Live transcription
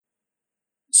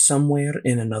somewhere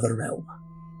in another realm.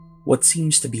 What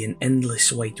seems to be an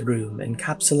endless white room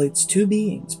encapsulates two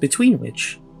beings, between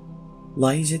which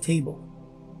lies a table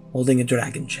holding a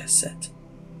dragon chess set.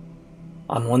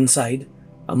 On one side,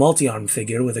 a multi-armed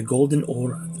figure with a golden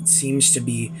aura that seems to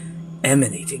be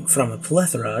emanating from a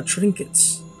plethora of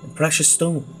trinkets and precious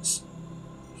stones.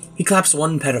 He claps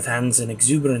one pair of hands in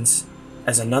exuberance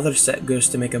as another set goes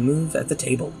to make a move at the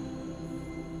table.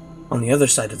 On the other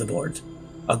side of the board,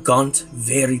 a gaunt,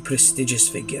 very prestigious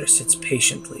figure sits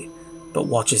patiently, but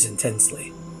watches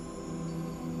intensely.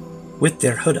 With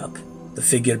their hood up, the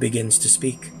figure begins to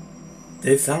speak.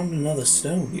 "They've found another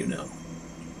stone, you know."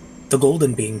 The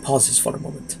golden being pauses for a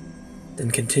moment,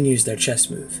 then continues their chess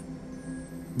move.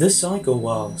 "This cycle,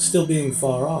 while still being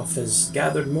far off, has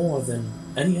gathered more than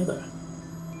any other."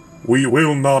 "We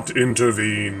will not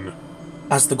intervene."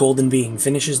 As the golden being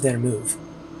finishes their move,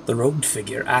 the robed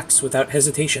figure acts without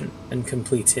hesitation and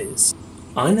completes his.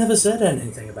 "I never said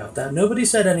anything about that. Nobody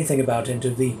said anything about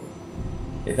intervening.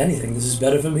 If anything, this is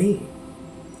better for me.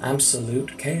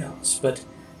 Absolute chaos. But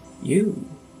you,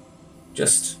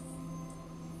 just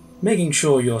making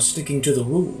sure you're sticking to the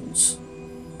rules."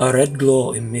 A red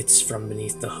glow emits from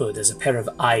beneath the hood as a pair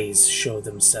of eyes show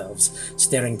themselves,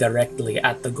 staring directly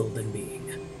at the golden being.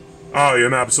 "I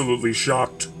am absolutely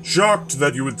shocked. Shocked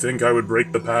that you would think I would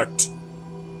break the pact.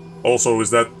 Also, is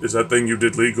that thing you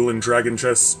did legal in Dragon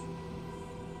Chess?"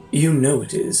 "You know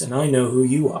it is, and I know who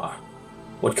you are.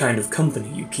 What kind of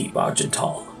company you keep,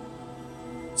 Argental.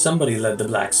 Somebody led the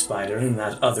Black Spider and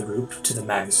that other group to the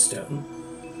Magus Stone.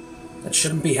 That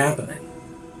shouldn't be happening."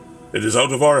 "It is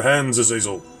out of our hands,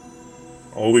 Azazel.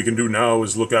 All we can do now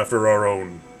is look after our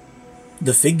own."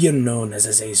 The figure known as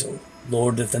Azazel,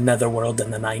 Lord of the Netherworld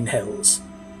and the Nine Hells,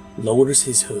 lowers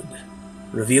his hood,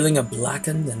 revealing a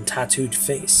blackened and tattooed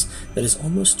face that is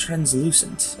almost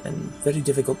translucent and very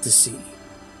difficult to see.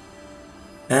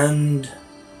 "And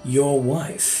your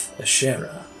wife,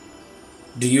 Ashera.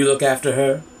 Do you look after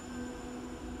her?"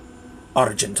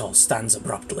 Argental stands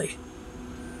abruptly.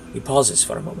 He pauses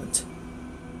for a moment,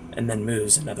 and then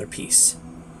moves another piece.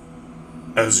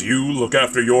 "As you look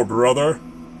after your brother?"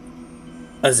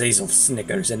 Azazel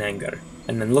snickers in anger,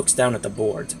 and then looks down at the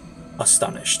board,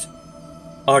 astonished.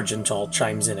 Argental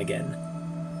chimes in again.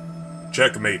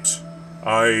 "Checkmate.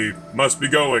 I must be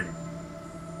going.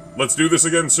 Let's do this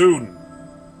again soon."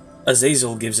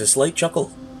 Azazel gives a slight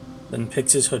chuckle, then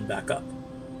picks his hood back up.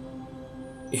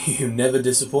 "You never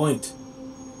disappoint.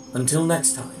 Until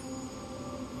next time."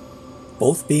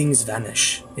 Both beings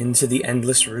vanish into the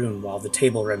endless room while the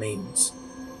table remains.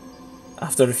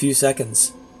 After a few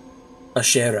seconds,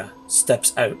 Ashera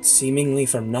steps out seemingly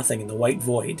from nothing in the white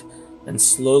void and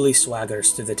slowly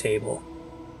swaggers to the table.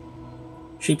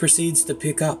 She proceeds to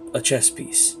pick up a chess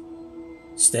piece,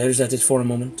 stares at it for a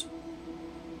moment,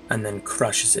 and then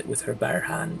crushes it with her bare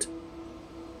hand.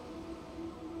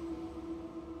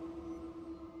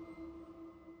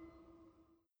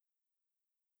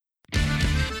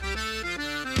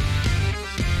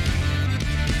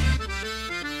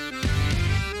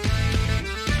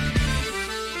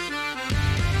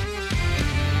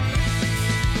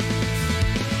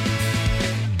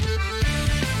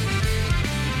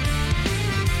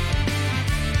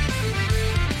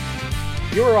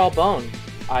 You were all boned.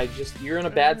 You're in a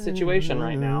bad situation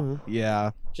right now.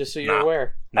 Yeah. Just so you're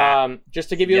aware. Nah. Just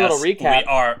to give you a little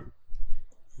recap.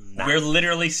 We're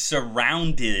literally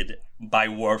surrounded by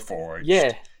Warforged.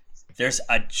 Yeah. There's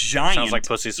a giant like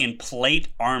pussies. in plate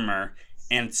armor,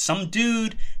 and some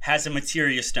dude has a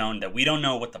materia stone that we don't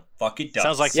know what the fuck it does.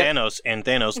 Sounds like Thanos, and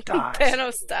Thanos dies.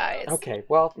 Thanos dies. Okay,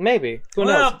 well, maybe. Who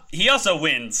knows? Well, he also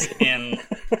wins in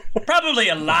probably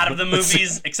a lot of the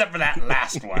movies, except for that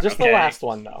last one. Just the last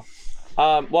one, though.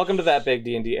 Welcome to That Big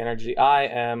D&D Energy. I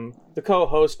am the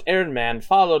co-host, Aaron Mann,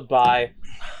 followed by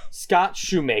Scott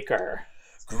Shoemaker.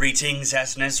 Greetings,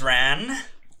 Esnesran.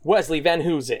 Wesley Van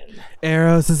Hoosen.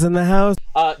 Eros is in the house.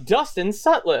 Dustin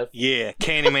Sutliff. Yeah,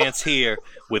 Candyman's here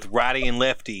with Righty and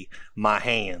Lefty, my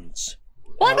hands.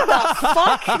 What the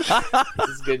fuck? This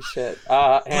is good shit.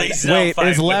 Please don't Wait, fight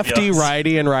is with lefty us.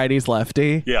 righty and righty's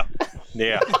lefty? Yeah.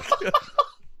 Yeah.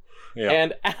 Yeah.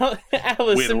 And with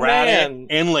Allison Righty Mann.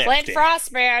 and Flint Lefty.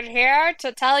 Frostbeard here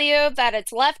to tell you that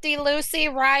it's lefty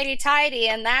loosey, righty tighty,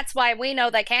 and that's why we know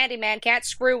that Candyman can't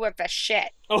screw with the shit.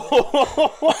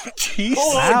 Jeez.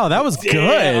 Wow, that was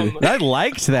damn. good. I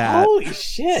liked that. Holy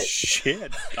shit.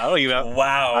 Shit. I don't even.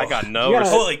 Wow. I got no. Yeah.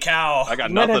 Holy cow. I got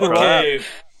You might nothing have for to that.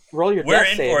 roll your We're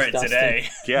death in saves, for it Dustin. today.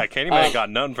 Yeah, Candyman got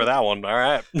nothing for that one. All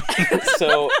right.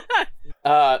 So,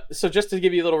 So just to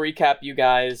give you a little recap, you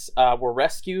guys were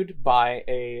rescued by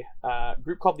a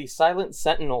group called the Silent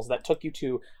Sentinels that took you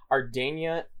to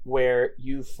Ardania, where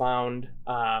you found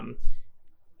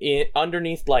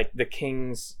underneath like the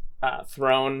king's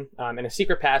throne in a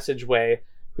secret passageway,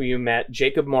 who you met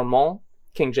Jacob Mormont,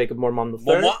 King Jacob Mormont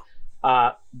III,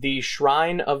 the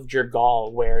Shrine of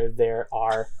Jergal, where there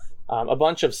are a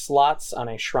bunch of slots on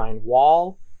a shrine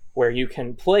wall where you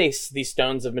can place these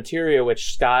stones of materia,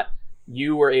 which, Scott,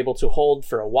 you were able to hold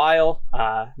for a while,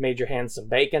 made your hands some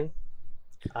bacon.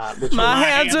 My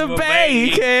hands are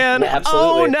bacon. Yeah,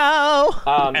 absolutely. Oh no.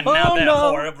 And now they're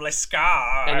horribly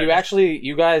scarred. And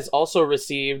you guys also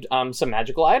received some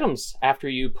magical items after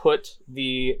you put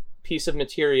the piece of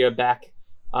materia back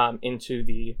into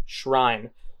the shrine.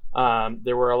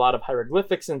 There were a lot of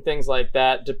hieroglyphics and things like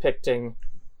that depicting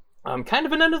kind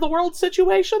of an end of the world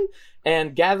situation,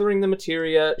 and gathering the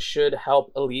materia should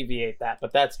help alleviate that.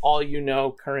 But that's all you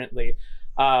know currently.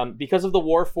 Because of the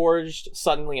Warforged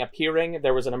suddenly appearing,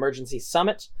 there was an emergency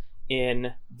summit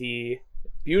in the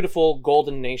beautiful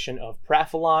golden nation of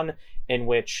Praphalon, in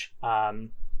which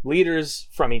leaders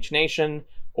from each nation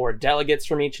or delegates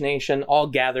from each nation all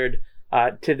gathered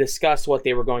to discuss what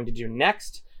they were going to do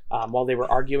next. While they were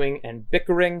arguing and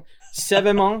bickering,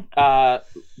 Sevemon,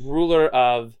 ruler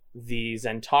of the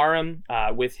Zentarum,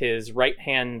 with his right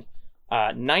hand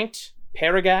knight,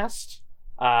 Paragast,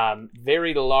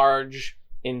 very large,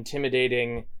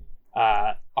 intimidating,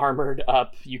 armored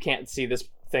up, you can't see this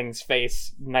thing's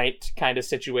face, knight kind of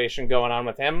situation going on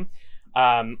with him.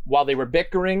 While they were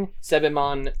bickering,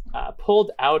 Sevemon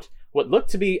pulled out what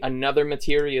looked to be another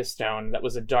materia stone that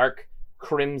was a dark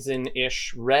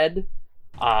crimson-ish red,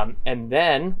 and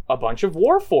then a bunch of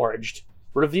Warforged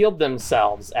revealed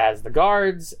themselves as the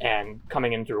guards and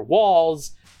coming in through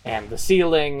walls and the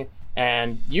ceiling,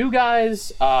 and you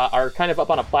guys are kind of up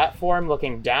on a platform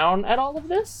looking down at all of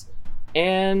this,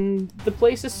 and the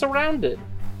place is surrounded.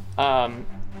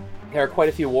 There are quite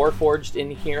a few Warforged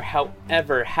in here.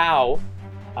 However, Hao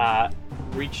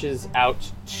reaches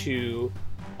out to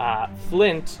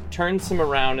Flint, turns him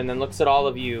around, and then looks at all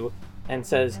of you and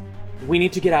says, "We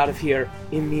need to get out of here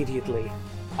immediately.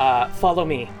 Follow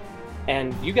me."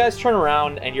 And you guys turn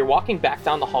around and you're walking back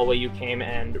down the hallway you came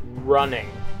and running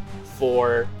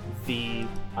for the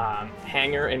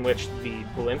hangar in which the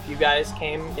blimp you guys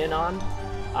came in on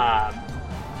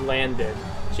landed.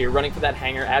 So you're running for that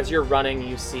hangar. As you're running,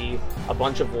 you see a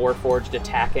bunch of Warforged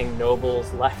attacking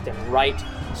nobles left and right.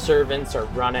 Servants are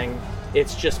running.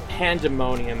 It's just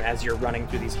pandemonium as you're running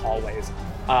through these hallways.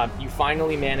 You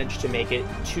finally manage to make it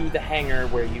to the hangar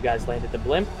where you guys landed the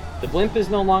blimp. The blimp is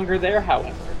no longer there,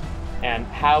 however, and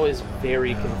Hao is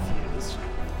very confused.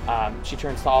 She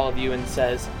turns to all of you and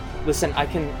says, "Listen, I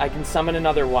can summon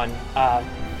another one,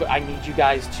 but I need you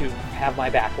guys to have my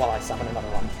back while I summon another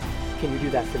one. Can you do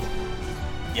that for me?"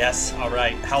 Yes, all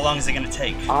right. How long is it going to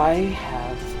take? I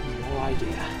have no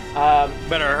idea.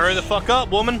 Better hurry the fuck up,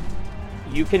 woman.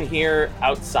 You can hear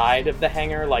outside of the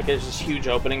hangar, like there's this huge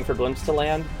opening for blimps to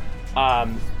land.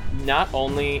 Not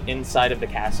only inside of the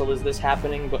castle is this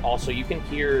happening, but also you can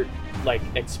hear like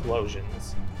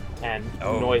explosions and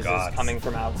noises coming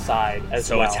from outside as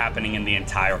well. So it's happening in the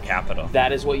entire capital.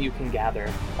 That is what you can gather.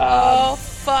 Oh,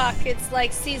 fuck. It's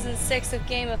like season 6 of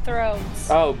Game of Thrones.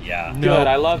 Oh, yeah. Good. No.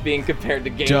 I love being compared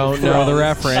to Game of Don't Thrones. know the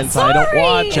reference. Sorry. I don't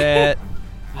watch it.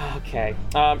 Okay.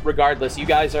 Regardless, you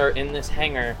guys are in this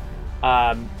hangar,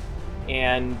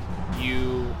 and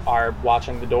you are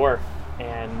watching the door,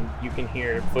 and you can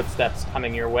hear footsteps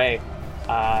coming your way.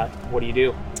 What do you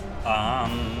do?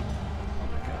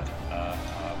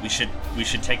 We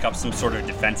should take up some sort of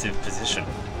defensive position.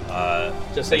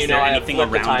 Just so you know, I have anything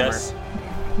flipped the around timer. us?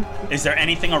 Is there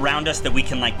anything around us that we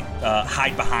can like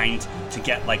hide behind to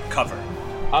get like cover?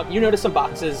 You notice some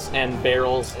boxes and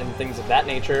barrels and things of that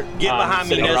nature. Get behind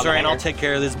me, sitting around the Nezra, and I'll hangar. take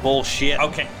care of this bullshit.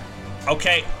 Okay.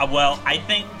 Well, I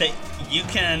think that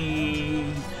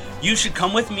you should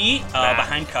come with me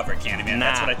behind cover, Candyman.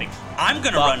 That's Nah. what I think. I'm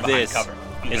gonna Fuck run behind this. cover.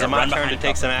 Is it my turn to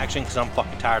take some action? Because I'm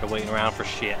fucking tired of waiting around for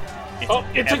shit. Oh,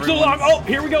 it took too long. Oh,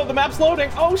 here we go. The map's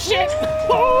loading. Oh, shit.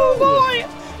 Oh,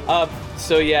 boy.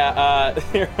 So, yeah,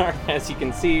 there are, as you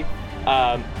can see,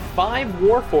 5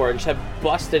 Warforged have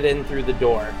busted in through the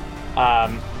door,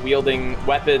 wielding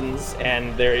weapons,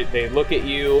 and they look at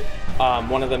you.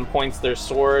 One of them points their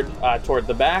sword toward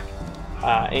the back,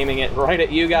 aiming it right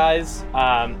at you guys.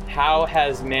 Hao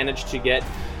has managed to get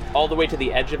all the way to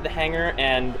the edge of the hangar,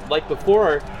 and like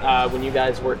before, when you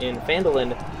guys were in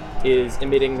Phandalin, is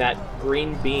emitting that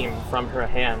green beam from her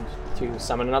hand to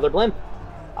summon another blimp.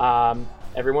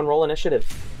 Everyone roll initiative.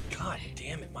 God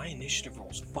damn it, my initiative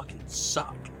rolls fucking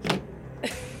suck.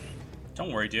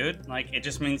 Don't worry, dude. Like, it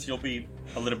just means you'll be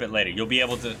a little bit later. You'll be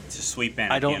able to sweep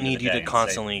in. I at the don't end of need the you day to and say,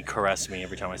 constantly caress me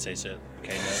every time I say shit.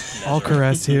 Okay, I'll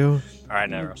caress you. All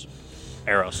right,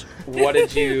 Arrows. What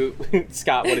did you,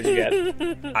 Scott? What did you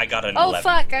get? I got an Oh 11.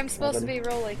 fuck! I'm supposed to be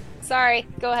rolling. Sorry.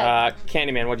 Go ahead.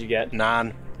 Candyman, what'd you get?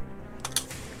 9.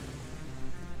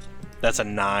 That's a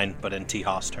 9, but in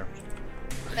T-Haas terms.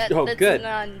 That's good.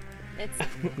 None.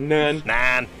 It's None.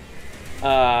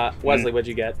 9. Wesley, what'd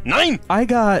you get? 9. I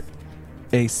got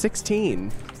a 16.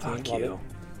 Fuck Love you.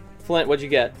 Flint, what'd you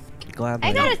get? Gladly.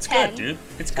 I got a It's 10. good, dude.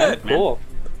 It's good, man. Cool.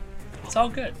 It's all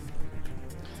good.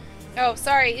 Oh,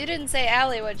 sorry. You didn't say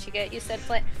Allie what'd you get. You said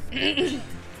Flint.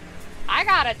 I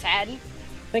got a 10.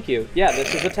 Thank you. Yeah,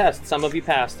 this is a test. Some of you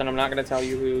passed, and I'm not going to tell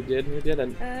you who did and who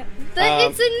didn't.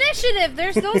 It's initiative.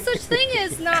 There's no such thing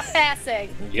as not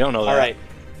passing. You don't know that.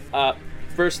 All right.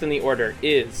 First in the order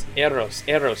is Eros.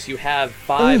 Eros, you have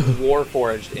 5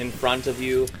 Warforged in front of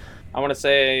you. I want to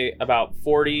say about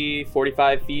 40,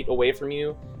 45 feet away from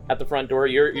you at the front door.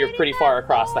 You're pretty far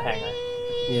across the hangar.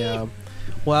 Yeah.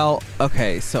 Well,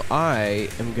 okay, so I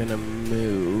am gonna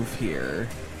move here.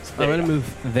 There I'm you gonna go.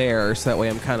 move there, so that way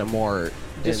I'm kind of more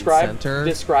in center.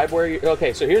 Describe where you.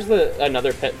 Okay, so here's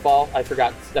another pitfall. I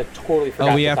totally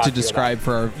forgot. Oh, we have talk to you about. describe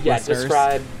for our Yeah, listeners.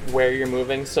 describe where you're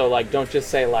moving. So like, don't just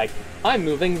say like, I'm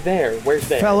moving there. Where's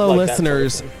there? Fellow Like that sort of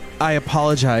listeners, thing. I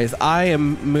apologize. I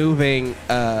am moving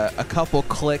a couple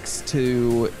clicks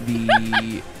to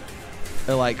the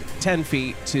like 10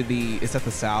 feet to the. Is that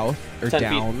the south or 10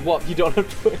 down? feet. Well, you don't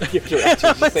have to give directions.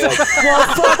 Just say like,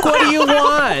 Well, fuck. What do you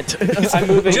want? I'm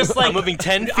moving. Just like I'm moving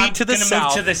 10 feet I'm to the gonna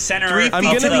south. move to the center. 3 feet I'm to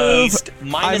gonna the move- east.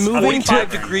 Minus I'm moving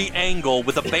 45-degree angle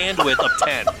with a bandwidth of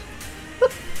 10.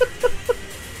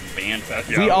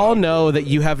 We all know that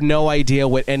you have no idea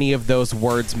what any of those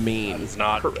words mean. It's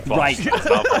not false. Right. It's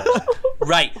not false.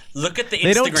 Right. Look at the Instagram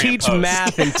They don't teach post.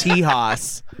 math in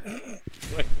Tejas.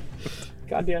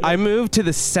 God damn it. I moved to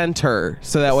the center,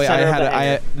 so that way Center of the I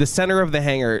hangar. the center of the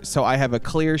hangar, so I have a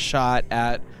clear shot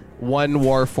at one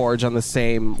Warforge on the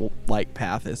same like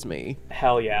path as me.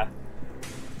 Hell yeah.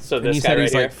 So And this you guy said right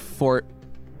he's here.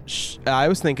 like I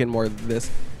was thinking more this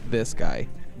guy.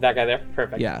 That guy there.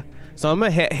 Perfect. Yeah. So I'm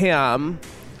gonna hit him.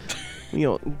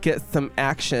 Get some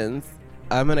actions.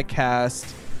 I'm gonna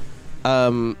cast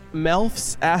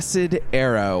Melf's Acid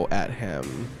Arrow at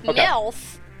him. Okay.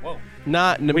 MILF. Whoa.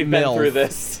 Not We've been through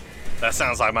this. That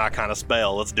sounds like my kind of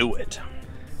spell. Let's do it.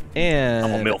 And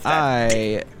I'm a MILF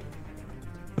that.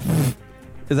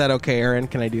 Is that okay, Aaron?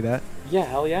 Can I do that? Yeah.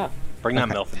 Hell yeah. Bring that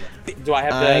MILF in there. Do I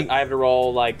have to? I have to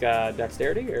roll like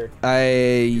dexterity or?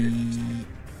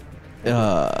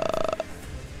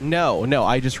 No,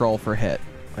 I just roll for hit.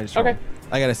 Okay. Roll.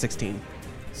 I got a 16.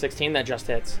 16. That just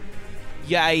hits.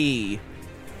 Yay.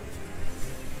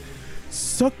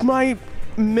 Suck my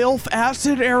MILF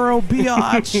acid arrow,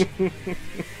 biatch.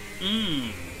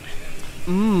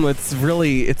 It's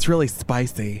really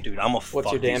spicy. Dude, I'm gonna What's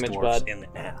fuck your these damage, dwarves bud? in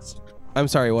the ass. I'm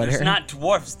sorry, what, It's Aaron? not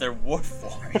dwarfs, they're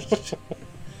warforged.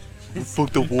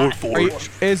 Fuck the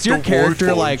Warforged. Is your The character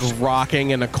Warforged. like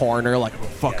rocking in a corner like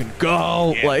fucking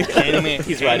go? Yeah, Like Candyman,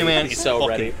 He's ready. Candyman He's is so fucking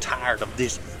ready. tired of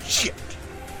this shit.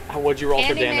 What'd you roll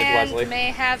for damage, Candyman Wesley?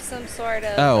 may have some sort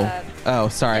of. Oh,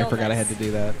 sorry, I forgot I had to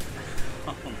do that.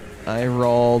 I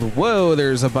rolled. Whoa,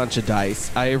 there's a bunch of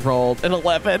dice. I rolled an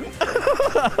 11.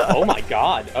 Oh my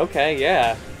god. Okay,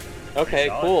 yeah. Okay,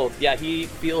 Solid. cool. Yeah, he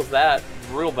feels that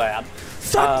real bad.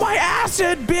 Suck my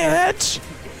acid, bitch!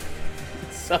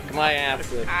 Suck my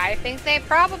acid. I think they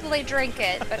probably drink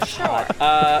it, but sure.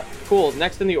 Cool.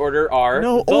 Next in the order are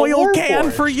No the oil can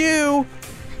Warforged. for you.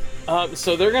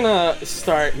 So they're gonna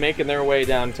start making their way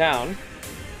downtown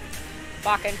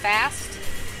Fucking fast.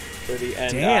 for the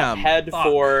end. Damn. Head Fuck.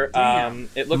 for Damn.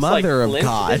 it looks Mother like of Flint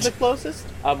God. is the closest.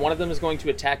 One of them is going to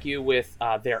attack you with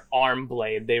their arm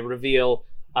blade. They reveal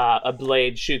a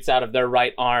blade shoots out of their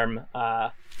right arm,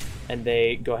 and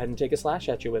they go ahead and take a slash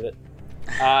at you with it.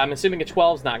 I'm assuming a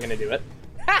 12's not going to do it.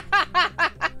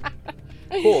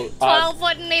 Cool. 12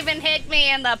 wouldn't even hit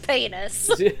me in the penis.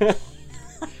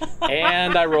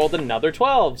 And I rolled another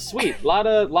 12. Sweet. Lot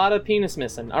of penis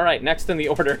missing. All right, next in the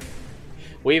order,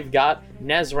 we've got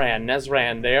Nezran.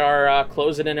 Nezran, they are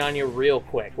closing in on you real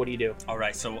quick. What do you do? All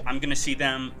right, so I'm gonna see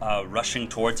them rushing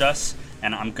towards us,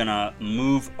 and I'm gonna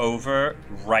move over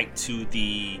right to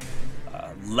the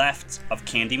left of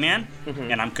Candyman,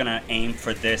 and I'm gonna aim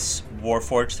for this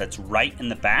Warforged that's right in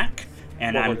the back,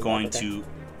 and Warforged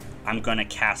I'm gonna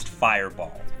cast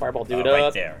Fireball. Fireball, do it right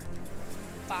up. there.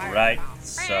 Right.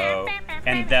 So,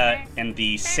 and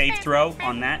the save throw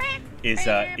on that is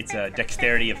it's a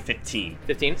dexterity of 15.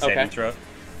 15. Saving Okay. throw.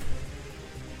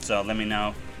 So let me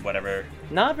know whatever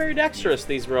Not very dexterous,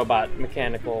 these robot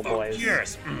mechanical boys.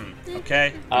 Yes.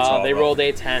 Okay. They rolled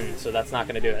a 10, so that's not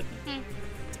going to do it.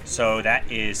 So that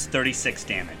is 36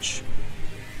 damage.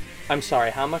 I'm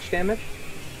sorry, how much damage?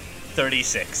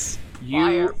 36.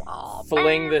 You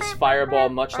fling this fireball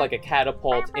much like a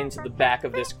catapult into the back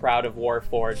of this crowd of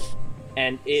Warforged,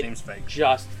 and it Seems fake.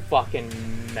 just fucking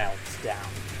melts down.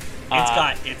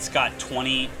 It's got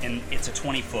 20, and it's a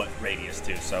 20-foot radius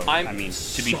too. So I'm to be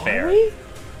sorry? fair,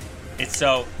 it's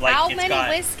so like How it's many got,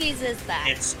 whiskeys is that?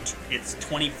 It's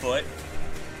 20 foot.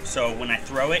 So when I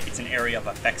throw it, it's an area of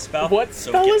effect spell. What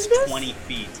so spell it gets is this? 20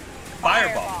 feet.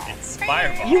 Fireball. It's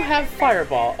fireball. You have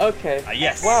fireball. Okay.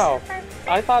 Yes. Wow.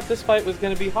 I thought this fight was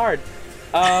gonna be hard.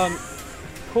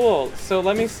 Cool. So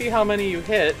let me see how many you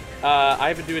hit. I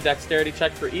have to do a dexterity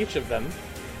check for each of them.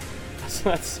 So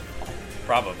that's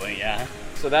Probably, yeah.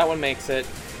 so that one makes it.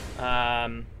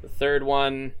 The third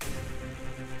one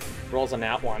rolls a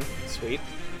nat 1. Sweet.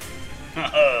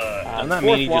 Doesn't that Fourth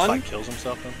mean he just one like kills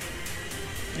himself then?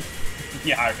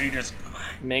 Yeah, he just.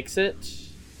 makes it.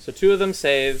 So 2 of them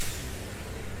save.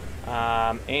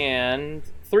 And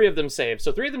 3 of them save.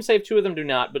 So 3 of them save, 2 of them do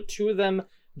not, but 2 of them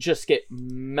just get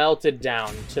melted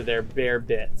down to their bare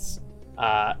bits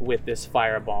with this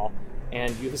fireball.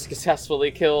 And you've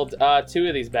successfully killed 2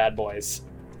 of these bad boys.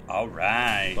 All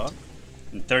right.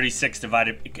 And 36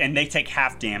 divided, and they take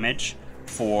half damage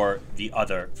for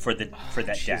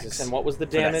that Jesus, dex. and what was the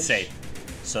For that damage? save.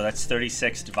 So that's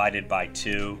 36 divided by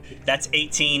 2. That's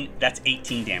 18. That's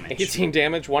 18 damage. 18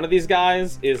 damage. One of these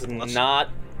guys is not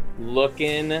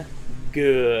looking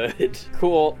good.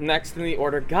 Cool. Next in the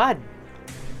order. God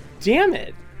damn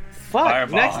it. Fuck.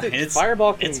 Fireball.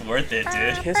 Fireball can It's worth it,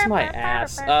 dude. kiss my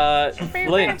ass.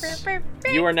 Flint,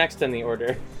 you are next in the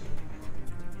order.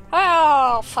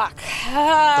 Oh, fuck.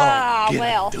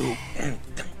 Well.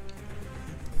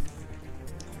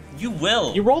 You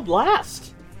will. You rolled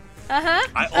last. Uh-huh.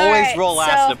 I All always right, roll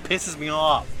last, so, and it pisses me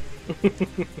off.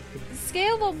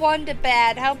 scale of 1 to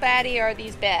bad, how batty are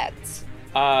these bads?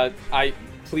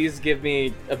 Please give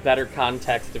me a better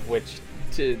context of which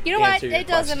to You know what? answer your It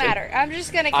doesn't question. matter. I'm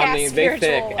just gonna cast I mean, they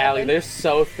Spiritual thick, Allie. Weapon. They're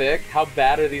so thick. How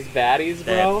bad are these baddies,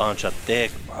 That bro? bunch of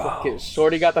thick, bro. Fucking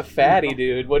Shorty got the fatty,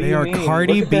 dude. What do They you are mean?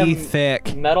 Cardi Look at B them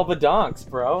thick. metal badonks,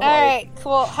 bro. All right,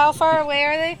 cool. How far away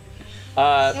are they?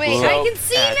 Wait, so, I can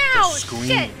see at the now. screen.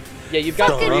 Shit. yeah, you've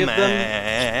got 3 of them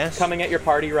Dumbass. coming at your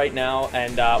party right now,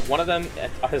 and one of them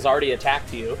has already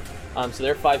attacked you, so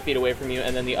they're 5 feet away from you,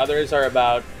 and then the others are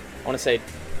about, I want to say,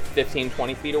 15,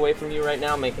 20 feet away from you right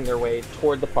now, making their way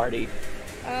toward the party.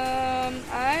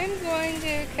 I'm going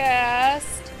to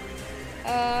cast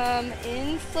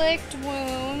Inflict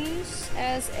Wounds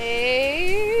as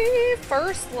a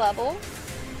first level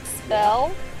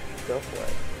spell. Go for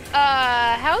it.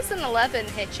 How's an 11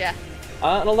 hit ya?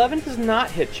 An 11 does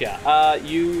not hit you.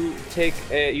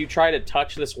 You try to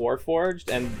touch this Warforged,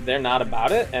 and they're not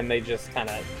about it, and they just kind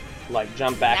of like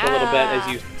jump back a little bit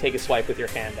as you take a swipe with your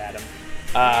hand at them.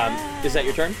 Is that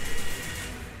your turn?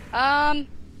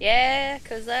 Yeah,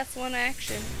 because that's one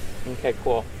action. Okay,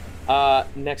 cool.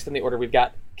 Next in the order, we've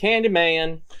got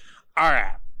Candyman. All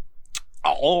right.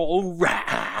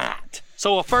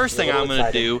 So the first thing little I'm going to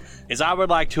excited. do is I would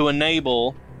like to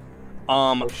enable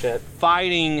Oh shit.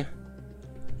 fighting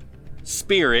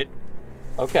spirit,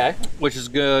 Okay. which is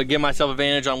going to give myself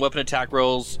advantage on weapon attack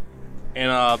rolls and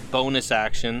a bonus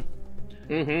action.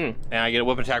 Mm-hmm. And I get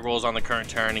weapon attack rolls on the current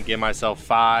turn and give myself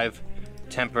 5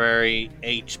 temporary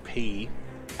HP.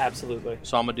 Absolutely.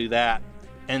 So I'm going to do that.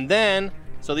 And then,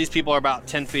 so these people are about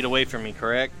 10 feet away from me,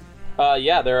 correct?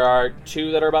 Yeah, there are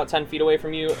 2 that are about 10 feet away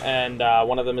from you, and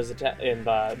one of them is and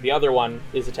the other one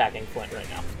is attacking Flint right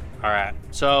now. Alright,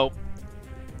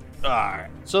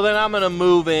 so then I'm gonna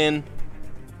move in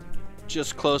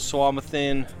just close, so I'm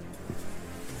within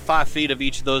 5 feet of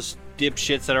each of those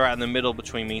dipshits that are out in the middle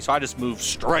between me. So I just move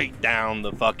straight down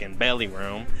the fucking belly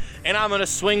room, and I'm gonna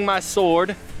swing my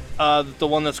sword, the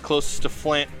one that's closest to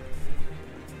Flint.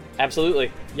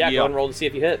 Absolutely. Yeah, Yep. go and roll to see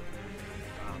if you hit.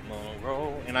 I'm gonna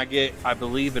roll, and I get, I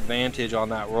believe, advantage on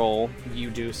that roll. You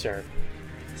do, sir.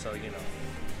 So you know,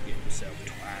 get yourself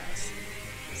twice.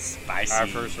 Spicy. Our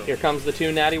first roll. Here comes the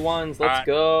 2 natty ones. Let's Alright.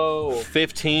 go.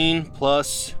 15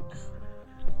 plus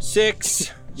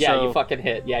 6. Yeah, so you fucking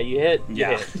hit. Yeah, you hit. You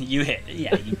Yeah, hit. you hit.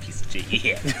 Yeah, you piece of shit. You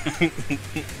hit.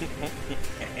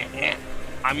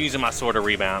 I'm using my sword to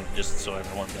rebound, just so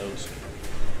everyone knows.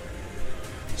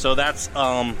 So that's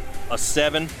a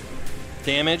 7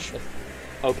 damage.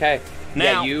 Okay. Now-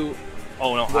 yeah, you.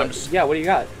 Oh no, I'm just Yeah, what do you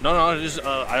got? no. I just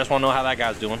want to know how that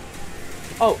guy's doing.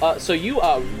 Oh, so you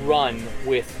run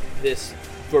with this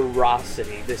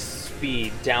ferocity, this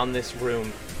speed down this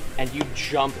room, and you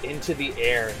jump into the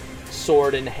air,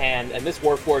 sword in hand, and this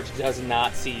Warforged does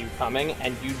not see you coming,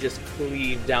 and you just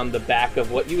cleave down the back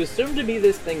of what you assume to be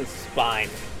this thing's spine.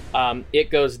 It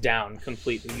goes down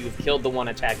completely. You've killed the one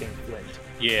attacking Flint.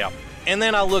 Yeah. And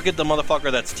then I look at the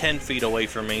motherfucker that's 10 feet away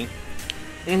from me,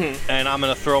 and I'm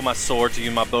going to throw my sword to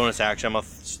use my bonus action. I'm going to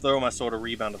throw my sword to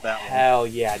rebound at that one. Hell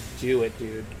yeah, do it,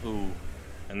 dude. Ooh.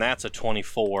 And that's a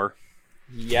 24.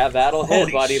 Yeah, that'll hit,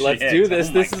 Holy buddy. Let's shit. do this.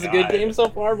 Oh my This is a good God. game so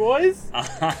far, boys.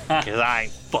 Because I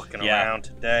ain't fucking Yeah. around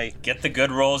today. Get the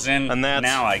good rolls in And that's,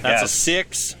 now, I that's guess. a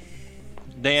 6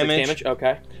 Damage. damage.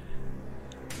 Okay.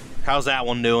 How's that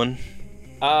one doing?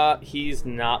 He's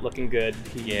not looking good.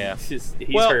 Yeah. He's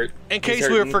well, hurt. in He's case we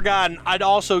were hurting. forgotten, I'd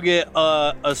also get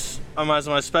as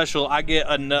my special, I get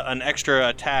an extra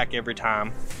attack every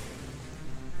time.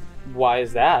 Why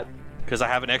is that? Because I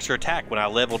have an extra attack when I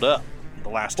leveled up the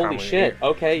last time Holy we were shit. here.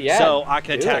 Okay, yeah. So I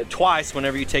can do attack it. twice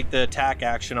whenever you take the attack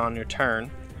action on your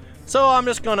turn. So I'm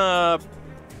just gonna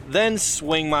then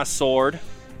swing my sword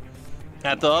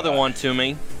at the other one to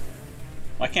me.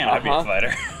 Why can't I be a Uh-huh.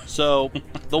 fighter? So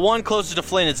the one closest to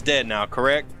Flint is dead now,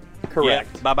 correct?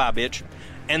 Correct. Bye bye, bitch.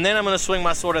 And then I'm gonna swing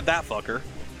my sword at that fucker.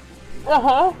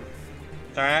 Uh-huh.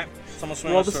 Alright? So I'm gonna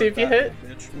swing Roll my to sword see at if you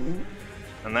that bitch.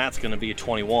 And that's gonna be a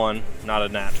 21, not a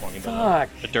nat 20, but Fuck.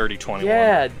 a dirty 21.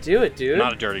 Yeah, do it, dude.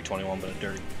 Not a dirty 21, but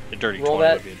a dirty roll 20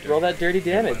 that would be a dirty. roll that dirty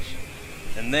damage.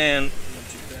 And then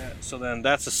let's do that. So then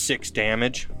that's a 6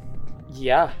 damage.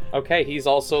 Yeah. Okay, he's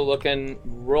also looking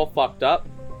real fucked up.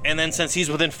 And then since he's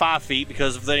within 5 feet,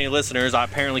 because of any listeners, I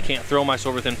apparently can't throw my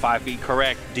sword within 5 feet.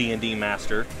 Correct, D&D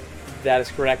master. That is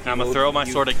correct. I'm gonna throw my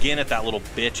sword again at that little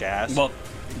bitch ass. Well,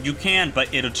 you can,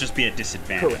 but it'll just be a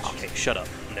disadvantage. Okay, shut up,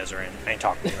 Nezarin. I ain't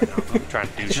talking to you right now. I'm trying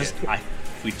to do shit.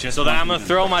 We just So then want I'm you gonna to-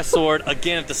 throw my sword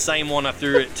again at the same one I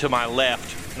threw it to my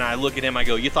left. And I look at him, I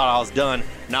go, you thought I was done?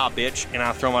 Nah, bitch. And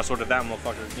I throw my sword at that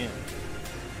motherfucker again.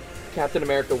 Captain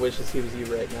America wishes he was you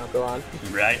right now. Go on.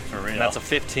 Right, for real. And that's a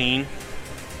 15.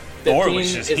 Thor 15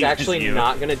 wishes he is was actually you.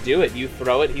 not going to do it. You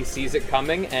throw it, he sees it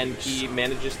coming, and he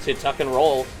manages to tuck and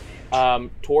roll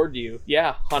toward you.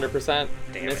 Yeah, 100%.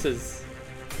 Damn This it. is...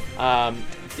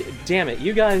 damn it,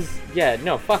 you guys... Yeah,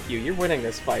 no, fuck you. You're winning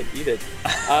this fight. Eat it.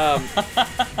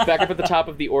 Back up at the top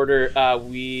of the order,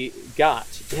 we got...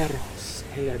 Eros,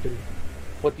 Heladu.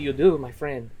 What do you do, my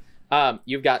friend?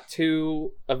 You've got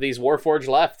 2 of these Warforged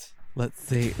left. Let's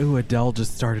see. Ooh, Adele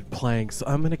just started playing, so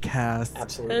I'm gonna cast.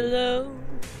 Absolutely. Hello,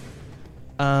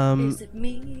 Um, is it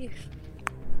me?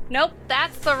 Nope,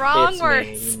 that's the wrong It's word.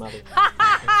 me, you mother...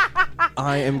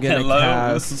 I am gonna Hello?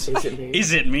 cast Is it me?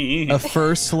 Is it me? a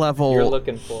first level. You're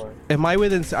looking for... Am I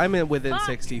within? I'm within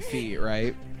 60 feet,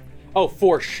 right? Oh,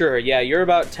 for sure. Yeah, you're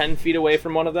about 10 feet away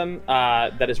from one of them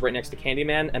that is right next to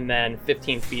Candyman, and then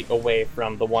 15 feet away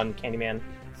from the one Candyman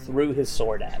threw his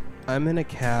sword at. I'm gonna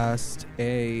cast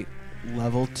a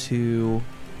level 2.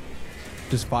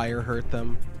 Does fire hurt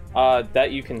them?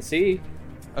 That you can see.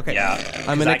 Okay. Yeah. I'm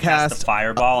 'cause gonna I cast cast. a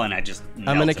fireball and I just. I'm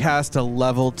gonna melted. cast a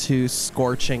level 2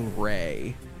 scorching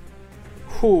ray.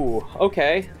 Whew,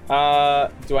 okay.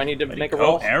 Do I need to make a Oh,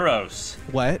 roll? arrows.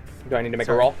 What? Do I need to make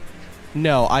Sorry. a roll?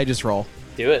 No, I just roll.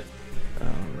 Do it.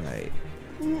 All right.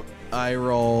 I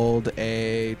rolled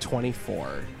a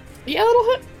 24. Yeah, that'll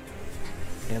hit.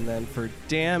 And then for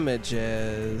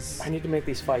damages, I need to make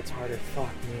these fights harder. Fuck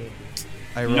me.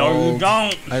 I rolled. No, you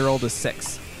don't. I rolled a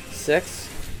 6. 6?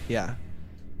 Yeah.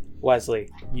 Wesley,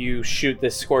 you shoot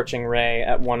this scorching ray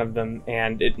at one of them,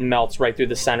 and it melts right through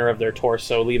the center of their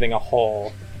torso, leaving a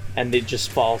hole, and it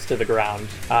just falls to the ground.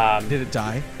 Did it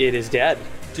die? It is dead.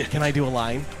 Can I do a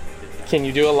line? Can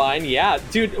you do a line? Yeah.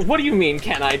 Dude, what do you mean,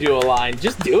 can I do a line?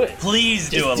 Just do it. Please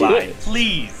do Just a do line. it.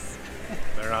 Please.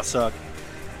 Better not suck.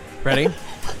 Ready?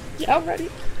 Yeah, I'm ready.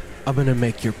 I'm gonna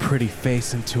make your pretty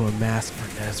face into a mask for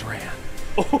Nezran.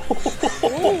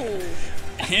 Ooh.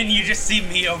 And you just see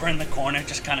me over in the corner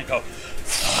just kind of go.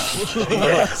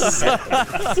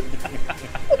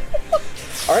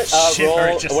 All right, Shit, or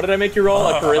roll. just- What did I make you roll?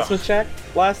 A charisma check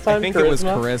last time? I think it was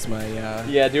charisma, yeah.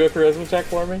 Yeah, do a charisma check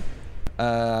for me.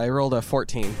 I rolled a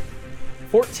 14.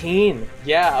 14.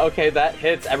 Yeah, okay, that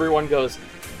hits. Everyone goes,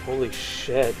 holy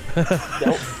shit. Don't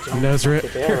Nezran, fuck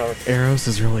with arrows. Arrows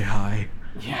is really high.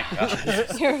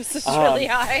 Yours is really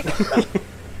high.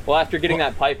 Well, after getting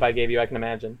that pipe I gave you, I can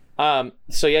imagine.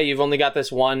 So yeah, you've only got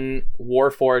this one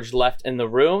Warforged left in the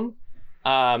room.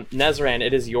 Nezran,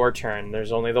 it is your turn.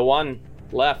 There's only the one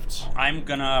left. I'm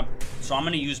gonna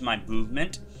use my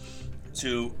movement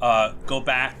to go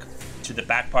back to the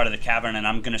back part of the cavern, and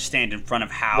I'm gonna stand in front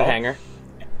of Hal. The hanger.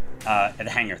 At the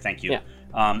hangar, thank you.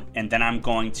 Yeah. And then I'm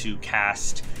going to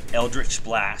cast Eldritch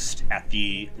Blast at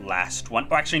the last one.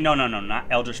 Oh, actually, no, not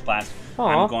Eldritch Blast. Aw.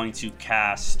 I'm going to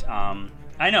cast.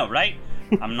 I know, right?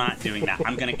 I'm not doing that.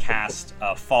 I'm going to cast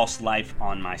False Life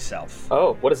on myself.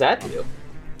 Oh, what does that do?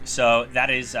 So that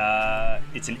is,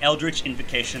 it's an Eldritch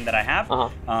invocation that I have,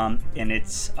 Uh-huh. and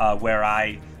it's where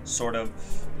I sort of,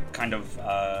 kind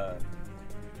of,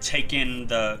 take in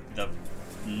the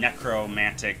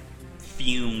necromantic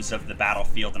fumes of the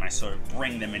battlefield, and I sort of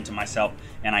bring them into myself,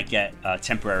 and I get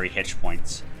temporary hit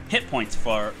points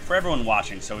for everyone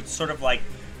watching. So it's sort of like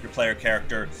your player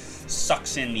character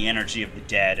sucks in the energy of the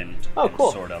dead, and, Oh, and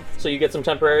cool. sort of So you get some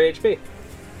temporary HP.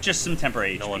 just some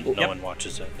temporary. No HP. one, no Yep. one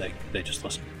watches it. They just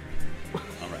listen.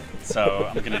 All right, so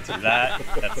I'm gonna do that.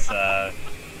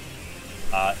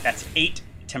 That's 8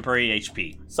 temporary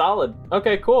HP. Solid.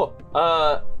 Okay, cool.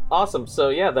 Awesome. So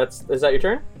yeah, is that your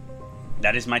turn?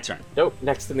 That is my turn. Nope.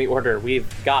 Next in the order, we've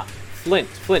got Flint.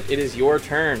 Flint, it is your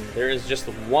turn. There is just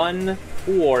one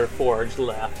Warforged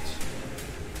left.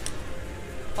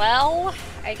 Well,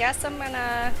 I guess I'm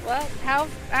gonna. Well, how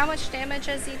much damage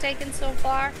has he taken so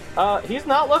far? He's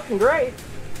not looking great.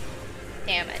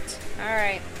 Damn it. All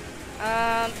right.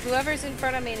 Whoever's in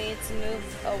front of me needs to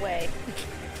move away.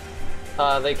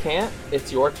 They can't.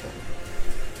 It's your turn.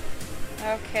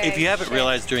 Okay. If you haven't shit.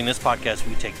 realized, during this podcast,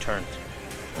 we take turns.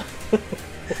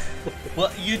 Well,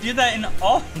 you do that in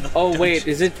all the Oh wait,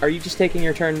 dungeons. are you just taking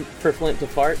your turn for Flint to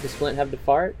fart? Does Flint have to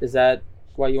fart? Is that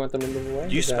why you want them to move away?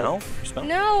 Do you Is that- smell? You smell?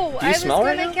 No, Do you I was smell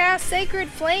right gonna now? cast Sacred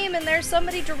Flame, and there's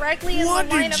somebody directly in What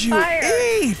the line did of you fire.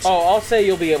 eat? Oh, I'll say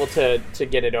you'll be able to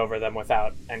get it over them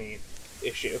without any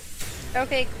issue.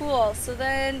 Okay, cool. So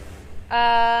then,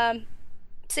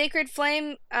 Sacred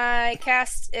Flame, I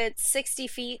cast it's 60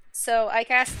 feet, so I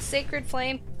cast Sacred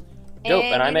Flame. Dope,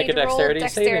 and I you make a need to roll dexterity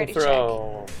saving check.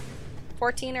 throw.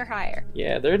 14 or higher.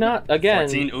 Yeah, they're not, again,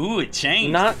 14. Ooh, it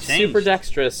changed. not it changed. super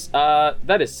dexterous.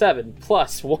 That is 7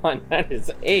 plus 1. That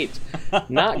is 8.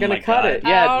 Not Oh gonna my cut God. it.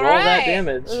 Yeah, All roll that right.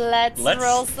 damage. Let's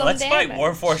roll some Let's fight damage.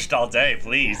 Warforged all day,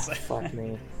 please. Fuck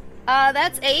me.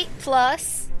 That's 8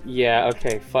 plus. Yeah,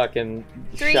 okay, fucking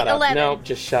 3, shut up. 11. No,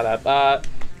 just shut up.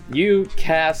 You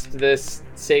cast this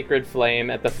sacred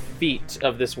flame at the feet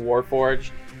of this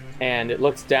Warforged, and it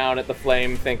looks down at the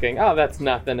flame thinking, oh, that's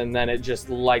nothing, and then it just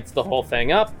lights the whole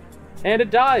thing up, and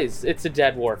it dies. It's a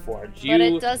dead Warforged. But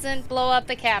it doesn't blow up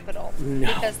the Capitol. No.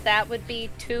 Because that would be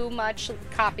too much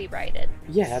copyrighted.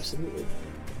 Yeah, absolutely.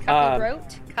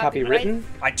 Copywrote? Copywritten?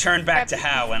 I turn back to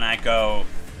Hal and I go,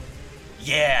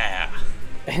 yeah.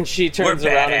 And she turns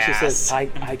We're around and she says,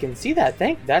 badass. I can see that.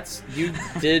 You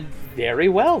did very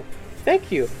well.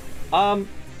 Thank you. All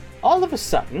of a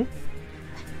sudden,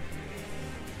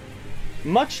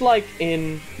 much like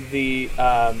in the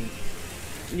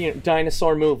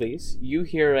dinosaur movies, you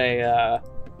hear a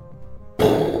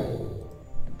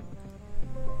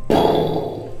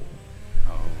Oh,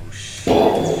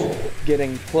 shit.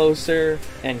 getting closer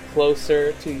and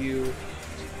closer to you,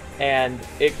 and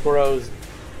it grows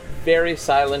very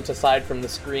silent aside from the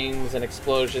screams and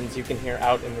explosions you can hear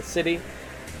out in the city.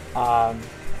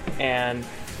 And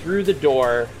through the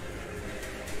door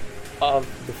of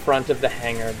the front of the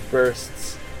hangar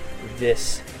bursts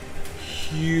this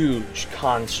huge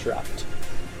construct,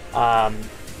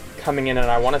 coming in, and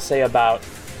I want to say about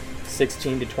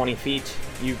 16 to 20 feet.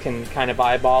 You can kind of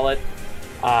eyeball it.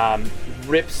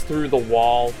 Rips through the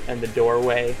wall, and the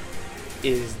doorway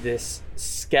is this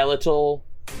skeletal,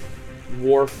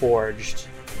 warforged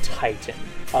titan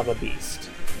of a beast.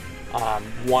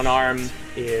 One arm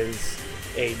is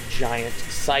a giant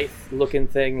scythe-looking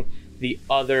thing. The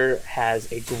other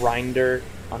has a grinder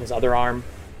on his other arm,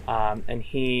 and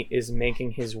he is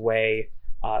making his way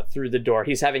through the door.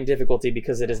 He's having difficulty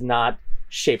because it is not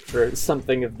shaped for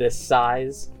something of this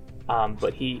size,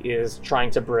 but he is trying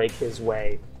to break his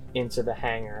way into the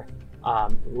hangar.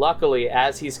 Luckily,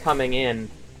 as he's coming in,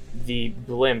 the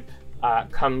blimp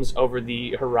comes over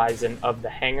the horizon of the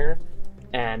hangar,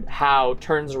 and Hao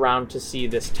turns around to see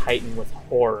this titan with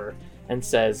horror and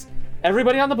says,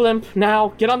 "Everybody on the blimp now!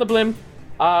 Get on the blimp!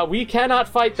 We cannot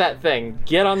fight that thing.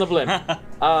 Get on the blimp!"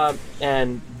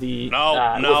 And the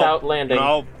without landing,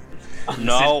 No.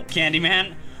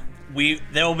 Candyman,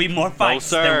 there will be more fights.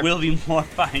 sir. There will be more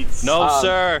fights. No,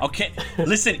 sir. Okay,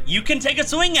 listen, you can take a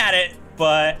swing at it,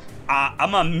 but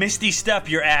I'm gonna Misty Step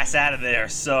your ass out of there,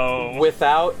 so...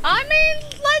 without I mean,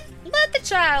 let the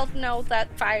child know that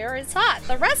fire is hot.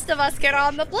 The rest of us get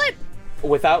on the blimp.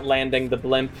 without landing, the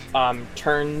blimp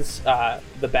turns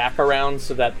the back around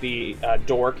so that the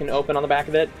door can open on the back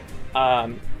of it.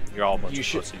 You're all a bunch You of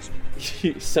should- pussies.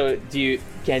 So do you,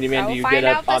 Candyman? Go do you find get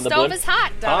out up the on the stove blimp? is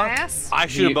hot, dumbass. I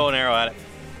shoot You- a bow and arrow at it.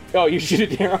 Oh, you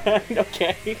shoot an arrowhead?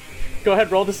 Okay. Go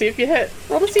ahead, roll to see if you hit.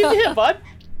 Roll to see if you hit, bud.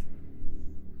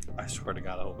 I swear to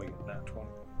God, I hope we get that 20.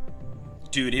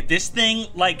 Dude, if this thing,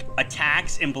 like,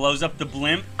 attacks and blows up the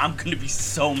blimp, I'm gonna be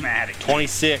so mad at you.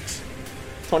 26.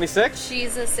 26?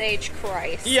 Jesus H.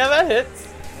 Christ. Yeah, that hits.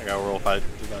 I gotta roll if I do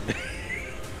that.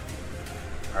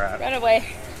 Alright. Run away.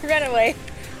 Run away.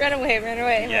 Run away. Run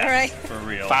away. Yes, Run away. for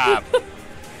real. 5.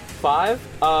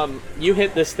 5. You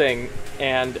hit this thing,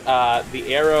 and the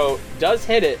arrow does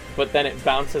hit it, but then it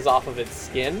bounces off of its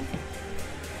skin.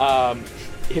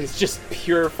 It's just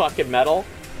pure fucking metal.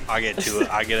 I get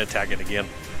attack it again.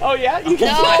 Oh yeah, you can.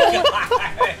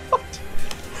 No.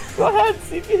 Go ahead,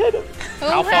 see if you hit him. Who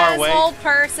How far has away? old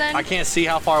person? I can't see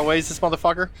how far away is this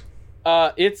motherfucker.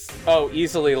 It's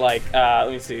easily like let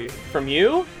me see, from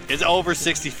you. It's over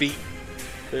 60 feet.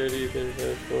 30,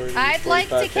 35, 40, I'd like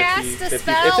 45, to cast 50, a 50.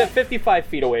 spell. It's at 55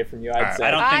 feet away from you, I'd Alright, say.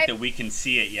 I don't think I- that we can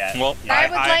see it yet. Well, I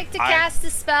would like to cast a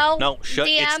spell. No, shut.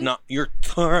 DM. It's not your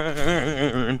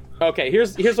turn. Okay,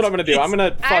 here's what I'm gonna do. I'm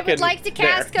gonna fucking. I would like to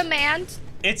cast there. command.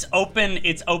 It's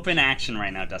open action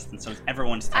right now, Dustin, so it's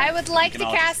everyone's turn. I would We like can to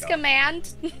all just cast go.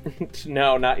 command.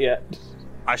 No, not yet.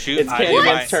 I shoot. It's I do Candyman's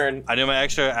my turn. I do my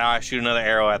extra. And I shoot another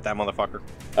arrow at that motherfucker.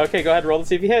 Okay, go ahead, roll to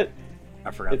see if you hit.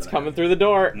 I forgot. It's coming through the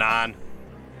door. 9.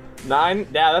 9?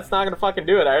 Yeah, that's not gonna fucking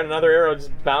do it. I heard another arrow just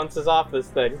bounces off this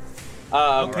thing.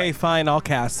 Okay, fine. I'll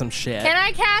cast some shit. Can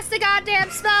I cast a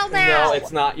goddamn spell now? No,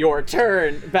 it's not your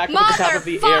turn. Back up at the top of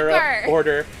the arrow Motherfucker!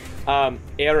 order.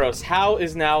 Eros, Hal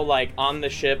is now like on the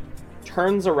ship,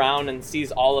 turns around and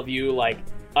sees all of you like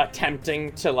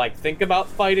attempting to like think about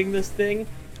fighting this thing,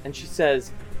 and she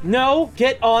says, "No,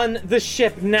 get on the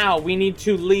ship now. We need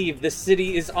to leave. The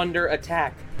city is under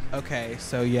attack." Okay,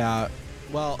 so yeah.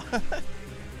 Well,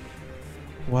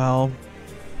 well,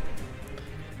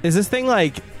 is this thing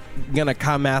like gonna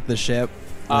come at the ship?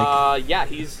 Like, Yeah,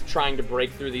 he's trying to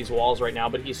break through these walls right now,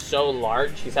 but he's so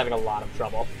large, he's having a lot of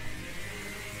trouble.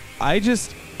 I'm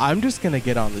just gonna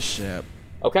get on the ship.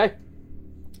 Okay.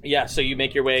 Yeah, so you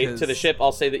make your way to the 'Cause- ship.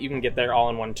 I'll say that you can get there all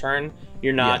in one turn.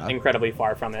 You're not Yeah. incredibly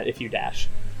far from it if you dash.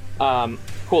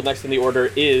 Cool, next in the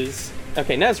order is...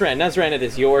 Okay, Nezran. Nezran, it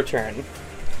is your turn.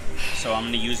 So I'm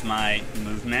going to use my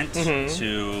movement Mm-hmm.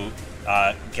 to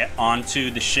get onto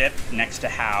the ship next to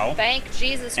Hal. Thank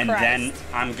Jesus And Christ. then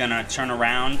I'm going to turn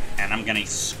around and I'm going to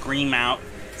scream out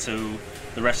to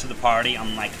the rest of the party.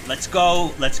 I'm like, let's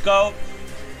go, let's go.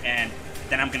 And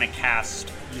then I'm going to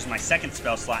use my second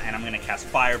spell slot, and I'm going to cast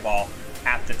Fireball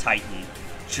at the Titan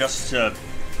just to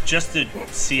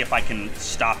see if I can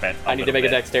stop it. I need to make a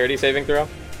dexterity saving throw.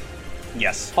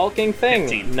 Yes. Hulking thing.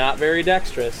 15. Not very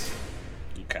dexterous.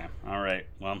 Okay. All right.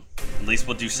 Well, at least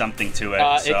we'll do something to it.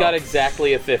 It got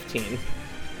exactly a 15.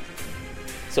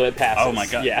 So it passes. Oh my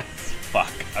god. Yeah.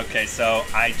 Fuck. Okay, so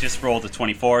I just rolled a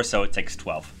 24, so it takes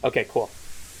 12. Okay, cool.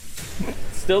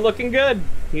 Still looking good.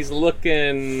 He's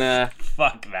looking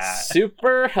Fuck that.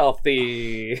 super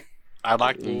healthy. I'd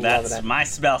like to. That's it. my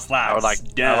spell slot. I would like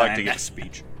to get a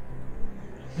speech.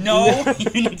 No, you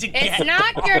need to get. It's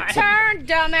not your turn,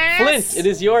 dumbass. Flint, it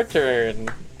is your turn.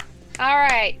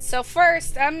 Alright, so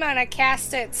first I'm gonna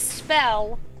cast a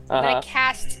spell. I'm Uh-huh. gonna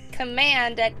cast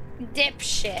command at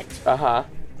dipshit. Uh-huh.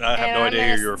 I have And no I'm idea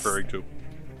gonna who you're referring to.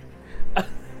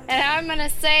 And I'm gonna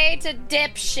say to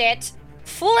dipshit,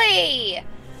 flee!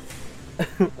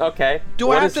 Okay. Do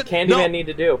what I have does to- Candyman no. need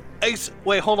to do?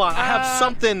 Wait, hold on. I have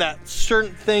something that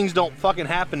certain things don't fucking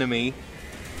happen to me.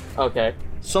 Okay.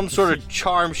 Some sort of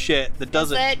charm shit that Is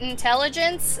doesn't. it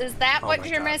intelligence? Is that Oh what my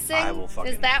you're God, missing? I will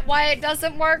fucking- Is that why it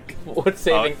doesn't work? What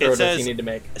saving it throw does says- he need to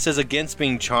make? It says against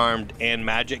being charmed and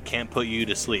magic can't put you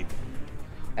to sleep.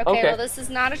 Okay, well this is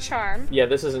not a charm. Yeah,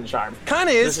 this isn't charm. Kind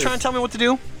of is This trying is- to tell me what to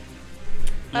do.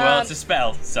 Well, it's a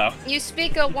spell, so. You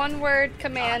speak a one-word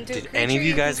command to a Did creature any of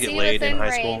you guys can get see laid in within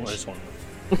high school? range. I just want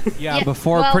to know. Yeah, Yeah,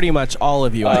 before well- pretty much all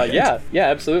of you. I did. Yeah,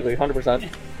 absolutely, 100%.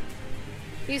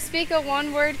 You speak a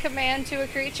one-word command to a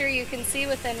creature you can see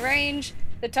within range.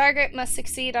 The target must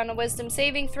succeed on a wisdom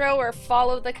saving throw or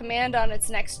follow the command on its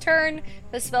next turn.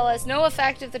 The spell has no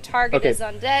effect if the target Okay. is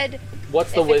undead.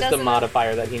 What's the If it wisdom doesn't-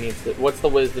 modifier that he needs to... What's the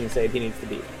wisdom save he needs to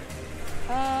beat?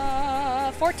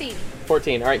 14.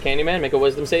 14. All right, Candyman, make a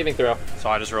wisdom saving throw. So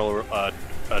I just roll a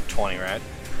 20, right?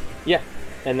 Yeah,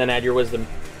 and then add your wisdom.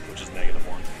 Which is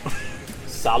 -1.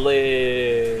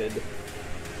 Solid.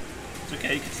 It's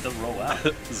okay, you can still roll out.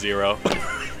 0.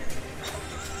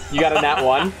 You got a nat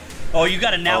 1? Oh, you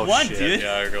got a nat Oh, 1, shit. dude.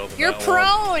 Yeah, I rolled a You're nat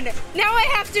 1. prone! Now I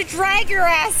have to drag your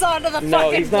ass onto the No,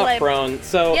 fucking he's not blimp. prone.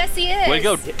 So Yes, he is. Way to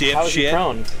go, how is he dipshit.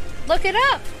 prone? Look it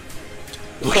up.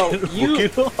 So you Look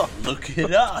it up. Look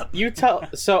it up. you tell.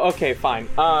 So okay, fine.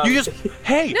 You just,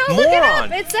 hey, No, look it up.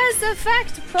 moron! It says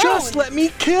affect prone. Just let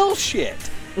me kill shit.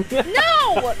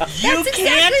 No! That's You exactly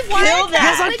can't why kill I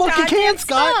that. Yes, I the fucking goddamn can,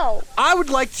 Scott. spell. I would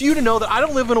like you to know that I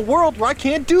don't live in a world where I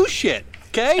can't do shit.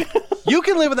 Okay? You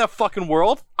can live in that fucking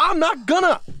world. I'm not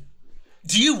gonna.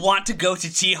 Do you want to go to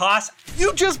Tihas?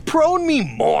 You just prone me,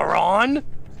 moron.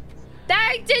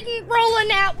 I didn't roll a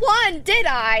nat 1, did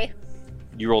I?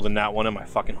 You rolled a nat 1 in my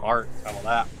fucking heart. How about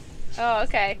that? Oh,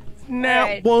 okay. Nat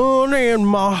Alright. 1 in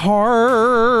my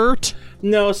heart.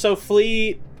 no. So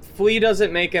Flea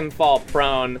doesn't make him fall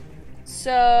prone.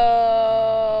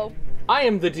 So... I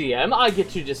am the DM. I get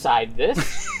to decide this.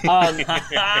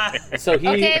 So he.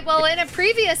 Okay, well, in a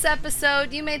previous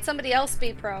episode, you made somebody else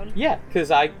be prone. Yeah, because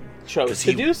I chose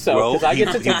to he do so. Because I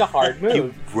get to take a hard move.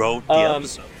 You wrote the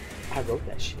episode. I wrote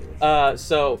that shit.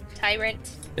 So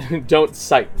Tyrant. don't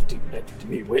cite to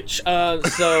me, witch.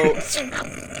 So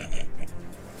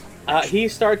he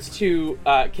starts to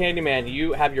Candyman.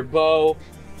 You have your bow,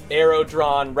 arrow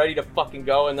drawn, ready to fucking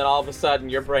go, and then all of a sudden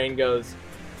your brain goes,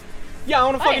 "Yeah, I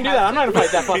want to fucking do that. I'm not gonna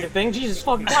fight that fucking thing. Jesus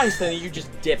fucking Christ!" And you just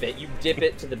dip it. You dip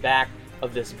it to the back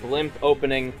of this blimp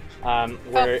opening, and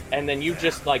then you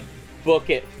just like book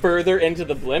it further into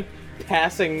the blimp,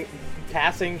 passing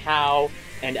Hal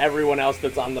and everyone else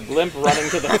that's on the blimp running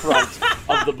to the front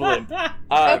of the blimp.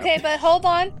 Okay, but hold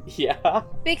on, Yeah.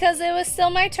 because it was still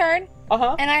my turn,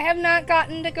 Uh-huh. and I have not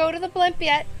gotten to go to the blimp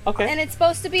yet. Okay. And it's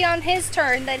supposed to be on his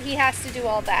turn that he has to do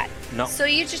all that. No. So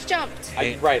you just jumped.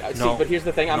 Right. No. See, but here's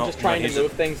the thing. I'm No, just trying no, to he's-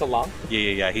 move things along.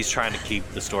 Yeah. He's trying to keep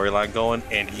the storyline going,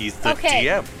 and he's the Okay.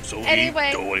 DM, so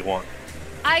Anyway. he do what he wants.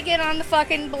 I get on the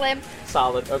fucking blimp.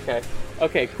 Solid.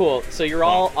 Okay, cool. So you're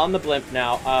all on the blimp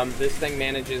now. This thing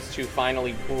manages to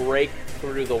finally break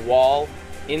through the wall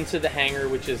into the hangar,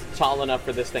 which is tall enough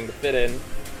for this thing to fit in.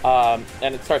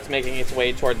 And it starts making its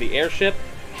way toward the airship.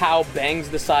 Hal bangs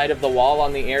the side of the wall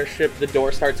on the airship. The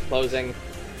door starts closing,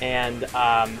 and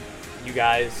you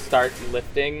guys start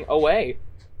lifting away.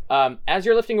 As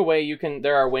you're lifting away,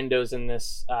 there are windows in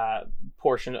this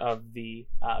portion of the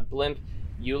blimp.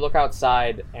 You look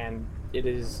outside, and it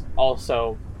is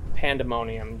also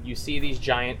pandemonium. You see these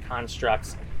giant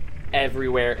constructs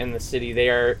everywhere in the city. They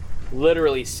are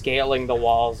literally scaling the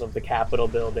walls of the Capitol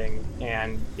building,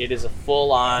 and it is a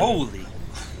full-on... Holy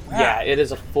crap. Yeah, it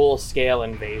is a full-scale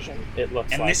invasion, it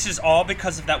looks And like. this is all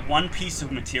because of that one piece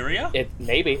of materia? It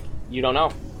maybe. You don't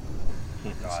know.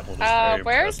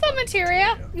 Where's the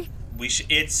materia?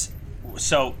 It's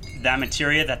so that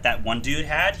materia that one dude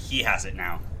had, he has it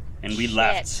now, and we Shit.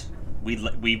 left.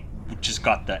 We just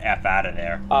got the F out of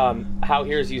there. Hal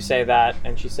hears you say that,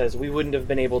 and she says, "We wouldn't have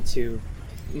been able to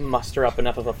muster up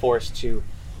enough of a force to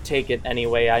take it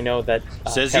anyway. I know that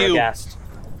Says you. Paragast."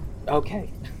 Okay.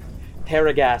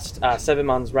 Paragast,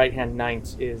 Sevimon's right-hand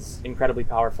knight, is incredibly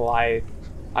powerful. I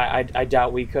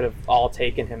doubt we could have all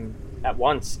taken him at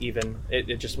once, even.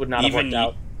 It just would not have worked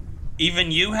out.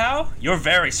 Even you, Hal? You're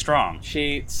very strong.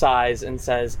 She sighs and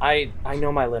says, I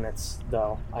know my limits,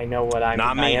 though. I know what I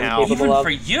Not me, am Hal. capable Even of. for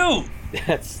you.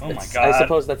 That's, Oh my I God.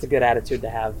 suppose that's a good attitude to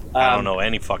have. I don't know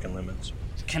any fucking limits.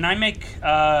 Can I make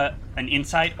an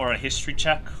insight or a history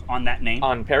check on that name?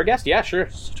 On Paragast? Yeah, sure.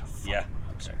 Yeah.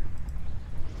 I'm sorry.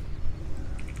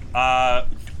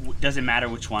 Does it matter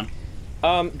which one?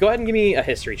 Go ahead and give me a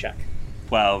history check.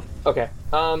 12. Okay.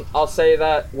 I'll say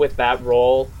that with that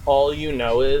roll, all you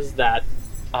know is that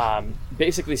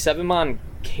basically Sevimon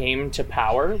came to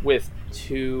power with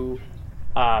two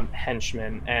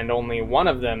henchmen, and only one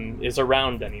of them is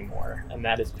around anymore, and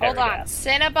that is Paragast. Hold on.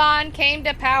 Cinnabon came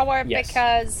to power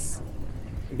Yes.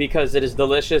 because it is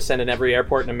delicious, and in every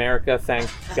airport in America, thank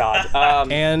God.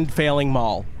 And failing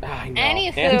mall. I know.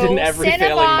 Anywho, and in every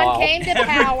failing Cinnabon mall. came to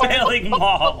power. Failing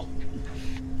mall.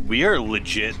 We are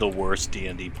legit the worst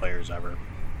D&D players ever.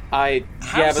 Yeah,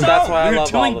 How but so? that's why I We're love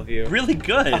doing all of you. Really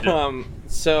good.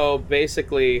 So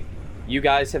basically, you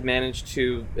guys have managed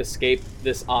to escape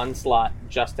this onslaught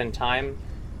just in time.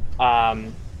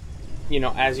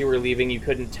 As you were leaving, you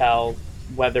couldn't tell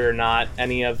whether or not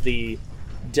any of the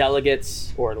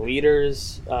delegates or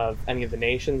leaders of any of the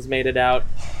nations made it out.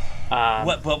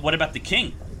 What about the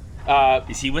king?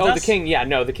 Is he with Oh, us? the king. Yeah,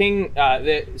 no, the king.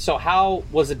 So Hal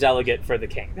was a delegate for the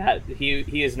king. That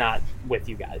he is not with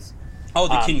you guys. Oh,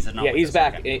 the king's not. Yeah, with he's us.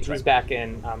 back. Okay, that's He's right. back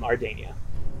in Ardania.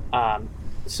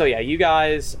 So yeah, you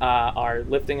guys are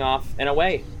lifting off and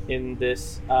away in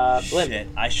this blimp. Shit,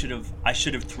 I should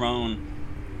have thrown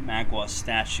Magwa's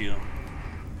statue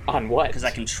On what? because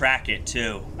I can track it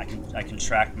too. I can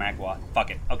track Magwa. Fuck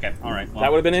it. Okay. All right. Well,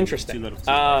 That would have been too interesting. little.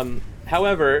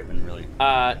 However, Been really.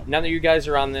 now that you guys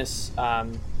are on this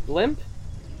blimp,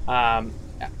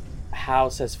 Hal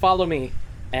says, "Follow me,"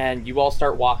 and you all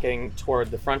start walking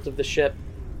toward the front of the ship.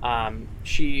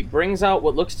 She brings out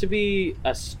what looks to be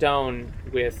a stone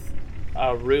with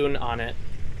a rune on it,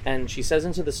 and she says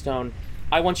into the stone,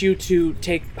 "I want you to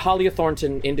take Halia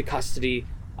Thornton into custody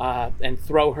and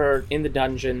throw her in the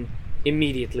dungeon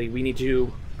immediately. We need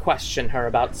to question her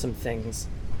about some things."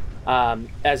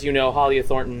 As you know, Halia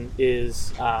Thornton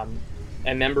is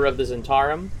a member of the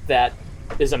Zentarum that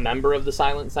is a member of the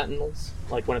Silent Sentinels,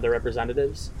 like one of their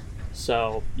representatives.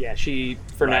 So, yeah, she,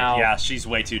 for now... Yeah, she's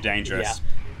way too dangerous.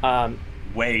 Yeah.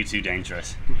 Way too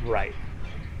dangerous. Right.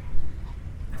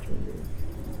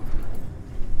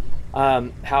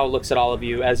 Hal looks at all of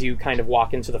you as you kind of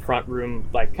walk into the front room,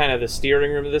 like kind of the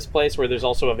steering room of this place, where there's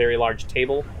also a very large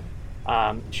table.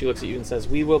 She looks at you and says,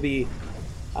 "We will be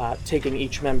taking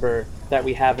each member that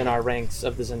we have in our ranks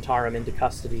of the Zentarum into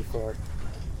custody for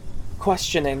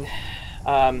questioning."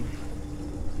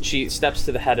 She steps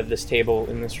to the head of this table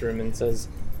in this room and says,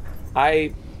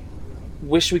 "I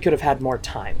wish we could have had more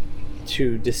time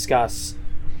to discuss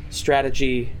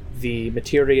strategy, the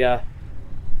materia,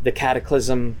 the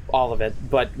cataclysm, all of it.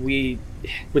 But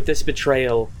with this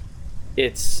betrayal,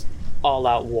 it's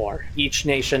all-out war. Each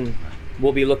nation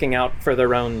will be looking out for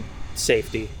their own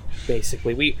safety,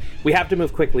 basically. We have to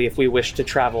move quickly if we wish to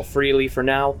travel freely for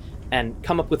now and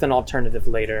come up with an alternative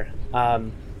later.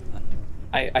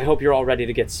 I hope you're all ready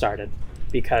to get started,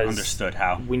 because Understood,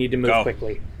 Hal. we need to move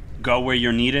quickly." Go where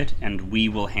you're needed, and we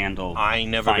will handle. I ain't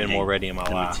never been more ready in my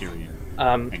life. Material.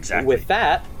 Exactly. With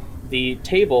that, the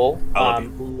table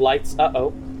lights.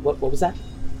 What was that?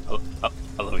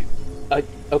 I love you.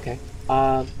 Okay.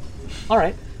 All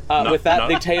right. With that,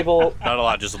 the table. Not a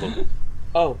lot, just a little.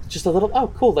 Oh, just a little. Oh,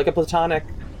 cool. Like a platonic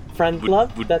friend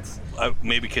love. That's.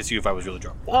 Maybe kiss you if I was really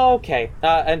drunk. Okay.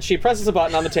 And she presses a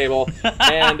button on the table,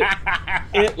 and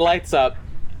it lights up,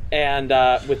 and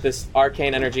with this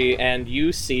arcane energy, and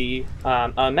you see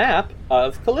a map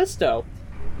of Callisto.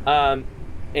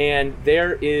 And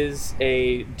there is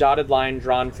a dotted line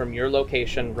drawn from your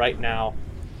location right now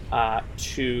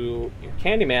to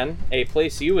Candyman, a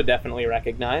place you would definitely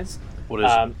recognize. What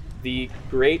is it? The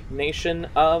great nation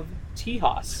of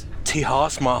Tejas.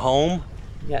 Tejas, my home?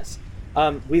 Yes.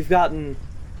 We've gotten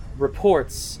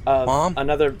reports of Mom?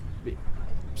 another...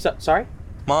 sorry?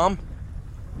 Mom?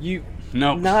 You...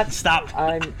 No, not... stop.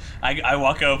 I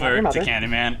walk over to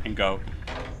Candyman and go,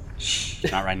 "Shh,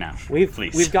 not right now.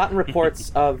 Please." We've gotten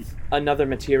reports of another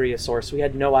materia source. We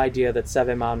had no idea that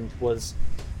Seveman was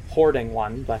hoarding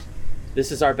one, but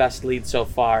this is our best lead so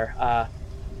far.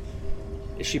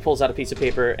 She pulls out a piece of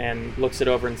paper and looks it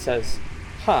over and says,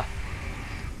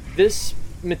 this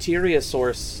materia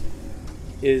source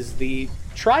is the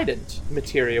Trident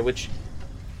materia, which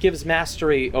gives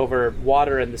mastery over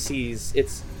water and the seas.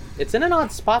 It's in an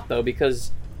odd spot, though,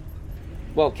 because,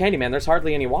 well, Candyman, there's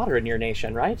hardly any water in your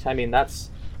nation, right? I mean, that's...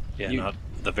 Yeah, not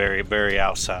the very, very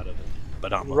outside of it,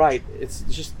 but not much. Right. It's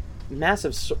just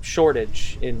massive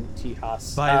shortage in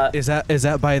Tejas. Is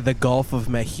that by the Gulf of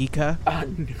Mexico?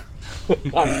 I'm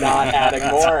not adding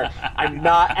more. I'm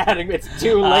not adding... It's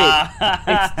too late.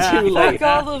 It's too late.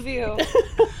 Fuck all of you.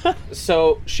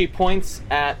 So she points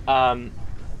at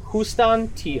Hustan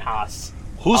Tejas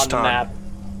on the map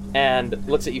and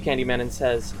looks at you, Candyman, and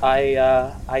says,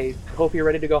 I hope you're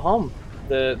ready to go home.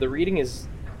 The reading is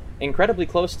incredibly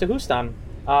close to Hustan.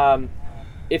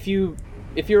 If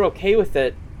you're okay with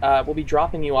it, we'll be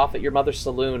dropping you off at your mother's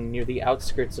saloon near the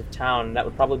outskirts of town. That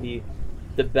would probably be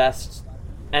the best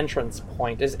entrance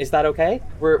point. Is that okay?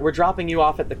 We're dropping you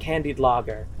off at the Candied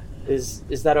Lager.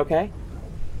 Is that okay?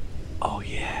 Oh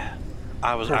yeah.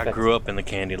 I Perfect. grew up in the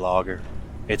Candy Lager.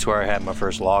 It's where I had my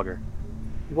first lager.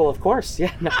 Well, of course,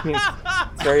 yeah. No, I mean,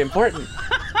 it's very important.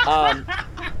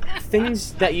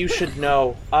 Things that you should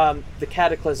know. The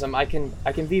Cataclysm, I can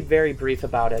be very brief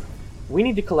about it. We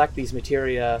need to collect these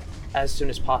materia as soon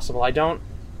as possible. I don't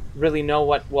really know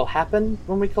what will happen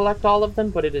when we collect all of them,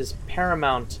 but it is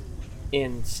paramount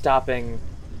in stopping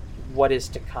what is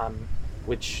to come,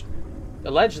 which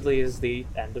allegedly is the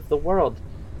end of the world.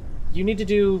 You need to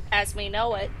do As we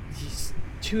know it. these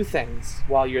two things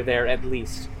while you're there, at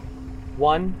least.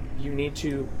 One, you need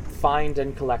to find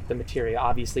and collect the materia.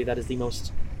 Obviously, that is the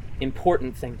most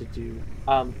important thing to do.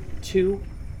 Two,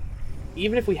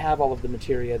 even if we have all of the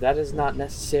materia, that is not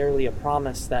necessarily a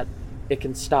promise that it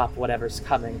can stop whatever's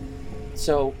coming.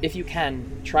 So, if you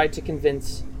can, try to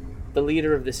convince the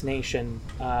leader of this nation.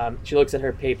 She looks at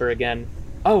her paper again.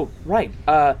 Oh, right.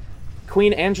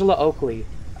 Queen Angela Oakley,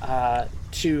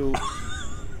 to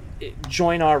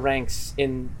join our ranks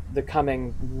in the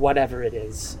coming whatever it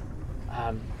is.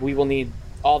 We will need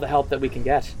all the help that we can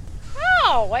get.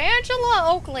 Oh, Angela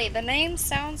Oakley. The name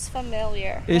sounds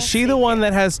familiar. Is she the one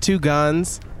that has 2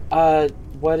 guns?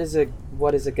 What is a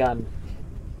gun?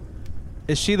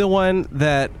 Is she the one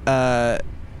that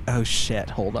oh shit,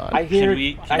 hold on. I hear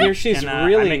she's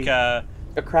really I make a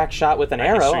crack shot with an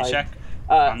arrow. history check?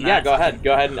 Yeah, go ahead.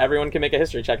 Go ahead, and everyone can make a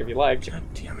history check if you like. God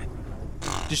damn it.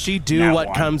 Does she do Now what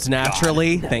one. comes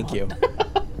naturally? Thank you.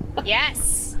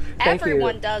 Yes. Thank you.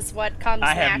 Everyone does what comes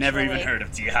I have naturally. never even heard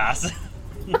of Diaz.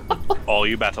 Oh,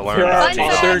 you about to learn. There are Fun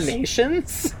fact. other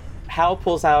nations. Hal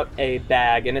pulls out a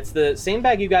bag, and it's the same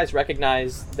bag you guys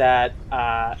recognize that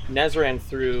Nezran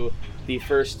threw the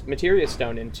first materia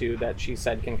stone into, that she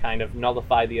said can kind of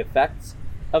nullify the effects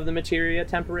of the materia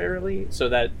temporarily, so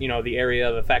that, you know, the area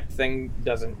of effect thing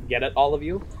doesn't get at all of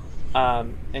you.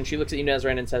 And she looks at you,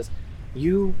 Nezran, and says,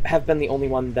 "You have been the only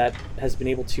one that has been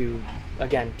able to,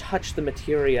 again, touch the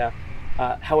materia.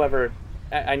 However,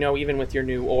 I know even with your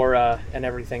new aura and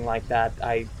everything like that,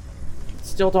 I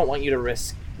still don't want you to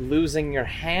risk losing your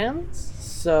hands,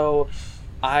 so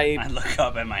I look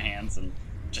up at my hands and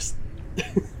just.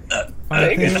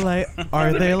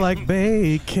 Are they like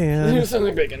bacon?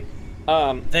 something bacon.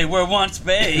 They were once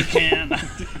bacon.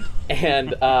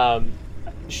 And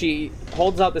she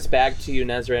holds out this bag to you,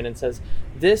 Nezran, and says,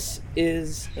 "This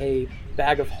is a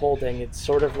bag of holding. It's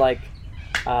sort of like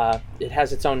it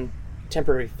has its own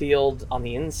temporary field on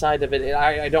the inside of it.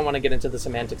 I don't want to get into the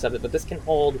semantics of it, but this can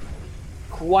hold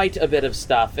quite a bit of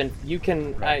stuff, and you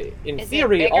can, in Is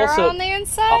theory, it bigger also on the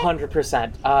inside?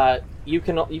 100%. You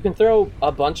can throw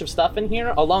a bunch of stuff in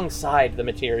here alongside the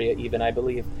materia, even, I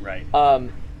believe. Right.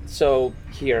 So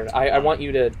here, I want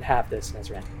you to have this,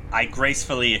 Nezran." I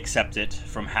gracefully accept it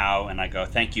from Hao, and I go,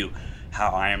 "Thank you,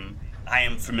 Hao. I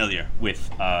am familiar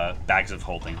with bags of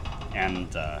holding,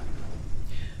 and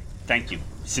thank you,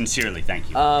 sincerely, thank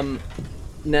you."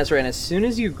 Nezran, as soon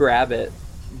as you grab it,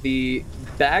 the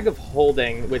bag of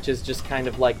holding, which is just kind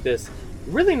of like this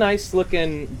really nice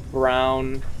looking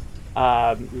brown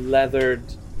leathered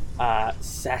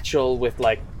satchel with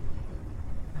like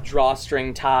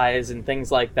drawstring ties and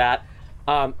things like that,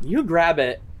 you grab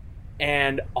it,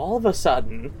 and all of a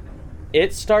sudden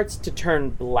it starts to turn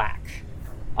black,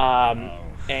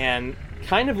 and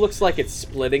kind of looks like it's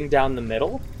splitting down the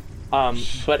middle,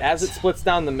 but as it splits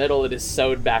down the middle, it is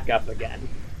sewed back up again,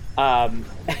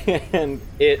 and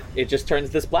it just turns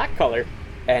this black color,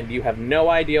 and you have no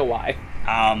idea why.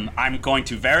 I'm going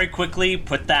to very quickly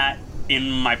put that in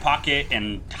my pocket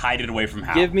and hide it away from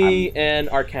Hal. Give me an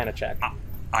Arcana check.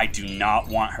 I do not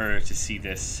want her to see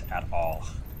this at all.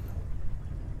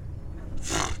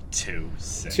 2,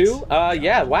 6. 2?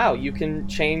 Yeah, wow, you can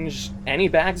change any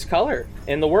bag's color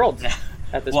in the world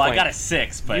at this well, point. I got a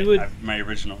 6, but my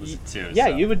original was a 2. Yeah,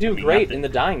 so, you would do I mean, great nothing. in the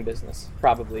dyeing business,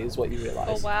 probably, is what you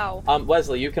realize. Oh, wow.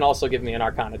 Wesley, you can also give me an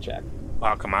Arcana check.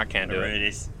 Wow, come on, I can't do Whatever it. it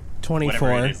is. 24.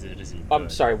 Whatever it is, it isn't I'm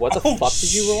good. sorry, what the Oh, fuck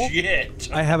did you roll? Shit.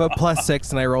 I have a +6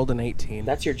 and I rolled an 18.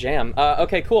 That's your jam.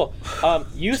 Okay, cool.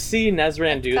 You see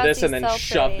Nezran do this and then Cuzzy's so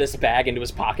shove pretty. this bag into his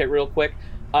pocket real quick.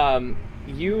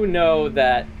 You know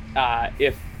that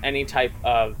if any type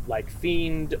of like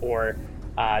fiend or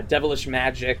devilish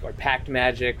magic or pact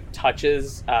magic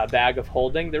touches a bag of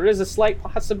holding, there is a slight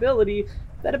possibility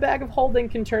that a bag of holding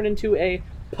can turn into a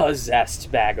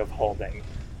possessed bag of holding.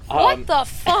 What the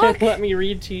fuck? Let me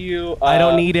read to you. I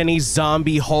don't need any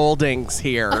zombie holdings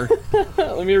here.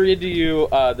 Let me read to you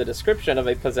the description of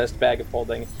a possessed bag of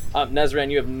holding.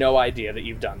 Nezran, you have no idea that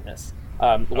you've done this.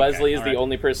 Wesley is the alright.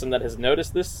 only person that has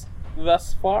noticed this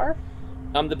thus far.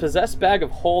 The possessed bag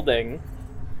of holding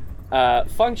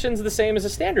functions the same as a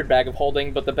standard bag of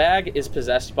holding, but the bag is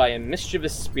possessed by a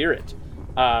mischievous spirit.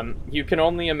 You can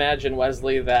only imagine,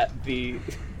 Wesley, that the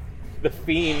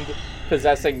fiend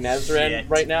possessing Nezran Shit.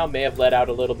 right now may have let out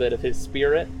a little bit of his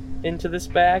spirit into this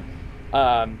bag.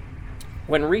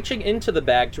 When reaching into the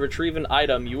bag to retrieve an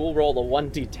item, you will roll a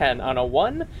 1d10. On a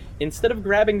 1, instead of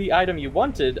grabbing the item you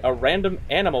wanted, a random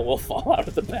animal will fall out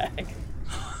of the bag.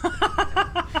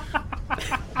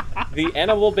 The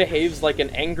animal behaves like an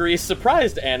angry,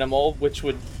 surprised animal, which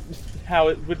would how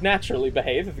it would naturally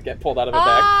behave if it get pulled out of a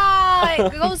bag.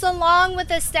 It goes along with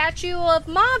the statue of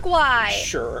Mogwai.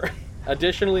 Sure.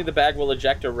 Additionally, the bag will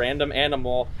eject a random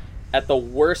animal at the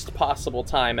worst possible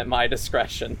time at my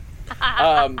discretion.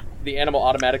 The animal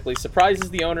automatically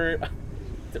surprises the owner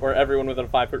or everyone within a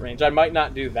 5-foot range. I might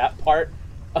not do that part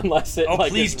unless it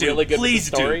Please is do. really good Please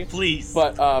with the story. do. Please.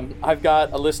 But I've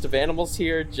got a list of animals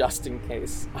here just in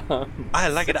case. I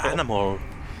like an animal.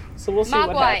 So we'll see what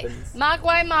Mogwai. happens.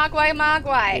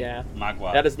 Mogwai. Yeah.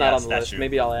 Magua. That is not Yeah, on the list. statue.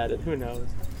 Maybe I'll add it. Who knows?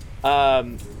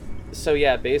 So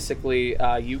yeah, basically,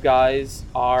 you guys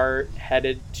are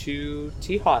headed to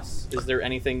Tejas. Is there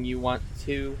anything you want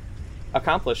to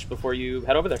accomplish before you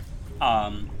head over there?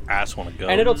 I just want to go.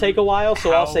 And it'll take a while,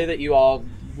 so I'll How- say that you all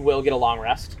will get a long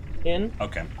rest in.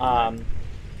 Okay.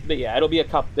 But yeah, it'll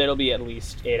be at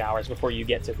least 8 hours before you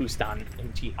get to Hustan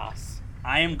and Tejas.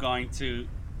 I'm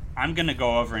gonna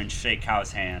go over and shake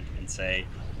Kao's hand and say,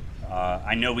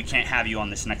 I know we can't have you on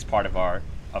this next part of our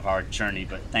journey,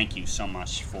 but thank you so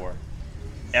much for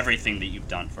everything that you've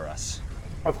done for us.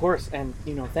 Of course, and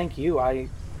thank you. I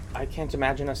can't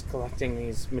imagine us collecting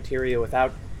these materia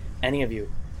without any of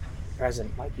you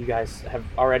present. Like, you guys have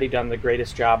already done the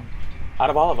greatest job out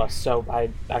of all of us, so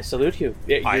I salute you.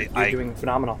 You're doing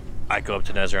phenomenal. I go up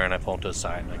to Nezra and I pull him to the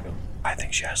side and I go, I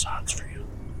think she has odds for you.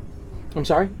 I'm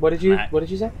sorry. What did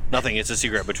you say? Nothing. It's a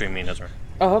secret between me and Nezra.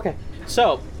 Oh, okay.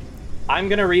 So, I'm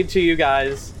gonna read to you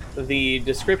guys the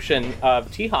description of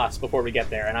Tejas before we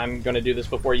get there, and I'm gonna do this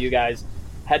before you guys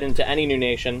head into any new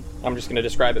nation. I'm just gonna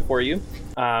describe it for you.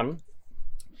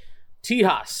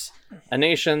 Tejas, a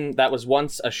nation that was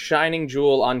once a shining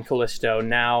jewel on Callisto,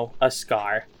 now a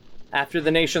scar. After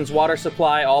the nation's water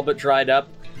supply all but dried up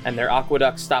and their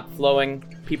aqueducts stopped flowing,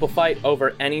 people fight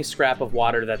over any scrap of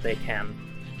water that they can.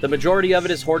 The majority of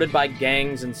it is hoarded by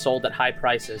gangs and sold at high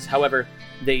prices. However,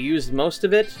 they use most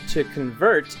of it to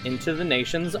convert into the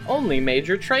nation's only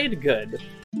major trade good.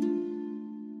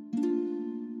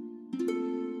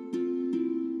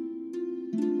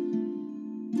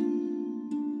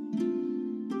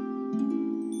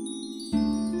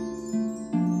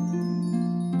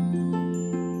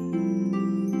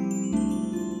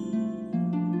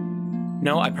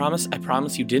 No, I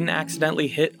promise you didn't accidentally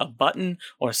hit a button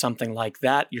or something like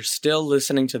that. You're still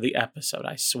listening to the episode,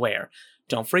 I swear.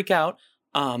 Don't freak out.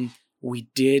 We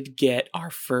did get our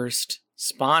first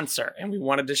sponsor, and we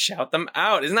wanted to shout them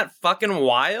out. Isn't that fucking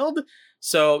wild?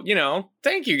 So,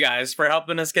 thank you guys for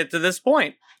helping us get to this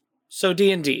point. So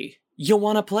D&D, you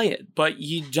want to play it, but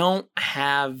you don't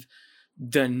have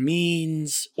the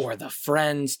means or the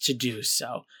friends to do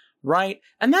so, right?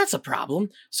 And that's a problem.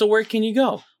 So where can you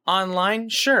go? Online,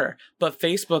 sure, but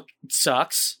Facebook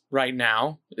sucks right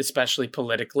now, especially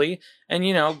politically, and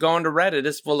going to Reddit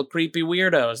is full of creepy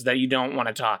weirdos that you don't want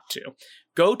to talk to.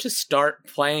 Go to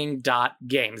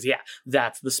startplaying.games. Yeah,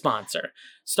 that's the sponsor.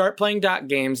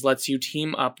 Startplaying.games lets you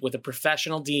team up with a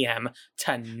professional DM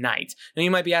tonight. Now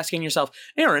you might be asking yourself,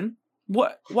 Aaron,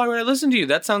 why would I listen to you?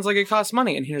 That sounds like it costs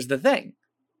money. And here's the thing.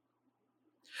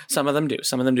 Some of them do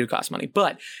cost money,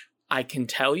 but I can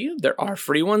tell you there are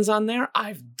free ones on there.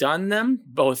 I've done them,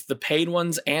 both the paid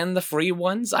ones and the free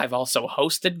ones. I've also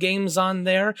hosted games on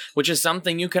there, which is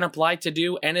something you can apply to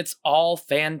do, and it's all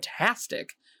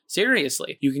fantastic.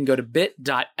 Seriously, you can go to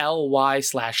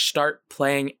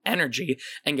bit.ly/startplayingenergy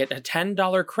and get a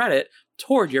 $10 credit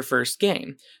toward your first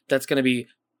game. That's going to be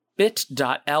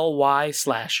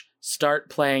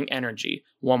bit.ly/startplayingenergy.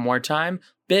 One more time,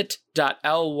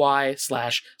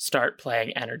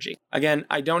 bit.ly/startplayingenergy. Again,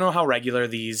 I don't know how regular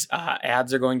these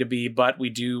ads are going to be, but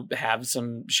we do have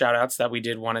some shout outs that we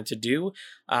did wanted to do.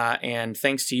 And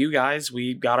thanks to you guys,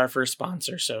 we got our first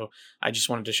sponsor. So I just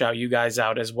wanted to shout you guys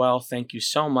out as well. Thank you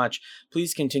so much.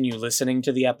 Please continue listening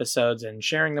to the episodes and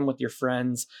sharing them with your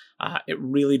friends. It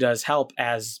really does help,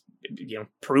 as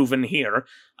proven here.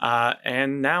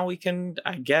 And now we can,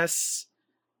 I guess,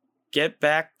 get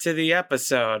back to the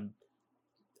episode.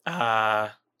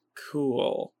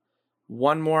 Cool.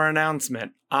 One more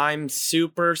announcement. I'm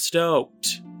super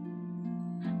stoked.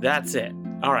 That's it.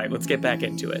 All right, let's get back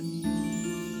into it.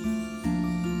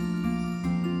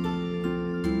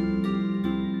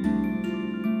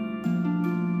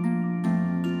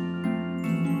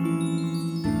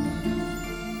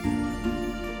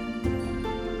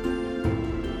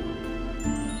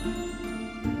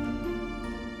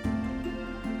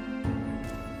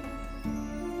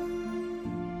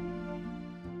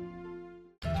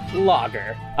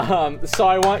 Lager. So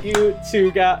I want you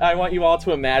all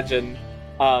to imagine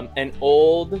an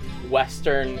old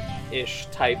Western-ish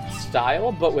type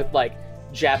style, but with like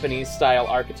Japanese-style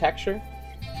architecture.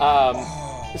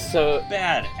 So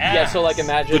Bad. yeah. So like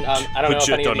imagine. I don't know if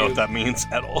any of you know what that means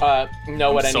at all.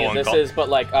 know what any of this is, but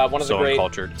like one of the great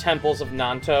uncultured temples of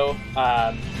Nanto,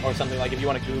 or something, like if you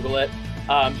want to Google it.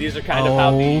 These are kind of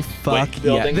how the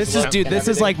buildings This look is and this is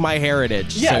everything. like my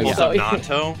heritage. Yeah, so, so-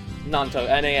 Nanto? Nanto,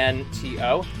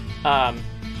 Nanto.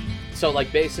 So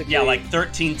like basically, Yeah, like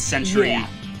 13th century Yeah.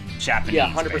 Japanese.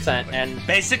 100%, basically. and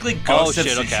basically Ghost of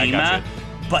shit, okay, I Tsushima, gotcha.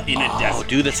 but in a Oh, desert.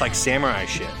 dude, that's like samurai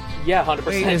shit. yeah, 100%.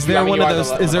 Wait, is there one of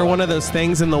those? Is there one of those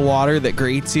things in the water that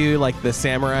greets you, like the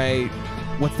samurai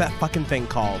What's that fucking thing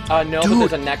called? No, Dude, but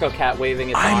there's a Neko cat waving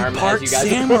its I'm arm part as you guys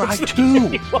samurai approach.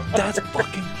 too. That's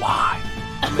fucking why.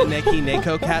 I'm a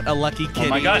Neko cat, a lucky kitty Oh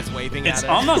my god, is waving it's at it.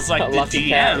 almost like A the lucky DM.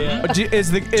 cat, yeah.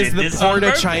 Is the this port on a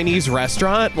purpose. Chinese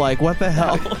restaurant? Like, what the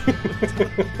hell?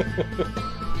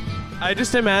 I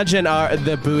just imagine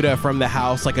the Buddha from the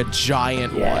house, like a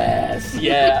giant Yes.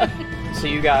 Yeah. So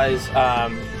you guys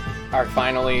are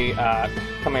finally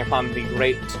coming upon the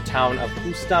great town of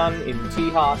Hustan in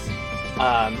Tejas,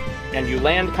 and you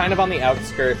land kind of on the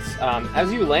outskirts.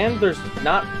 As you land, there's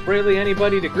not really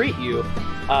anybody to greet you.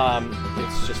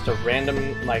 It's just a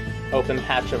random, like, open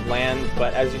patch of land,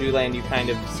 but as you do land, you kind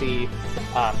of see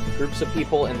groups of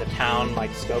people in the town,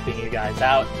 like, scoping you guys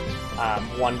out,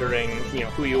 wondering,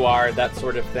 who you are, that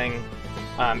sort of thing.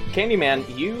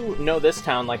 Candyman, you know this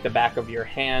town like the back of your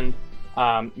hand.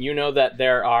 You know that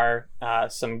there are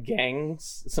some gang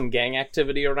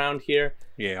activity around here.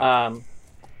 Yeah.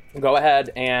 Go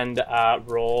ahead and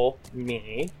roll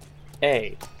me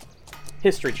a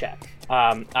history check.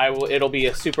 It'll be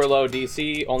a super low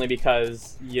DC only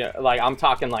because I'm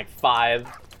talking like 5.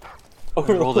 I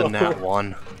rolled a nat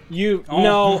 1. You Oh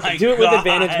no, my do it with God.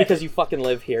 advantage because you fucking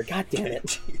live here. God damn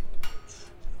it.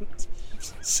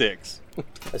 6.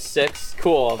 A 6,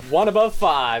 cool. 1 above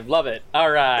 5, love it.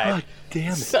 All right. God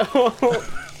damn it. So,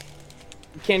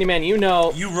 Candyman, you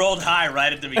know You rolled high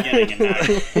right at the beginning, and now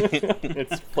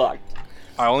it's fucked.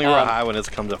 I only roll high when it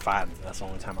comes to fighting. That's the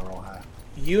only time I roll high.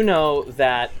 You know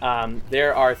that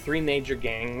there are 3 major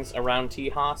gangs around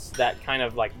Tejas that kind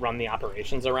of like run the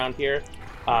operations around here,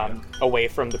 away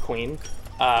from the Queen.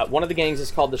 One of the gangs is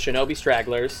called the Shinobi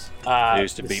Stragglers. They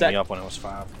used to beat me up when I was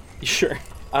 5. Sure.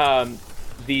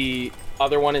 The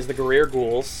other one is the Guerrero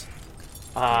Ghouls.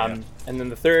 And then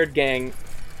the third gang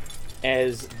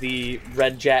is the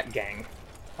Red Jack Gang.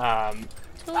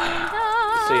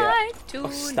 Tonight,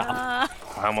 stop.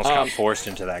 I almost got forced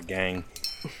into that gang.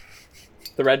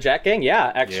 The Red Jack Gang?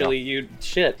 Yeah, actually,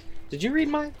 Shit. Did you read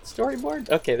my storyboard?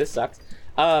 Okay, this sucks.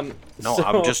 No, so-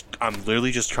 I'm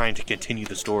literally just trying to continue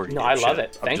the story. No, I love dipshit.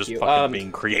 it. I'm Thank just you. fucking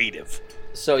being creative.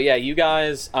 So yeah, you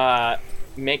guys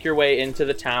make your way into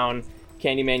the town.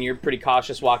 Candyman, you're pretty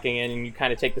cautious walking in, and you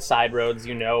kind of take the side roads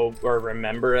or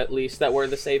remember at least that were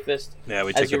the safest. Yeah, we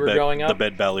as take you were growing the up.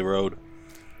 Bed Valley Road.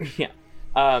 Yeah.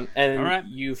 And All right.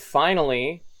 you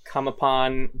finally come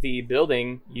upon the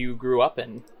building you grew up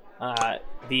in,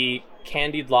 the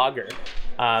Candied Lager.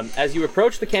 As you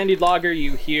approach the Candied Lager,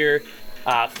 you hear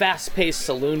fast-paced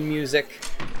saloon music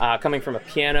coming from a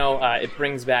piano. It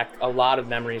brings back a lot of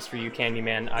memories for you,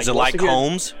 Candyman. Is you it like also hear-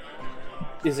 Holmes?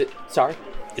 Is it? Sorry?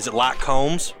 Is it like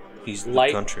Holmes? He's the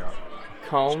Like country artist.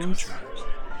 Combs?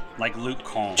 like Luke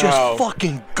Combs. Just Oh.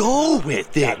 fucking go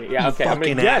with it, Yeah, okay. you I'm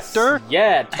fucking gonna, yes, actor.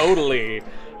 Yeah, totally.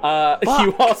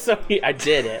 You also, I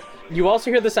did it. You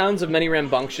also hear the sounds of many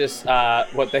rambunctious,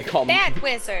 what they call That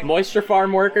wizard. moisture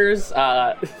farm workers,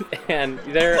 and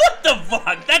they're. What the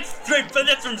fuck?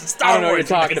 That's from Star I don't know what Wars.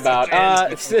 you're talking about.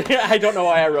 I don't know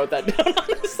why I wrote that down,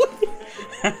 honestly.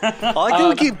 I like that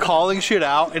we keep calling shit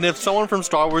out, and if someone from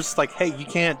Star Wars is like, "Hey, you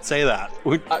can't say that,"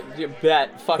 You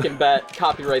fucking bet,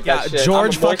 copyright Yeah, that shit.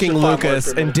 George I'm a moisture fucking farm Lucas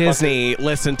worker, and motherfucker. Disney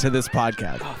listen to this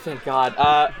podcast. Oh, thank God.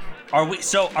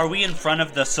 Are we in front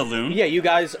of the saloon? Yeah, you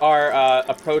guys are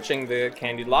approaching the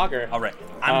Candied Lager. All right.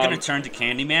 I'm gonna turn to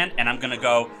Candyman and I'm gonna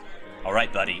go. All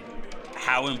right, buddy.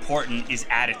 How important is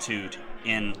attitude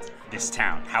in this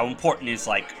town? How important is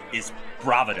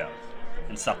bravado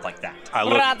and stuff like that?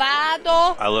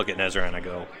 Bravado. I look at Nezra and I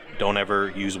go, "Don't ever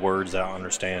use words that I don't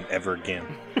understand ever again."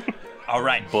 All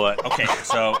right. But Okay,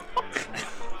 so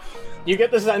You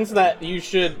get the sense that you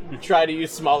should try to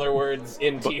use smaller words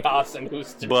in Tejas and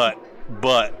Houston.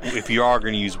 but if you are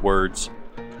going to use words,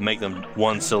 make them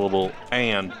one syllable,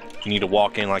 and you need to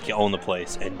walk in like you own the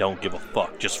place and don't give a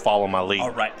fuck. Just follow my lead. all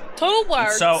right. 2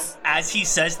 words. So as he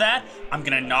says that, I'm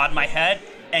gonna nod my head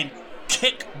and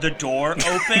kick the door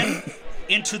open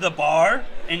into the bar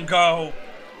and go,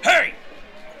 "Hey,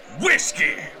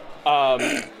 whiskey!"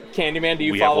 Candyman, do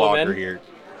you We have follow lager him in? here.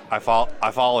 I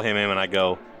follow him in and I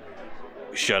go,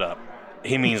 "Shut up."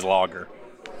 He means lager.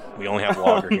 We only have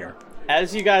lager here.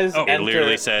 As you guys Oh, It enter,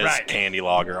 literally says right. candy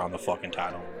lager on the fucking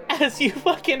title. as you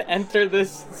fucking enter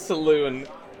this saloon,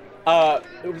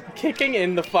 kicking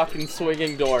in the fucking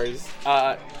swinging doors,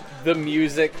 the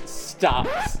music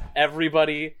stops.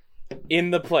 Everybody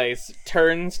in the place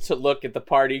turns to look at the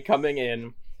party coming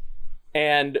in,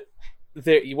 and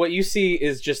what you see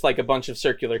is just like a bunch of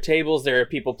circular tables. There are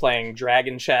people playing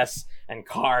dragon chess and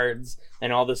cards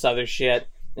and all this other shit.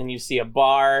 And you see a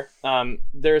bar.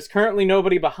 There's currently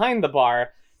nobody behind the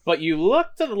bar, but you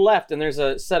look to the left and there's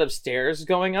a set of stairs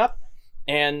going up.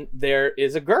 and there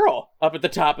is a girl up at the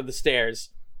top of the stairs.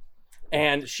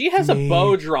 And she has a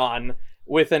bow drawn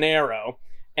with an arrow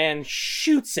and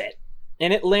shoots it.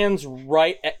 And it lands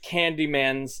right at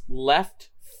Candyman's left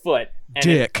foot. And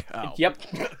Dick. Yep.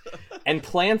 And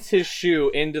plants his shoe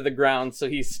into the ground so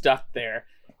he's stuck there.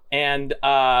 And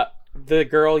the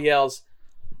girl yells,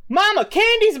 "Mama,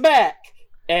 Candy's back!"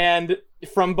 And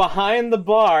from behind the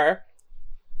bar...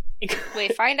 We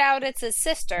find out it's his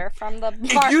sister from the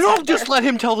bartender. If you don't just let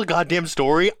him tell the goddamn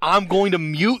story, I'm going to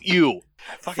mute you.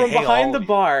 From behind the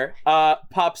bar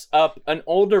pops up an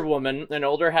older woman, an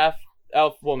older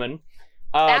half-elf woman.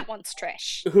 That one's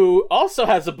Trish. Who also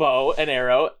has a bow and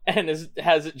arrow and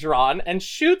has it drawn and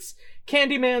shoots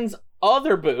Candyman's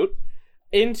other boot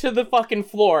into the fucking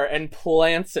floor and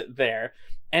plants it there.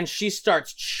 And she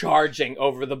starts charging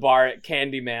over the bar at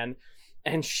Candyman.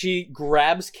 And she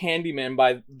grabs Candyman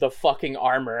by the fucking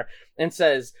armor and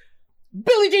says,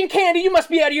 "Billie Jean Candy, you must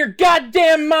be out of your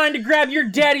goddamn mind to grab your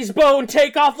daddy's bow and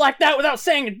take off like that without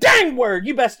saying a dang word.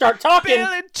 You best start talking."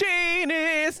 Billie Jean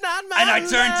is not my And I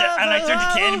turn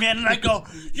to Candyman and I go,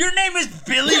 "Your name is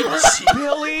Billie Jean."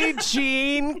 Billie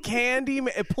Jean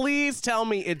Candyman. Please tell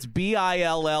me it's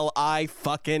Billi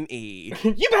fucking E.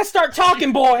 You best start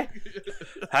talking, boy.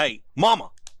 Hey,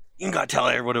 Mama, you ain't gotta tell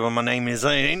everybody what my name is.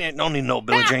 I ain't don't need no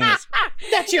Billie Jean.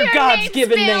 That's your God's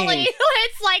given Billy. name.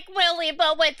 It's like Willie,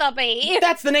 but with a B.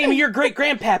 That's the name of your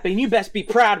great-grandpappy, and you best be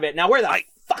proud of it. Now, where the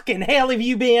fucking hell have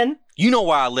you been? You know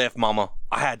why I left, Mama?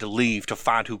 I had to leave to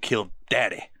find who killed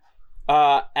Daddy.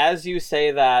 As you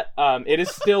say that, it is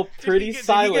still pretty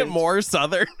silent. Did you get more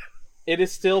southern? It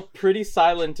is still pretty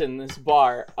silent in this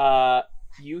bar.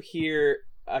 You hear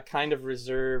a kind of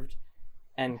reserved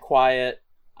and quiet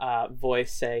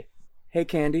voice say, "Hey,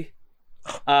 Candy."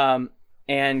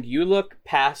 And you look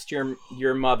past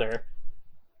your mother,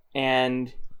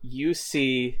 and you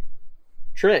see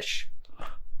Trish.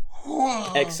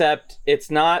 Except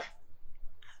it's not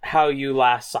how you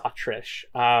last saw Trish.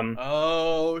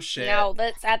 Oh shit! No,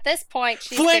 at this point,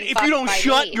 she's Flint, been if you don't fucked by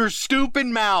shut me. your stupid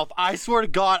mouth, I swear to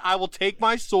God, I will take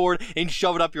my sword and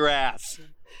shove it up your ass.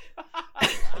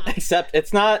 Except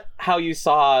it's not how you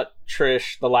saw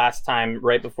Trish the last time,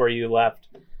 right before you left.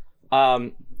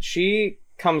 She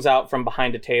comes out from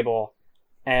behind a table,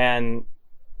 and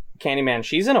Candyman,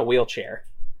 she's in a wheelchair.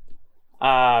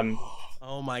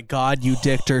 Oh my God, you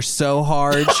dicked her so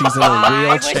hard. She's in a I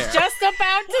wheelchair. was just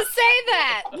about to say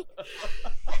that.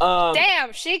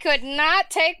 Damn, she could not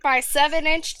take my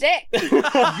 7-inch dick.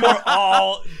 You're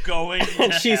all going to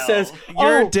And she hell. says,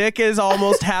 Your "Oh." dick is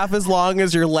almost half as long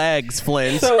as your legs,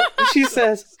 Flint. So she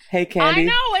says, "Hey, Candy." I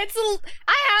know,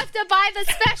 I have to buy the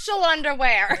special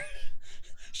underwear.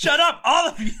 Shut up, all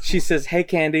of you. She says, "Hey,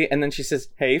 Candy," and then she says,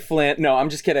 "Hey, Flint." No, I'm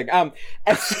just kidding. And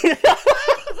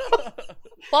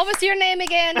What was your name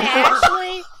again,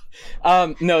 Ashley?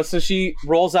 no, so she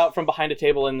rolls out from behind a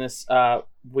table in this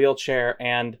wheelchair,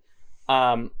 and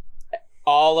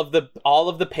all of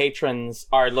the patrons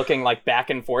are looking like back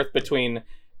and forth between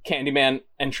Candyman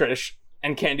and Trish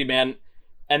and Candyman,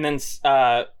 and then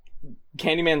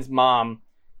Candyman's mom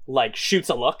like shoots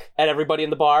a look at everybody in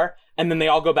the bar, and then they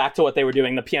all go back to what they were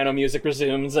doing. The piano music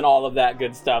resumes and all of that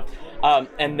good stuff.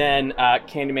 And then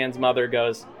Candyman's mother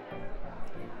goes,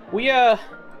 We have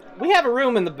a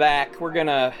room in the back. We're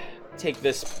gonna take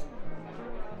this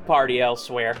party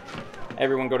elsewhere.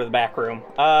 Everyone go to the back room."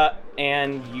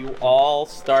 And you all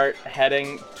start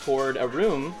heading toward a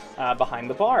room behind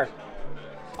the bar.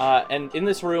 And in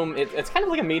this room, it's kind of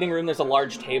like a meeting room. There's a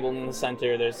large table in the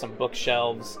center. There's some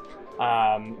bookshelves,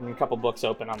 and a couple books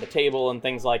open on the table and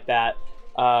things like that.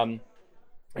 And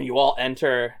you all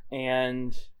enter,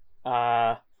 and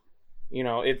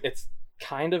it's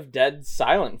kind of dead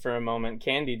silent for a moment.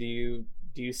 Candy, do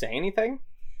you say anything?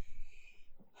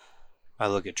 I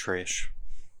look at Trish.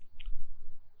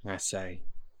 And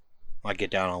I get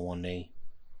down on one knee.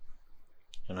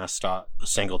 And a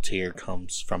single tear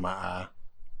comes from my eye.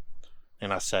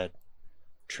 And I said,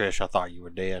 "Trish, I thought you were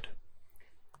dead."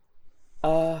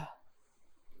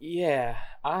 Yeah,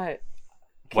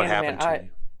 What happened to you?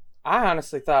 I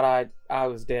honestly thought I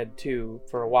was dead too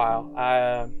for a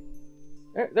while.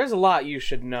 There's a lot you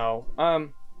should know.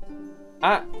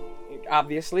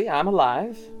 Obviously I'm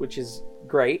alive, which is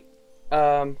great.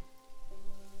 Candy,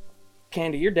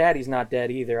 your daddy's not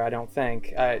dead either, I don't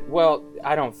think. I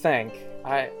don't think.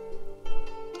 Honestly,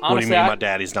 What do you mean my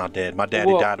daddy's not dead? My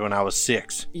daddy died when I was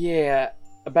 6. Yeah,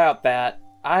 about that.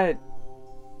 I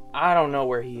don't know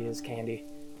where he is, Candy.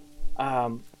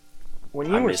 When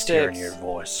you I were missed 6, hearing your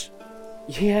voice.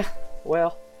 Yeah,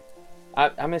 well,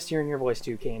 I missed hearing your voice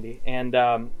too, Candy. And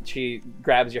she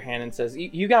grabs your hand and says,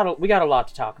 we got a lot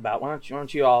to talk about. Why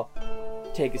don't you all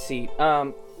take a seat?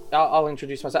 I'll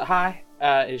introduce myself. Hi.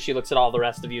 She looks at all the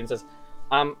rest of you and says,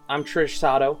 I'm Trish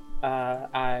Sato.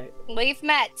 We've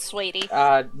met, sweetie.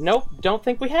 Nope, don't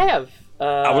think we have.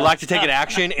 I would like to take an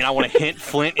action, and I want to hit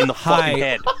Flint in the fucking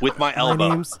head with my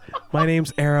elbow. My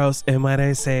name's Eros, and might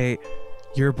I say,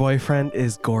 your boyfriend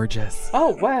is gorgeous.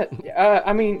 Oh, what?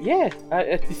 I mean, yeah.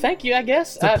 Thank you, I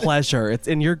guess. It's a pleasure.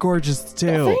 And you're gorgeous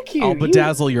too. Thank you. I'll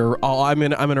bedazzle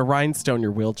I'm gonna rhinestone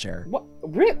your wheelchair. What?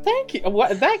 Thank you.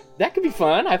 What? That could be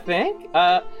fun. I think.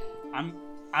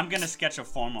 I'm gonna sketch a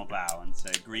formal bow and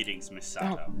say, "Greetings, Miss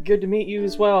Sato." Oh, good to meet you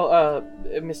as well,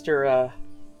 Mr.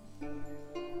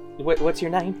 What's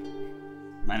your name?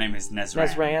 My name is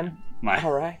Nezran. Nezran.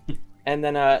 All right. And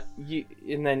then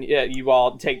you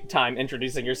all take time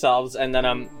introducing yourselves, and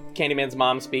then Candyman's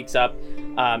mom speaks up,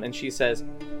 and she says,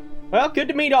 "Well, good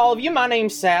to meet all of you. My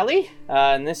name's Sally,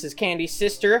 and this is Candy's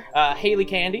sister, Haley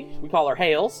Candy. We call her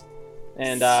Hales."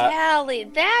 And Sally,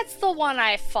 that's the one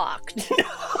I fucked.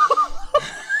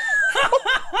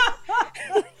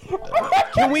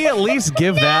 Can we at least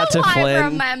give that to Flynn? I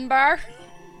remember.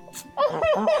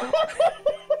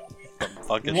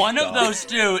 One of those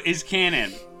two is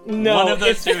canon. No, one of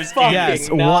those two is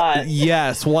canon.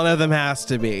 Yes, one of them has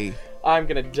to be. I'm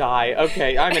gonna die.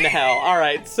 Okay, I'm in hell. All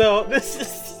right, so this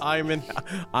is. I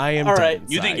am. All right,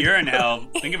 you think you're in hell?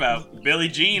 Think about Billie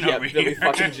Jean over Billie here.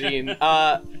 fucking Jean.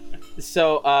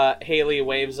 So Haley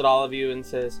waves at all of you and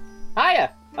says,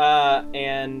 "Hiya,"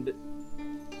 and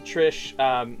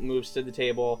Trish moves to the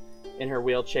table in her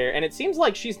wheelchair, and it seems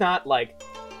like she's not like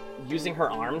using her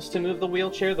arms to move the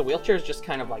wheelchair. The wheelchair is just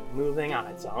kind of like moving on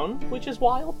its own, which is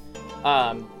wild.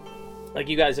 Like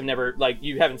you guys have never, like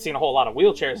you haven't seen a whole lot of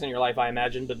wheelchairs in your life, I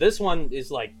imagine, but this one is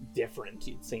like different,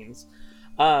 it seems.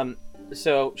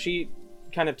 So she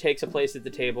kind of takes a place at the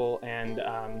table, and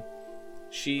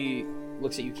she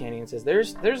looks at you, Candy, and says,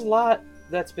 there's a lot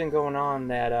that's been going on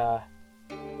that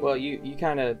well, you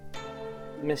kind of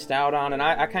missed out on, and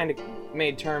I kind of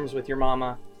made terms with your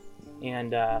mama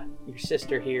and your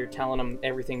sister here, telling them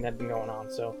everything that's been going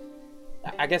on. So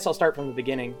I guess I'll start from the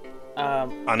beginning.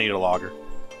 I need a lager.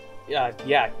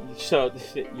 Yeah. So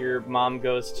your mom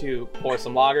goes to pour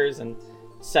some lagers and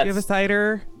sets. Do you have a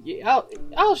cider? Yeah,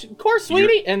 of course,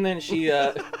 sweetie. And then she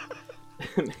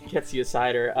gets you a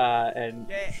cider and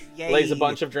lays a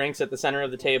bunch of drinks at the center of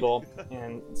the table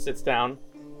and sits down.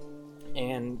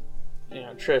 And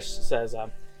Trish says,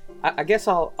 I guess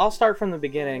I'll start from the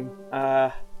beginning.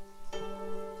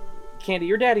 Candy,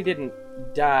 your daddy didn't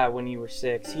die when you were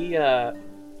 6. He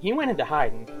went into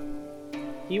hiding.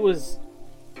 He was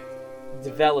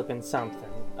developing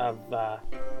something of a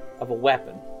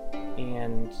weapon,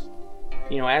 and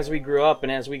as we grew up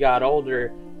and as we got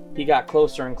older, he got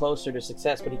closer and closer to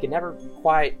success, but he could never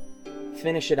quite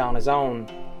finish it on his own.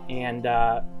 And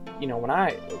when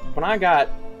I got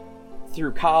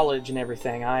through college and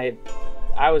everything, I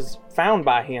was found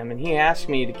by him, and he asked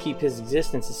me to keep his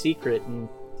existence a secret and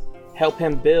help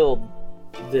him build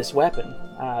this weapon.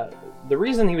 The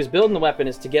reason he was building the weapon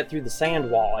is to get through the sand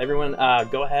wall. Everyone,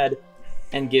 go ahead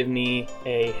and give me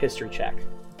a history check.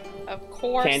 Of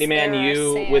course. Candyman,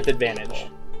 you with advantage.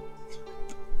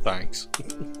 Thanks.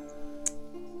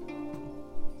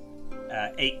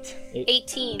 8.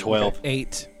 18. 12.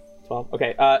 8. 12.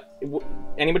 Okay.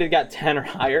 Anybody got 10 or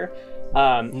higher?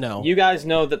 No. You guys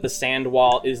know that the sand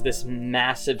wall is this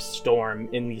massive storm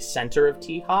in the center of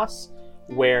Tejas,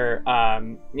 where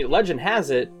legend has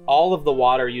it all of the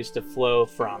water used to flow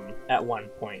from at one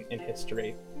point in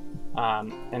history.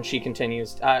 And she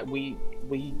continues, we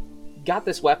got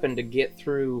this weapon to get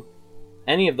through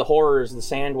any of the horrors the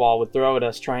sand wall would throw at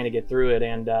us trying to get through it.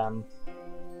 And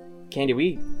Candy,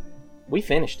 we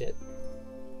finished it.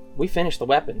 We finished the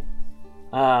weapon.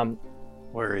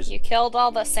 Where is it? You killed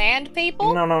all the sand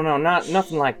people? No,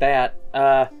 nothing like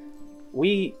that.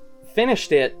 We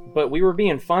finished it, but we were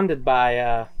being funded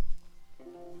by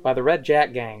the Red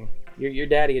Jack gang. Your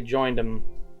daddy had joined them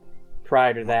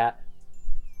prior to that,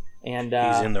 and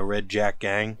he's in the Red Jack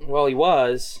gang. Well, he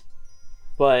was,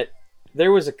 but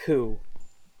there was a coup,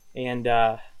 and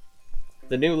the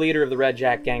new leader of the Red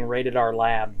Jack gang raided our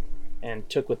lab and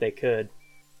took what they could.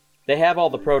 They have all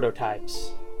the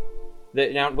prototypes.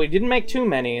 Now, we didn't make too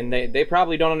many, and they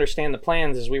probably don't understand the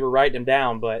plans as we were writing them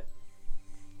down, but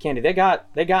Candy, they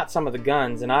got some of the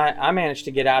guns, and I managed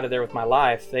to get out of there with my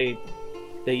life. They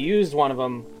used one of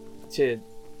them to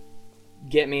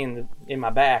get me in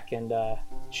my back, and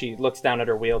she looks down at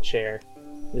her wheelchair.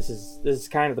 This is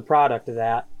kind of the product of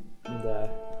that. And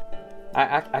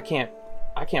I can't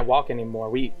walk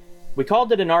anymore. We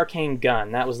called it an arcane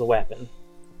gun. That was the weapon.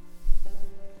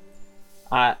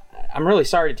 I'm really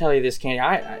sorry to tell you this, Candy.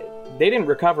 They didn't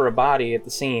recover a body at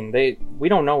the scene. We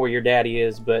don't know where your daddy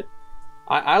is, but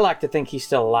I like to think he's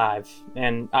still alive.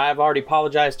 And I've already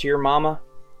apologized to your mama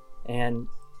and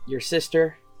your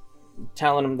sister,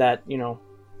 telling them that, you know,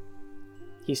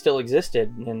 he still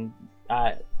existed, and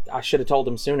I should have told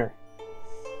him sooner.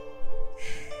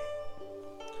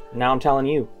 Now I'm telling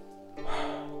you.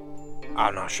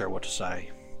 I'm not sure what to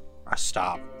say. I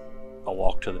stop. I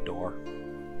walk to the door.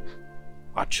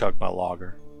 I chug my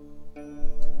lager.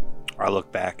 I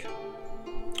look back.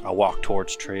 I walk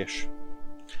towards Trish.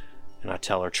 And I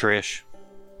tell her, Trish,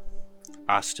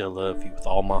 I still love you with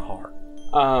all my heart.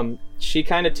 She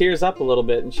kind of tears up a little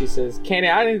bit, and she says, Candy,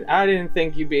 I didn't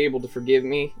think you'd be able to forgive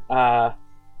me. And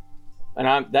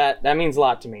that means a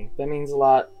lot to me. That means a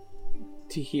lot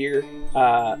to hear.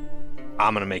 I'm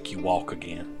gonna make you walk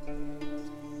again.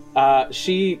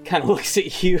 She kind of looks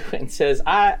at you and says,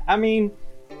 I mean,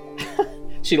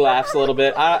 she laughs a little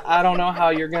bit. I don't know how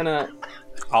you're gonna.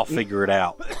 I'll figure it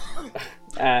out.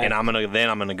 And I'm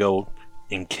gonna go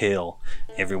and kill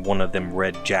every one of them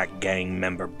Red Jack gang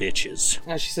member bitches.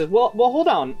 And she says, well, hold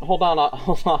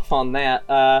off on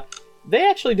that. They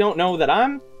actually don't know that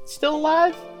I'm still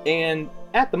alive, and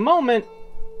at the moment,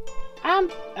 I'm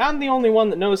the only one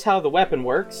that knows how the weapon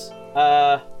works.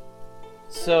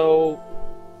 So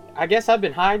I guess I've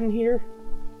been hiding here.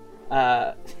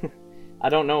 I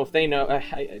don't know if they know.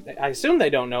 I assume they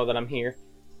don't know that I'm here.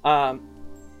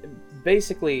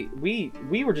 Basically, we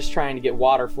were just trying to get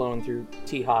water flowing through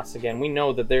Tejas again. We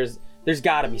know that there's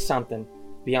got to be something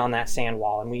beyond that sand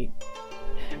wall, and we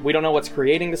don't know what's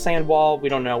creating the sand wall. We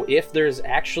don't know if there's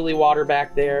actually water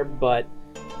back there, but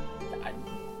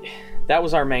that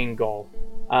was our main goal.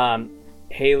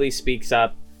 Haley speaks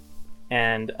up,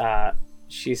 and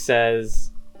she says,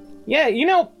 yeah, you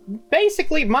know,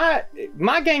 basically my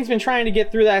gang's been trying to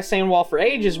get through that sand wall for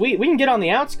ages. We can get on the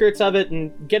outskirts of it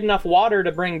and get enough water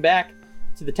to bring back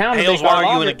to the town. Hales, why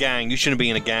are you in a gang? You shouldn't be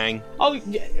in a gang. Oh,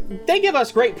 they give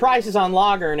us great prices on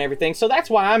lager and everything, so that's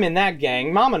why I'm in that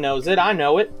gang. Mama knows it. I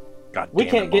know it. God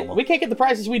damn we can't get the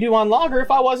prices we do on lager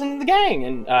if I wasn't in the gang.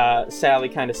 And Sally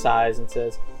kind of sighs and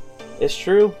says, it's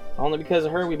true. Only because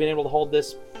of her we've been able to hold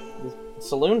this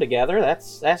saloon together.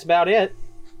 That's about it.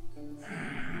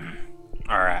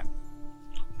 All right.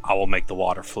 I will make the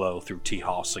water flow through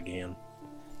Tejas again.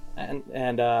 And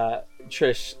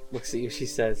Trish looks at you. She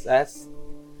says, "That's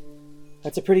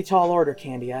a pretty tall order,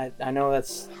 Candy. I know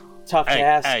that's tough to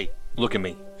ask." Hey, look at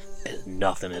me.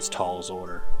 Nothing as tall as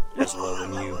order as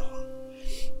loving you.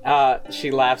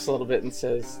 She laughs a little bit and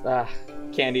says,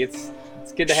 "Candy, it's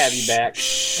good to have you back."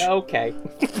 Okay.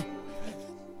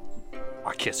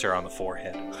 I kiss her on the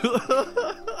forehead.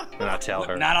 And I tell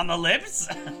her, not on the lips?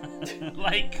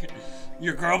 Like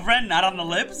your girlfriend, not on the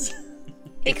lips?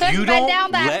 He couldn't bend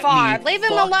down that far. Leave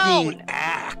him alone.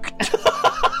 Act.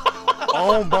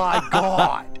 Oh my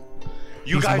god.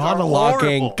 You guys are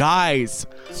monologuing, horrible. guys.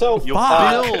 So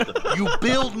You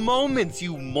build moments,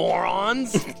 you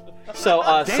morons. So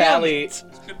Sally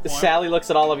looks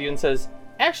at all of you and says,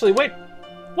 "Actually, wait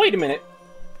a minute.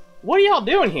 What are y'all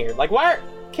doing here? Like,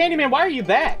 Candyman, why are you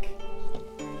back?"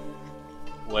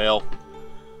 Well,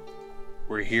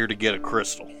 we're here to get a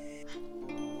crystal.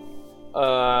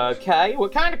 Okay.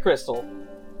 What kind of crystal?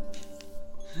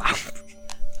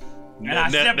 And I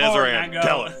step forward and I go.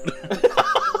 Tell it.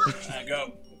 I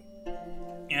go.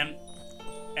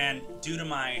 And due to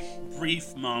my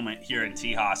brief moment here in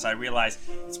Tejas, I realize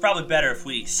it's probably better if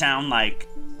we sound like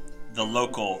the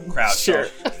local crowd. Sure.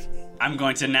 So I'm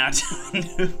going to now do a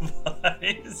new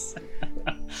voice.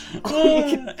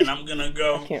 And I'm gonna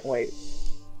go. Can't wait.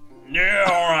 Yeah,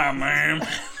 alright, man.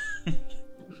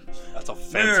 That's They're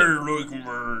offensive. looking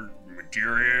for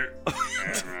material.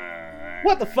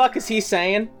 What the fuck is he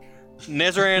saying?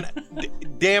 Nezaran,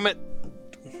 damn it.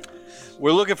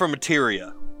 We're looking for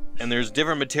materia. And there's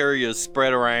different materias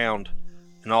spread around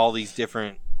in all these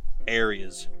different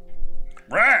areas.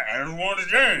 Right, I just wanted to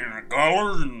say the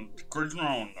colors and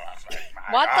Christmas.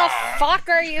 What the fuck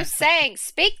are you saying?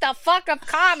 Speak the fuck of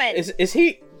common. Is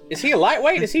he a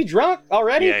lightweight? Is he drunk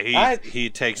already? Yeah, he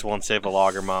takes one sip of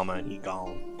lager, mama, and he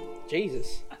gone.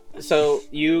 Jesus. So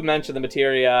you mentioned the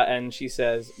materia, and she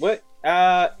says, "What?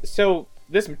 So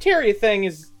this materia thing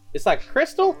it's like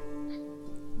crystal?"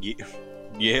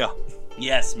 Yeah.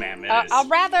 Yes, ma'am, it is. A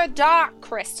rather dark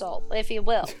crystal, if you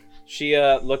will. She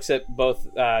looks at both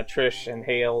Trish and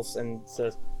Hales and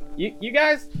says, "You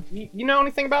guys, you know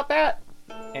anything about that?"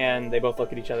 And they both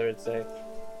look at each other and say,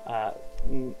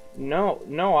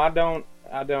 "No, I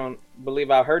don't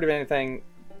believe I've heard of anything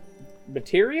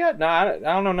materia? No, I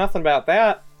don't know nothing about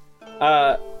that.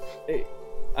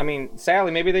 I mean,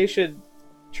 Sally, maybe they should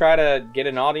try to get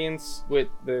an audience with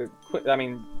the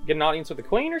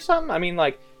queen or something. I mean,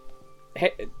 like,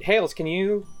 Hales, can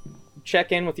you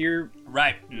check in with your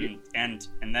right? And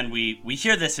then we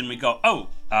hear this and we go, oh,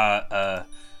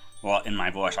 well, in my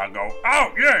voice, I'll go,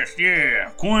 oh, yes, yeah,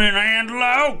 Queen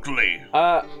Angela Oakley.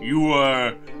 You,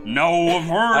 know of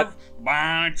her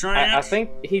by any chance? I think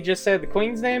he just said the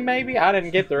Queen's name, maybe? I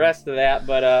didn't get the rest of that,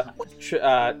 but,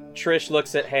 Trish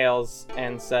looks at Hales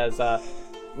and says,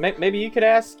 maybe you could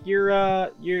ask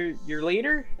your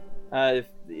leader,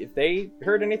 if they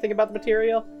heard anything about the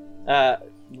material,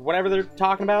 whatever they're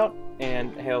talking about.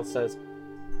 And Hales says,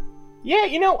 yeah,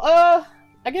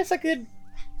 I guess I could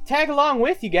tag along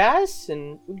with you guys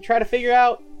and we can try to figure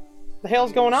out the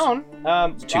hell's going on.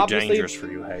 It's too dangerous for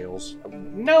you, Hales.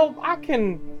 No, I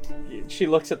can. She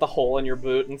looks at the hole in your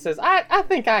boot and says, I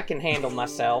think I can handle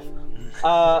myself.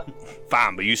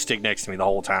 Fine, but you stick next to me the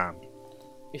whole time.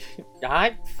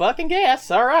 I fucking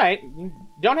guess. All right. You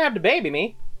don't have to baby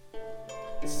me.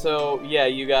 So, yeah,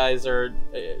 you guys are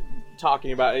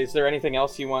talking about, is there anything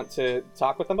else you want to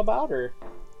talk with them about, or?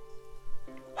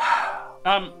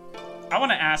 I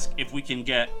want to ask if we can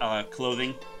get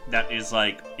clothing that is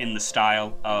like in the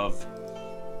style of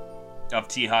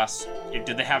Tejas.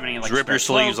 Do they have any like rip your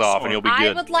sleeves off and you'll be good?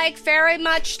 I would like very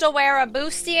much to wear a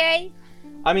bustier.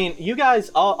 I mean, you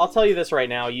guys, I'll tell you this right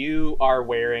now. You are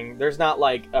wearing, there's not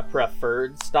like a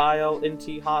preferred style in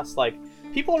Tejas. Like,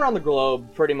 people around the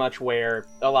globe pretty much wear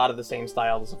a lot of the same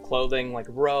styles of clothing, like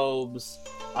robes.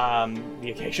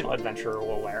 The occasional adventurer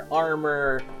will wear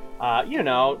armor.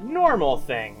 Normal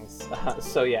things.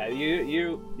 So yeah,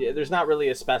 there's not really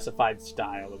a specified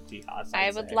style of Tejas.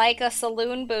 I would like a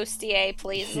saloon bustier,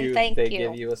 please, and thank you. you. They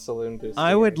give you a saloon bustier.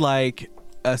 I would like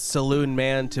a saloon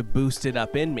man to boost it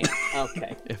up in me.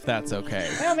 Okay. If that's okay.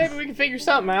 Well, maybe we can figure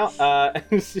something out.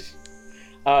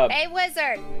 Hey,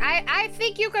 wizard, I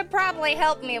think you could probably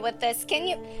help me with this. Can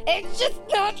you? It's just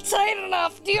not tight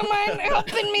enough. Do you mind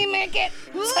helping me make it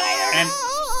tighter? And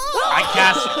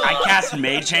I cast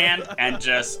Mage Hand and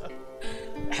just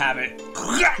have it.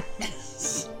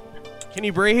 Can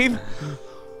you breathe?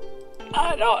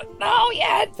 I don't know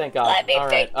yet. Thank God. Let me All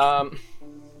think. right.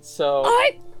 So.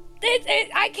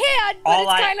 I can, but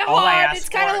it's kind of hard. It's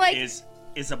kind of like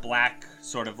is a black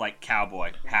sort of like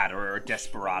cowboy hat or a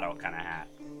desperado kind of hat.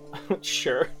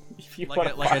 Sure. If you like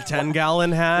a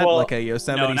 10-gallon hat, well, like a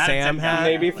Yosemite Sam hat.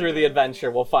 Maybe through the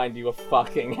adventure we'll find you a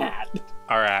fucking hat.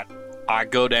 All right, I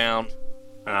go down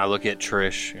and I look at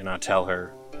Trish and I tell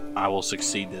her, I will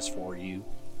succeed this for you,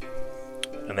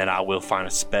 and then I will find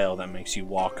a spell that makes you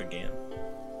walk again.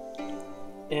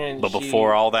 But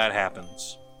before all that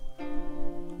happens,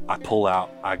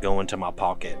 I go into my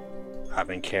pocket I've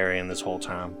been carrying this whole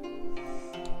time,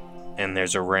 and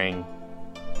there's a ring,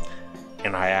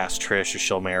 and I ask Trish if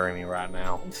she'll marry me right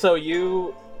now. So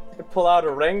you pull out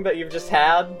a ring that you've just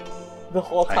had the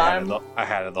whole time? I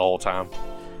had it the whole time.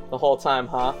 The whole time,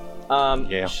 huh?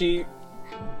 Yeah. She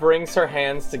brings her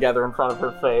hands together in front of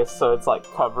her face, so it's like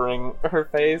covering her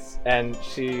face, and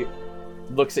she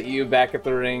looks at you, back at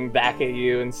the ring, back at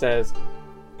you, and says,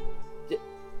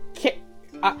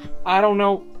 I don't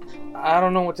know. I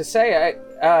don't know what to say.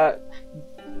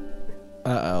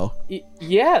 Uh-oh.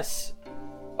 Yes.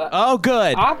 Oh,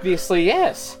 good. Obviously,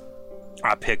 yes.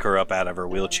 I pick her up out of her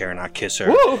wheelchair and I kiss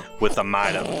her with the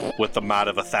might of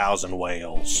 1,000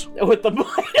 whales. With the might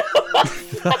of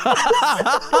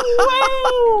 1,000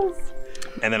 whales.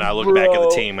 And then I look back at the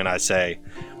team and I say,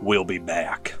 "We'll be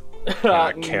back." And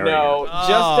I carry her.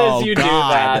 As you do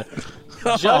that.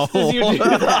 Just as you do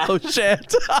that. Oh,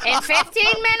 shit. In 15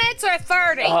 minutes or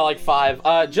 30? Like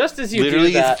 5. Just as you Literally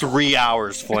do that. 3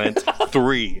 hours, Flint.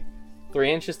 3.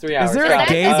 3 inches, 3 hours. Is there a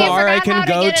gay bar I can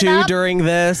go to during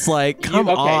this? Like, come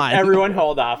on. Everyone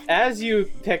hold off. As you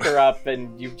pick her up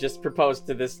and you just proposed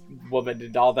to this woman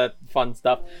and all that fun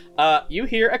stuff, you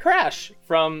hear a crash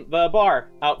from the bar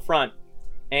out front.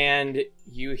 And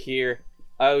you hear,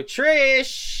 "Oh,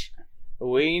 Trish,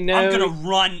 we know..." I'm gonna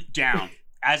run down.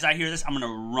 As I hear this, I'm gonna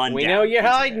run down. We know you're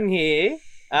hiding here.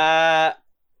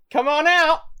 Come on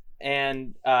out.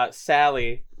 And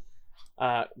Sally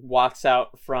walks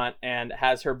out front and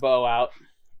has her bow out,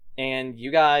 and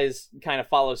you guys kind of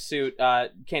follow suit.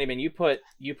 Candyman, you put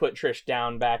Trish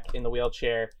down back in the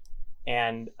wheelchair,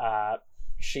 and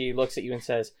she looks at you and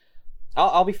says,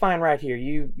 "I'll be fine right here.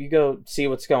 You go see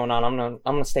what's going on. I'm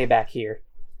gonna stay back here."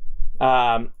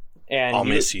 And I'll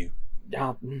miss you.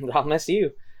 I'll miss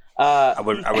you. I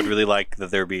would really like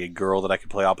that there be a girl that I could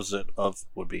play opposite of.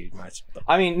 Would be nice. But...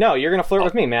 I mean, no, you're gonna flirt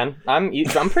with me, man. I'm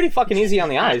pretty fucking easy on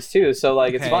the eyes too, so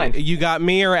like it's fine. You got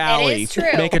me or Allie? is true.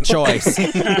 Make a choice.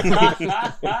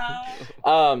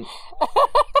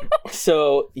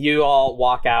 So you all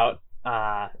walk out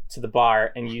to the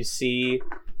bar, and you see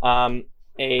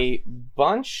a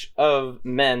bunch of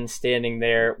men standing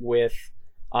there with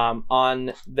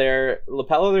on their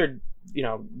lapel of their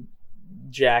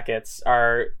jackets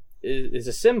is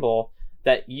a symbol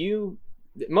that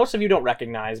most of you don't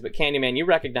recognize, but Candyman, you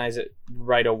recognize it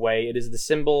right away. It is the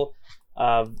symbol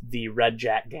of the Red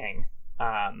Jack Gang.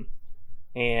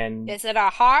 And Is it a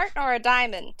heart or a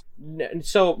diamond?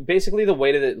 so basically the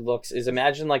way that it looks is,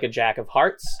 imagine like a jack of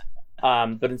hearts,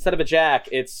 but instead of a jack,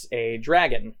 it's a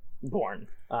dragon-born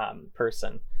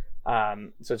person.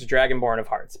 So it's a dragon-born of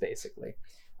hearts, basically,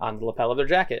 on the lapel of their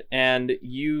jacket. And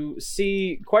you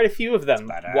see quite a few of them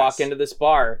walk into this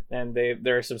bar, and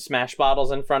there are some smash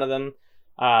bottles in front of them.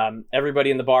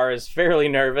 Everybody in the bar is fairly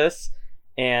nervous,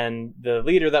 and the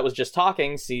leader that was just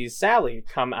talking sees Sally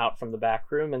come out from the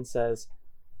back room and says,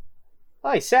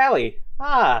 "Hi, Sally.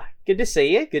 Good to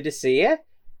see you. Good to see you.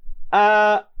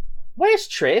 Where's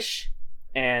Trish?"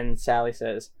 And Sally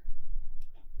says,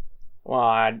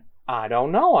 "Well, I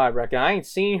don't know. I reckon I ain't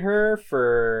seen her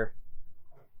for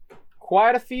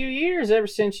quite a few years, ever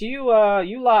since you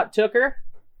lot took her."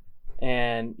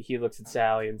 And he looks at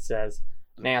Sally and says,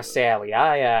 "Now, Sally,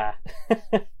 I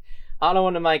don't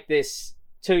want to make this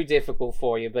too difficult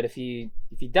for you, but if you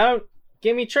don't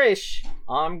give me Trish,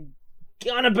 I'm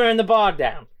gonna burn the bar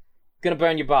down. Gonna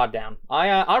burn your bar down.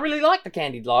 I really like the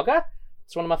candied lager.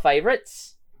 It's one of my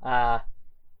favorites.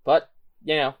 But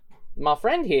my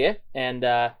friend here,"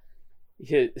 and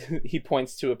he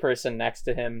points to a person next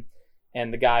to him,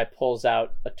 and the guy pulls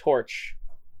out a torch,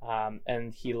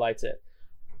 and he lights it.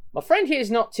 "My friend here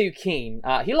is not too keen.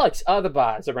 He likes other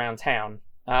bars around town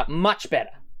much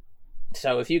better.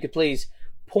 So if you could please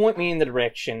point me in the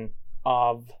direction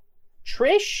of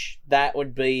Trish, that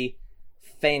would be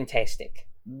fantastic."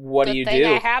 What do you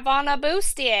do? I have on a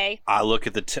bustier. I look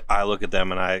at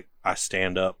them and I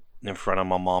stand up in front of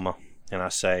my mama and I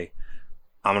say,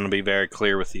 "I'm gonna be very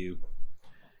clear with you.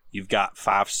 You've got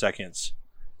 5 seconds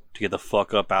to get the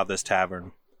fuck up out of this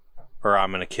tavern, or I'm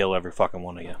gonna kill every fucking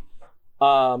one of you."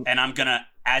 And I'm gonna,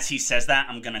 as he says that,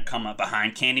 I'm gonna come up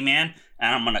behind Candyman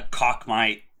and I'm gonna cock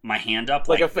my hand up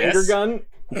like a finger this, gun?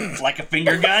 like a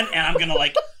finger gun, and I'm gonna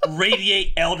like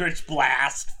radiate Eldritch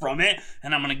Blast from it,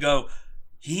 and I'm gonna go,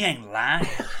 "He ain't lying."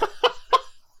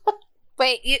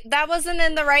 Wait, that wasn't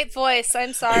in the right voice.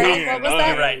 I'm sorry. What was that?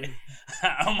 You're right.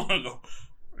 I'm gonna go,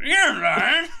 "You ain't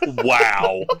lying."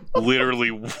 Wow.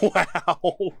 Literally,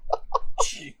 wow.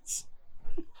 Jeez.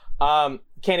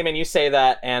 Candyman, you say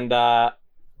that, and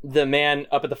the man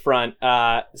up at the front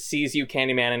sees you,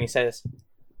 Candyman, and he says,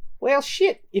 "Well,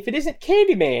 shit, if it isn't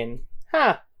Candyman,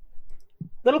 huh?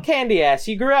 Little candy ass,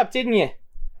 you grew up, didn't you?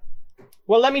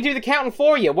 Well, let me do the counting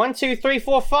for you. 1, 2, 3,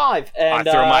 4, 5." And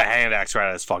I throw my hand axe right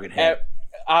at his fucking head.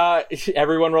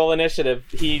 Everyone roll initiative.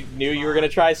 He knew you were going to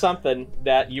try something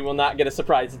that you will not get a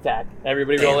surprise attack.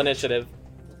 Everybody roll initiative.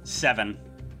 7.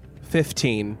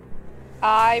 15.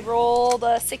 I rolled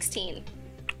a 16.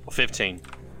 15.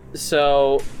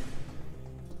 So,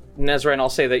 Nezran, I'll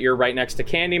say that you're right next to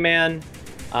Candyman.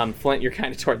 Flint, you're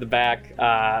kind of toward the back.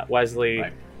 Wesley,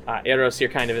 Eros, you're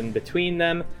kind of in between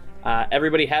them.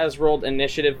 Everybody has rolled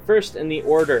initiative. First in the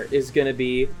order is going to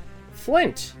be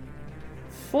Flint.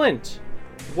 Flint,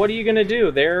 what are you going to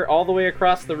do? They're all the way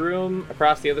across the room,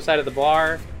 across the other side of the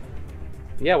bar.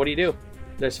 Yeah, what do you do?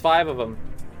 There's 5 of them.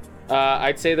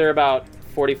 I'd say they're about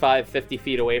 45, 50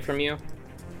 feet away from you.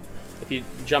 If you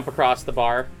jump across the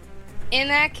bar. In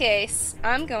that case,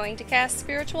 I'm going to cast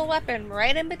Spiritual Weapon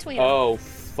right in between them. Oh,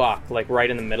 fuck. Like right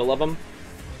in the middle of them?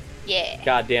 Yeah.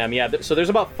 Goddamn, yeah. So there's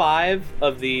about 5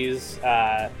 of these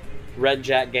Red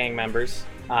Jack Gang members.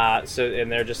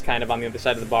 And they're just kind of on the other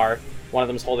side of the bar. One of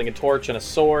them's holding a torch and a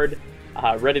sword,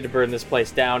 ready to burn this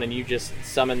place down, and you just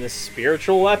summon this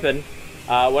spiritual weapon.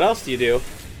 What else do you do?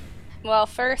 Well,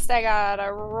 first I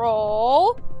gotta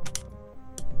roll.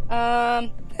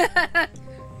 Well,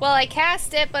 I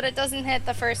cast it, but it doesn't hit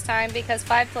the first time because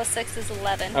 5 + 6 is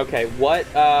 11. Okay,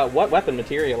 what weapon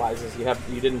materializes?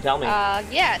 You didn't tell me.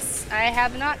 Yes, I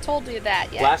have not told you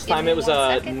that yet. Last Give time me it was 1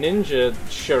 a second. ninja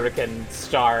shuriken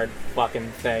starred fucking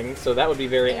thing, so that would be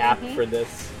very apt for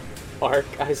this arc,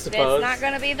 I suppose. It's not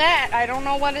gonna be that. I don't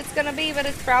know what it's gonna be, but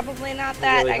it's probably not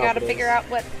that. Really I gotta hope it figure is. out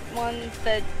what one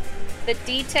the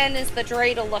D10 is the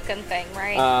dreidel looking thing,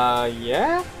 right?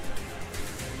 Yeah?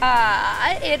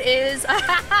 It is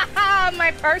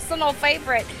my personal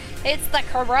favorite. It's the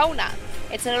corona.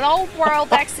 It's an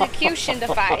old-world execution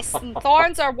device, and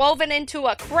thorns are woven into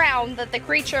a crown that the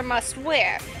creature must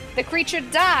wear. The creature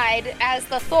died as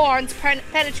the thorns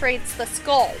penetrates the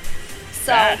skull.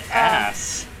 So,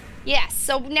 Badass. yes,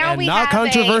 so now And we not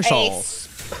have controversial.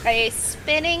 a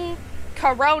spinning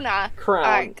corona.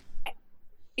 Crown.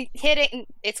 Hitting,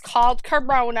 it's called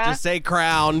corona. Just say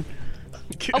crown.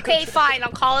 Okay, fine, I'll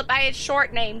call it by its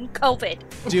short name,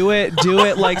 COVID. Do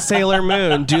it like Sailor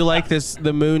Moon. Do like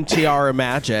the moon tiara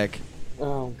magic.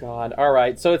 Oh god. All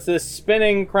right. So it's this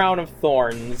spinning crown of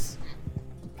thorns,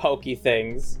 pokey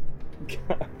things.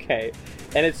 Okay.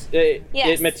 And it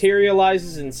Yes.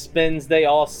 materializes and spins. They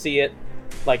all see it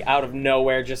like out of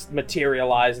nowhere just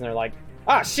materialize, and they're like,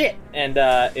 "Ah, shit!" And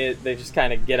they just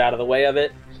kind of get out of the way of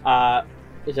it.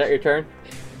 Is that your turn?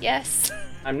 Yes.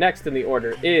 I'm next in the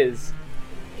order. Is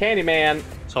Candyman.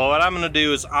 So what I'm gonna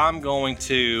do is I'm going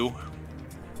to.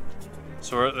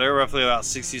 So they're roughly about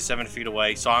 67 feet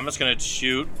away. So I'm just gonna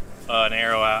shoot an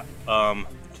arrow at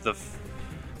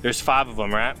There's 5 of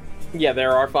them, right? Yeah,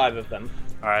 there are 5 of them.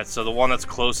 All right. So the one that's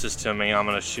closest to me, I'm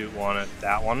gonna shoot one at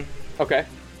that one. Okay.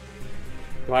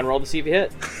 Go ahead and roll to see if you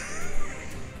hit.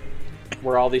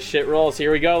 Where all these shit rolls.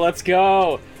 Here we go. Let's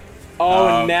go.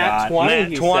 Oh, nat God. 20, Nat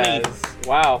he 20. says.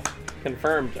 Wow.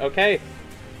 Confirmed. Okay.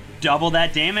 Double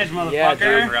that damage, Yeah, motherfucker. I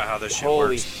dude. forgot how this shit Holy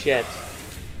works. shit.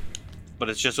 But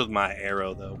it's just with my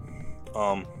arrow though.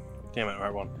 Damn it,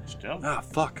 right one. Still. Ah,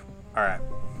 fuck. All right.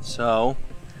 So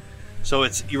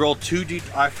it's you roll 2d.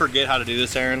 I forget how to do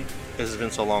this, Aaron. This has been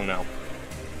so long now.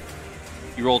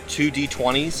 You roll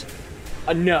 2d20s.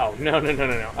 No. No,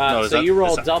 is So that- you roll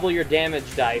is that- double your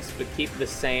damage dice, but keep the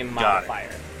same Got it.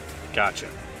 modifier. Gotcha.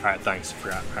 All right, thanks.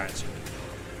 Forgot. All right. So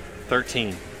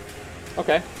 13.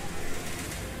 Okay.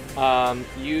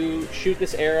 You shoot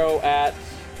this arrow at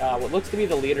what looks to be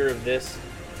the leader of this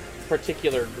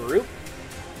particular group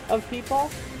of people.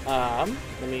 Let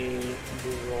me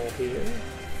roll here.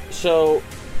 So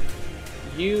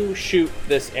you shoot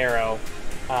this arrow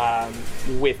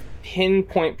with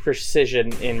pinpoint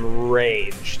precision,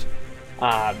 enraged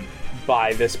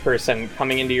by this person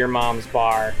coming into your mom's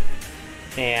bar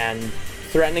and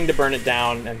threatening to burn it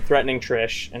down and threatening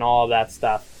Trish and all of that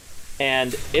stuff.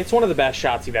 And it's one of the best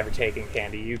shots you've ever taken,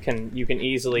 Candy. You can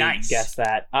easily Nice. guess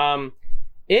that.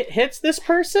 It hits this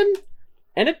person,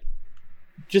 and it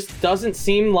just doesn't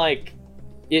seem like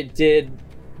it did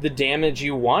the damage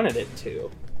you wanted it to.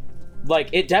 Like,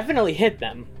 it definitely hit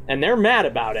them, and they're mad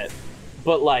about it,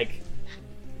 but like,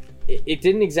 it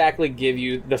didn't exactly give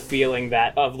you the feeling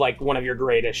that of like one of your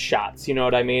greatest shots. You know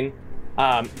what I mean?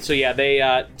 So yeah,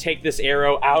 they take this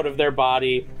arrow out of their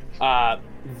body,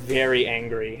 very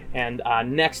angry. And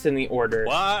next in the order.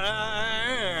 What?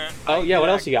 Oh yeah, what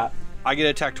else you got? I get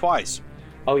attacked twice.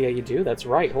 Oh yeah, you do. That's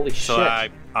right. Holy So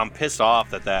shit. I'm pissed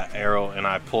off at that arrow, and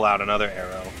I pull out another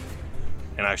arrow,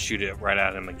 and I shoot it right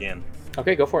at him again.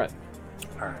 Okay, go for it.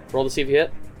 All right. Roll to see if you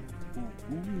hit.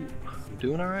 I'm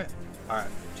doing all right. All right.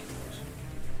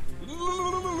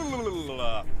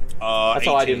 That's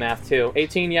how I do 18, math too.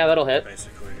 18, yeah, that'll hit.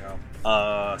 Basically,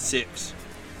 6.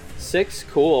 6,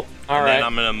 cool. All And right. then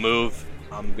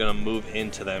I'm gonna move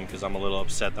into them because I'm a little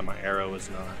upset that my arrow is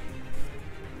not.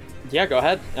 Yeah, go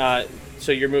ahead.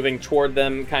 So you're moving toward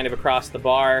them, kind of across the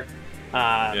bar,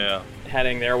 Yeah.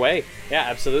 heading their way. Yeah,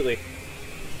 absolutely.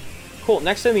 Cool.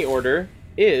 Next in the order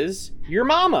is your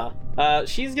mama.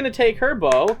 She's gonna take her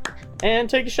bow and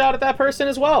take a shot at that person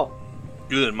as well.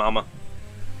 Good, Mama.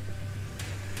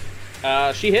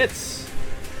 She hits.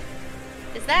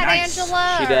 Is that Nice.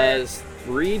 Angela? She or does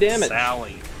 3 damage.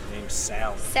 Sally. Her name's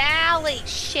Sally. Sally.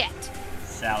 Shit.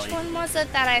 Sally. Which one was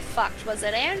it that I fucked? Was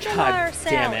it Angela God or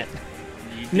Sally? damn it.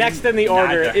 You Next didn't- in the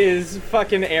order neither. is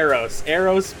fucking Eros.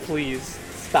 Eros, please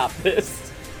stop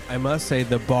this. I must say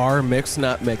the bar mixed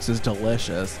nut mix is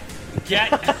delicious.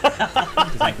 Get.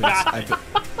 I've been-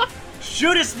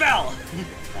 Shoot a spell.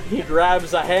 He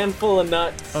grabs a handful of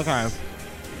nuts. okay.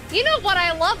 You know what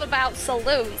I love about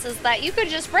saloons is that you could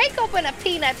just break open a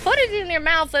peanut, put it in your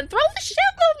mouth, and throw the shit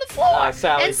on the floor.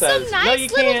 Sally and says, some nice no, you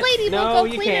little can't. lady No, will go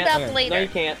you clean can't. it up Okay. later. No, you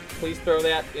can't. Please throw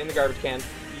that in the garbage can.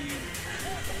 You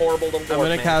horrible dwarf I'm gonna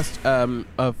man. cast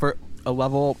a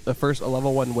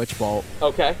level 1 witch bolt.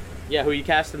 Okay. Yeah, who are you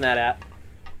casting that at?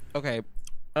 Okay.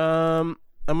 I'm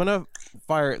gonna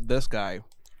fire at this guy.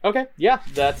 Okay, yeah,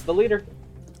 that's the leader.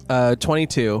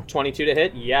 22, 22 to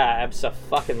hit? Yeah,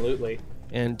 abso-fucking-lutely.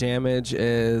 and damage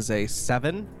is a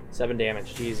 7. 7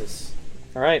 damage, Jesus.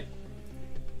 Alright.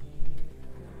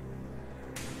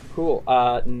 Cool.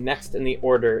 Next in the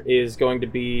order is going to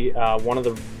be one of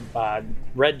the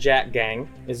Red Jack gang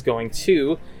is going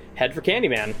to head for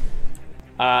Candyman.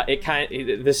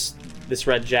 This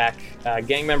Red Jack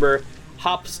gang member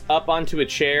hops up onto a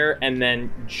chair and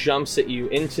then jumps at you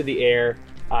into the air,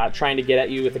 trying to get at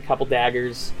you with a couple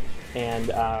daggers,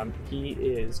 and he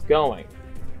is going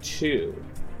to,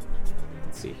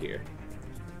 let's see here.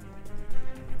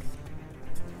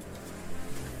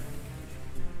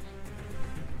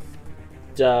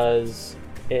 Does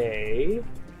a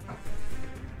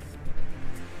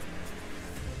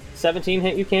 17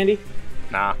 hit you, Candy?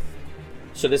 Nah.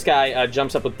 So this guy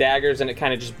jumps up with daggers, and it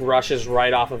kind of just brushes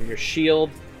right off of your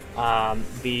shield.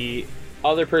 The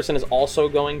other person is also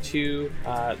going to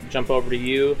jump over to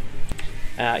you.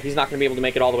 He's not going to be able to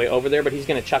make it all the way over there, but he's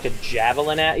going to chuck a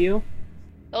javelin at you.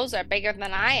 Those are bigger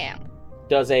than I am.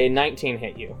 Does a 19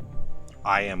 hit you?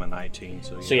 I am a 19,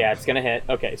 so yeah. So yeah, it's going to hit.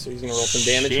 Okay, so he's going to roll some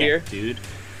damage here. Dude.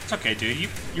 It's okay, dude.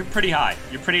 You're pretty high.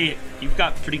 You've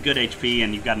got pretty good HP,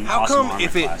 and you've got an How awesome come armor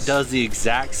if class. It does the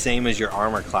exact same as your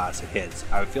armor class, it hits?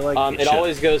 I feel like it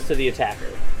always goes to the attacker.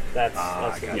 That's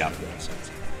I the got yeah. you. That makes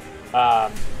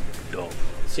sense. Dope.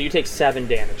 So you take 7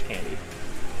 damage, Candy.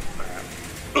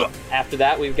 After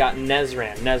that, we've got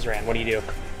Nezran. Nezran, what do you do?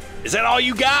 Is that all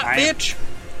you got, bitch?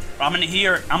 I'm gonna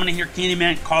hear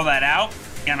Candyman call that out,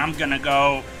 and I'm gonna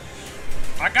go,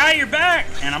 I got your back!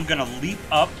 And I'm gonna leap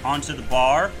up onto the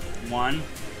bar. 1,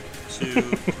 2,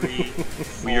 3,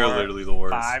 4, We are literally the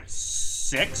worst. 5,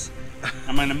 6.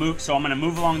 I'm gonna move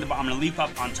along the bar. I'm gonna leap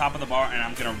up on top of the bar, and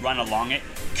I'm gonna run along it,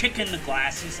 kicking the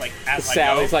glasses like as I go.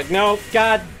 Sally's like, no,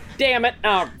 god damn it.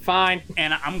 Oh, fine.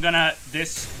 And I'm gonna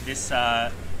this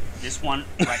one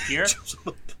right here.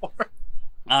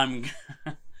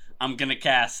 I'm gonna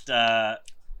cast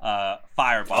Fireball.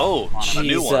 Oh, on him. a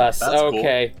new one. Jesus. That's cool.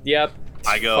 Okay. Yep.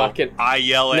 I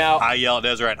yell Now- at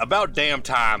Deseret. About damn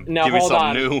time. Now Give me hold something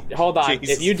on. new. Hold on.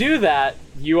 Jesus. If you do that,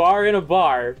 you are in a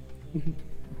bar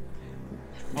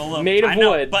Well, look, made of I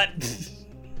know, wood. But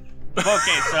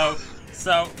okay,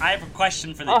 so I have a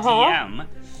question for the Uh-huh. DM.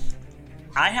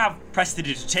 I have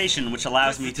Prestidigitation, which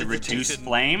allows me to reduce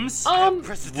flames.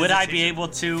 Would I be able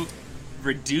to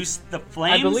reduce the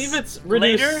flames? I believe it's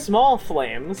reduce later? small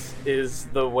flames is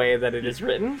the way that it is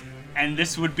written. And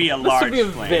this would be a This large would be a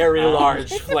flame. very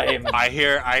large flame. I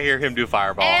hear him do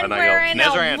Fireball, And I we're go, in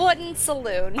Nezran, a wooden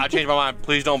saloon. I changed my mind.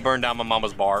 Please don't burn down my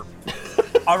mama's bar.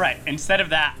 All right. Instead of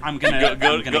that, I'm gonna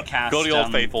cast. Go to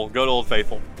Old Faithful. Go to Old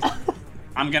Faithful.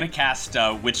 I'm gonna cast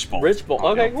Witch Bolt. Rich Bolt.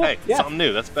 Okay, cool. Hey, Yeah. something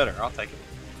new. That's better. I'll take it.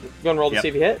 Go and roll to Yep. see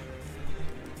if you hit.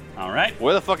 All right.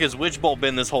 Where the fuck has Witch Bolt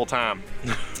been this whole time?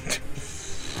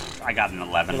 I got an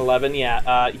 11. An 11,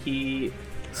 yeah. He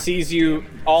sees you,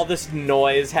 all this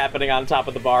noise happening on top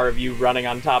of the bar of you running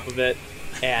on top of it,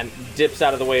 and dips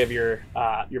out of the way of your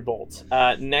bolt.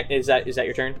 Is that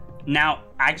your turn? Now,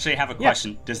 I actually have a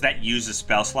question. Does that use a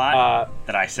spell slot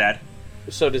that I said?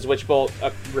 So does Witch Bolt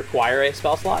require a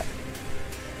spell slot?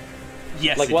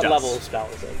 Yes, Like it what does. level of spell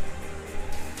is it?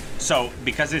 So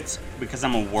because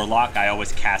I'm a warlock, I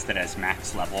always cast it as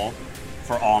max level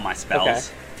for all my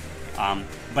spells. Okay.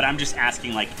 But I'm just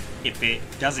asking, like, if it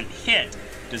doesn't hit,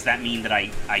 does that mean that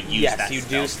I use Yes, that you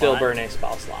spell do still slot? burn a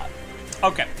spell slot.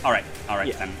 Okay, all right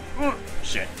Yeah. then.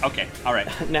 Shit. Okay, all right.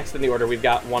 Next in the order, we've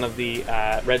got one of the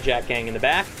Red Jack gang in the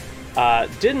back.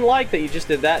 Didn't like that you just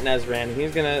did that, Nezran.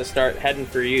 He's gonna start heading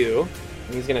for you.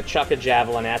 And he's gonna chuck a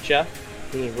javelin at you.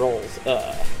 He rolls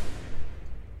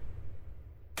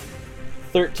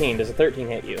 13. Does a 13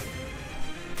 hit you?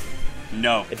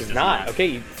 No, It does not. Okay,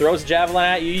 he throws a javelin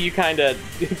at you. You kind of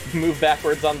move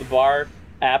backwards on the bar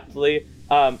aptly.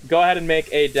 Go ahead and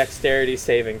make a dexterity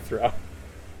saving throw.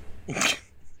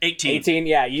 18. 18,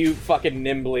 yeah, you fucking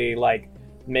nimbly, like,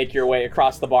 make your way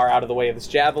across the bar out of the way of this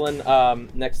javelin.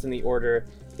 Next in the order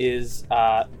is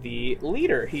the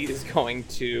leader. He is going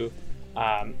to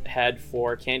head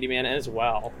for Candyman as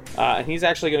well. And he's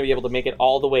actually going to be able to make it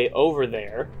all the way over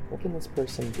there. What can this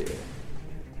person do?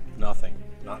 Nothing.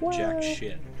 Not What? jack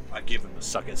shit. I give him the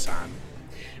suck it sign.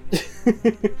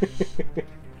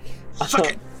 Suck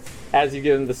it! As you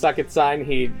give him the suck it sign,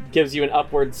 he gives you an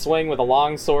upward swing with a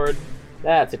long sword.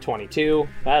 That's a 22.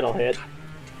 That'll hit.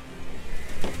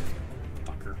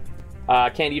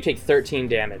 Fucker. Candy, you take 13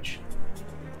 damage.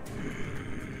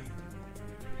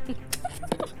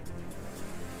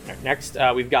 Alright, next,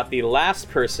 we've got the last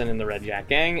person in the Red Jack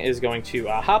gang is going to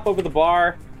hop over the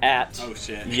bar at... Oh,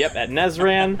 shit. Yep, at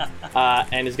Nezran,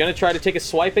 and is going to try to take a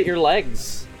swipe at your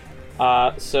legs.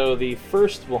 So the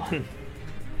first one...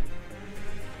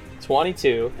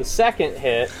 22. The second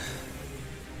hit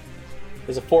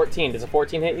is a 14. Does a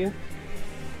 14 hit you?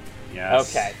 Yes.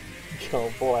 Okay.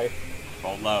 Oh boy.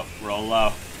 Roll low. Roll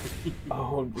low.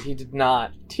 Oh, he did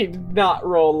not. He did not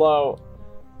roll low.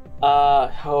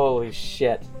 Holy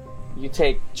shit. You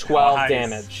take 12 Nice.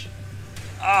 damage.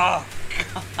 Oh,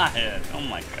 God. Oh,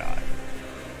 my God.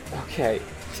 Okay.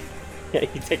 Yeah,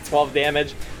 you take 12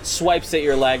 damage, swipes at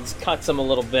your legs, cuts them a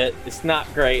little bit. It's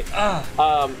not great.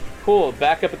 Cool.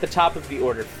 Back up at the top of the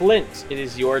order. Flint, it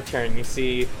is your turn. You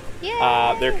see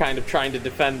they're kind of trying to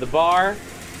defend the bar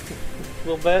a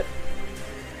little bit.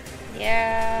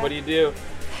 Yeah. What do you do?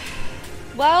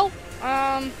 Well,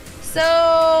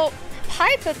 so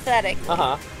hypothetically,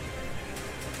 Uh-huh.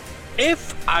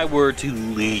 If I were to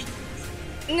leave,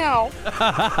 no.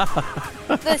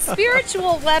 The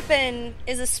spiritual weapon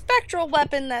is a spectral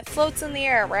weapon that floats in the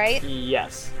air, right?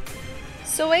 Yes.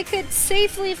 So it could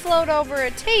safely float over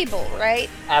a table, right?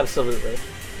 Absolutely.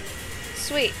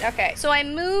 Sweet. Okay. So I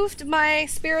moved my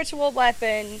spiritual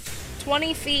weapon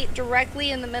 20 feet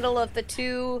directly in the middle of the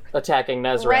two Attacking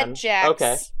Nezran. red jacks.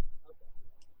 Okay.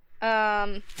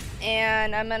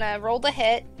 And I'm gonna roll the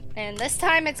hit, and this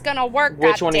time it's gonna work.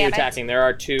 Which one are you goddammit. attacking? There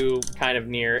are two kind of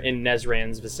near in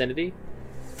Nezran's vicinity.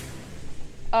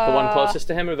 The one closest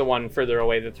to him or the one further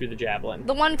away that threw the javelin?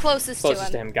 The one closest Closest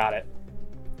to to him. him, got it.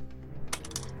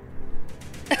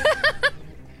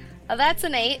 That's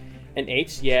an 8. An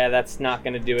 8? Yeah, that's not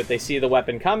going to do it. They see the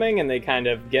weapon coming and they kind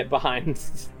of get behind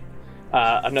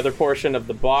another portion of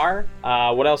the bar.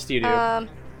 What else do you do? And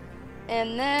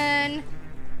then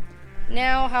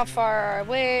now how far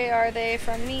away are they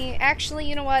from me? Actually,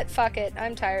 you know what? Fuck it.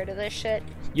 I'm tired of this shit.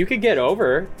 You could get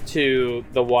over to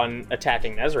the one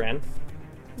attacking Nezran.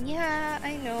 Yeah,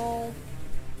 I know.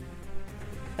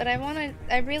 But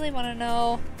I really want to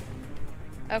know.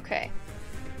 Okay.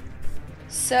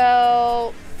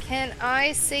 So, can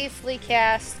I safely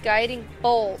cast Guiding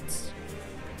Bolt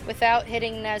without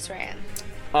hitting Nezran?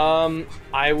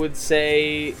 I would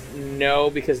say no,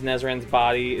 because Nezran's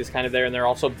body is kind of there and they're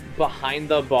also behind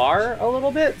the bar a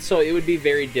little bit, so it would be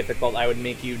very difficult. I would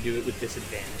make you do it with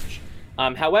disadvantage.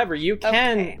 However, you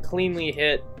can cleanly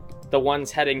hit the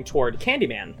ones heading toward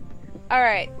Candyman.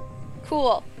 Alright.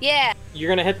 Cool. Yeah. You're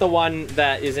gonna hit the one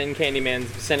that is in Candyman's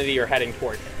vicinity or heading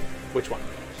toward him. Which one?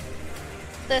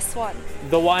 This one.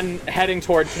 The one heading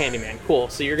toward Candyman. Cool.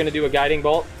 So you're gonna do a guiding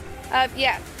bolt?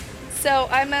 Yeah. So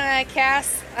I'm gonna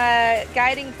cast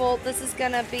Guiding Bolt. This is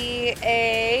gonna be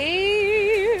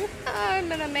I'm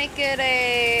gonna make it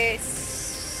a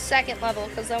 2nd level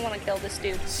because I want to kill this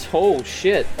dude. Oh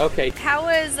shit. Okay. How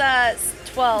is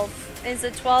 12? Is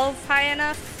it 12 high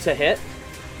enough? To hit?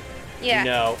 Yeah.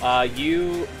 No.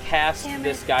 You cast Damn it.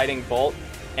 this guiding bolt,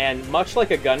 and much like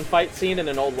a gunfight scene in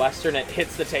an old western, it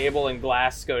hits the table and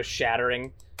glass goes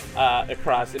shattering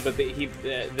across it. But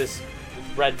this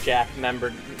Red Jack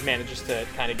member manages to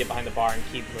kind of get behind the bar and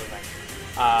keep moving.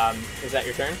 Is that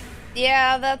your turn?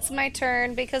 Yeah, that's my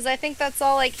turn because I think that's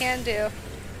all I can do.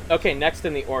 Okay, next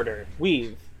in the order,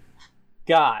 we've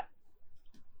got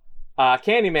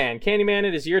Candyman. Candyman,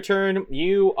 it is your turn.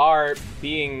 You are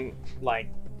being,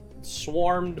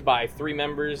 swarmed by 3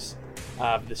 members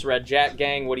of this Red Jack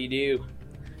gang. What do you do?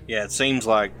 Yeah, it seems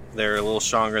like they're a little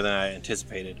stronger than I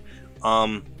anticipated.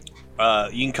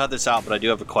 You can cut this out, but I do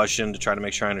have a question to try to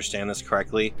make sure I understand this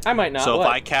correctly. I might not. So What?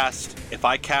 if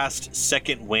I cast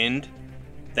Second Wind,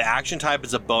 the action type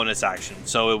is a bonus action.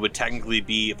 So it would technically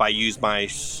be if I use my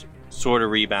Sword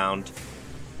of Rebound,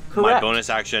 my Correct. bonus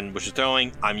action, which is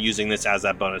throwing, I'm using this as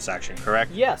that bonus action,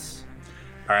 correct? Yes.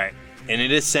 All right. And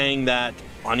it is saying that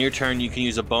on your turn, you can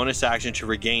use a bonus action to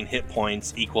regain hit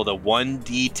points equal to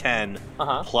 1d10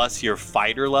 plus your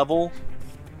fighter level.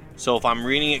 So if I'm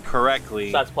reading it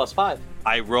correctly, So that's +5.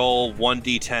 I roll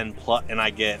 1d10 plus, and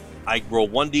I roll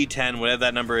 1d10, whatever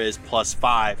that number is, plus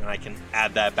 5, and I can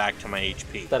add that back to my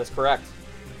HP. That is correct.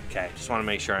 Okay, just want to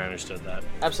make sure I understood that.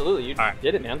 Absolutely. You All right.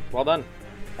 did it, man. Well done.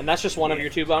 And that's just one of your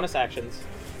 2 bonus actions.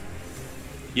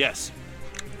 Yes.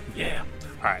 Yeah.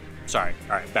 All right. Sorry.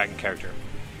 All right. Back in character.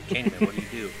 Candyman, what do you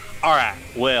do? All right.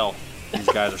 Well, these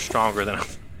guys are stronger than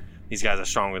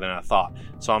I thought.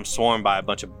 So I'm swarmed by a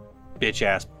bunch of bitch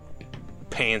ass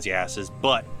pansy asses.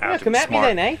 But Yeah, after come being at me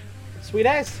smart, then, eh? Sweet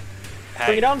ass. hey,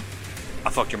 Bring it on. I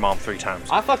fucked your mom 3 times.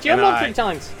 I fucked your And mom I- 3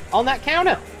 times. On that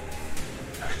counter.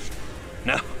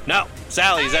 No,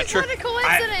 Sally, is that true? What a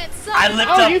coincidence! son. I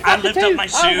lift Oh, you up. I fucked it lift up too. my Oh,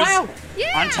 shoes wow.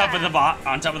 Yeah. on top of the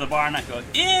bar, and I go,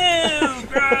 "Ew,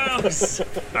 gross." All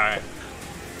right.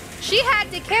 She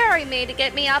had to carry me to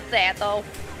get me up there, though.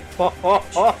 All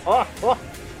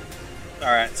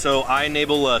right. So I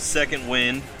enable a Second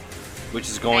Wind, which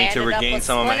is going I to ended up regain with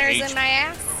some of my splinters HP. in my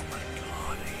ass. Oh my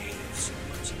god, I hate it so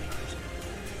much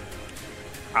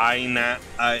sometimes.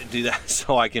 I do that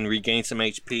so I can regain some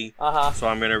HP. So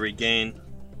I'm gonna regain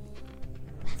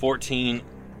 14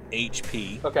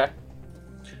 HP. Okay.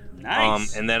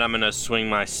 Nice. And then I'm gonna swing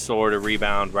my sword to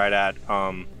rebound right at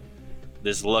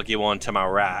this lucky one to my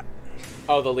right.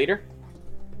 Oh, the leader?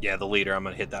 Yeah, the leader. I'm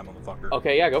gonna hit that motherfucker.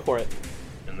 Okay, yeah, go for it.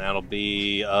 And that'll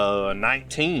be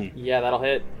 19. Yeah, that'll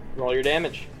hit. Roll your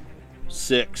damage.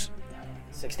 6.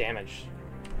 6 damage.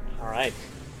 All right.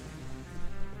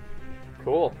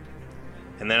 Cool.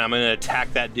 And then I'm gonna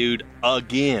attack that dude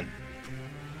again.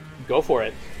 Go for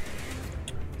it.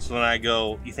 So then I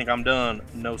go, you think I'm done?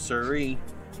 No siree.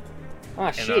 Ah,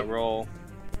 And shit. I roll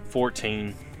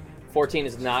 14. 14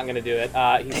 is not going to do it.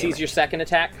 He sees your second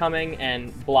attack coming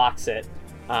and blocks it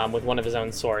with one of his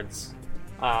own swords.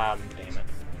 Damn it.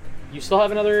 You still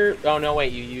have another... Oh, no,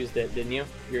 wait. You used it, didn't you?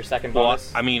 Your second Well,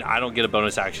 bonus? I mean, I don't get a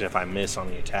bonus action if I miss on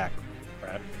the attack,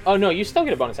 right? Oh, no, you still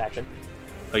get a bonus action.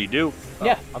 Oh, you do? Oh,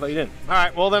 Yeah. I thought you didn't. All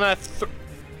right, well, then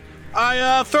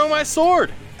I throw my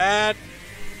sword at...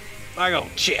 I go,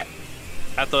 shit.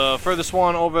 At the furthest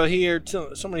one over here,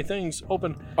 so many things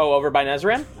open. Oh, over by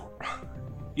Nezran?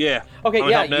 Yeah. Okay, I'm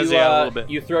yeah, gonna help Nezzy out a little bit.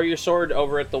 you throw your sword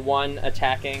over at the one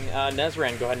attacking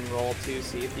Nezran. Go ahead and roll to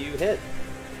see if you hit.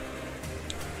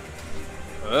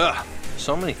 Ugh.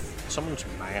 So much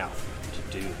math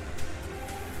to do.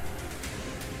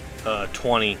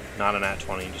 20, not an at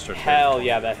 20, just a Hell 20.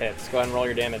 yeah, that hits. Go ahead and roll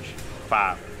your damage.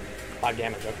 5. 5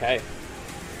 damage, okay.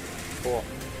 Cool.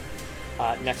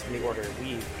 Next in the order,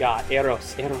 we've got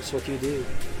Eros. Eros, what do you do?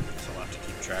 So I'll have to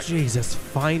keep track. Jesus,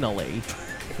 finally.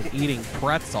 Eating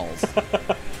pretzels.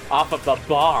 Off of the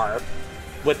bar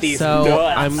with these So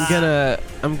nuts.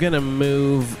 I'm gonna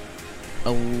move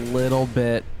a little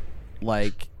bit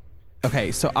like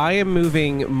okay, so I am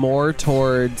moving more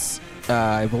towards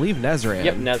I believe Nezran.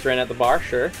 Yep, Nezran at the bar,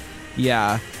 sure.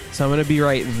 Yeah. So I'm gonna be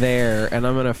right there and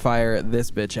I'm gonna fire at this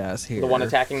bitch ass here. The one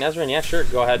attacking Nezran, yeah, sure.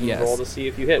 Go ahead and Yes. roll to see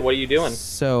if you hit. What are you doing?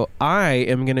 So I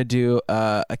am gonna do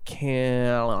a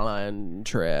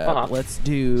cantrip. Uh-huh. Let's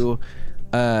do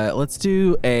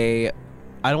a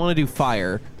I don't want to do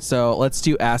fire, so let's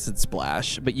do acid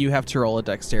splash. But you have to roll a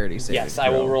dexterity save. Yes, I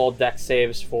will roll dex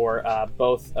saves for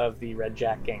both of the Red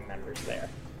Jack gang members there.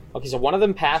 Okay, so one of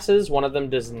them passes, one of them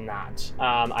does not.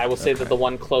 I will say that the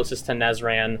one closest to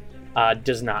Nezran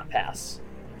does not pass.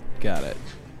 Got it.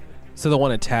 So the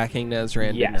one attacking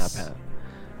Nezran did not Yes. pass.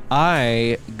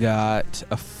 I got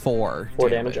a 4. 4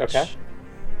 damage, okay.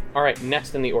 All right,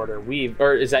 next in the order,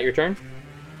 is that your turn?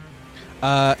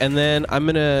 And then I'm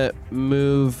gonna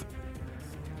move.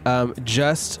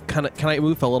 Just kind of. Can I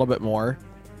move a little bit more?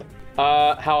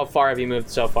 How far have you moved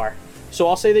so far? So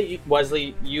I'll say that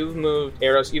Wesley, you've moved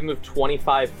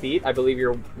 25 feet. I believe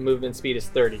your movement speed is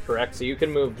 30, correct? So you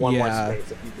can move one more Yeah.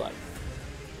 space if you'd like.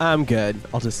 I'm good.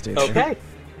 I'll just stay there. Okay.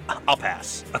 I'll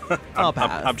pass. I'll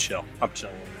pass. I'm chill.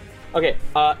 Okay,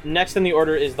 next in the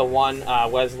order is the one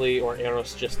Wesley or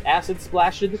Eros just acid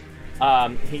splashed.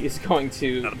 He is going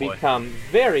to Attaboy. become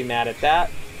very mad at that,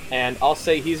 and I'll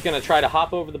say he's going to try to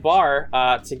hop over the bar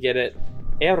to get at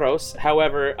Eros.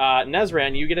 However,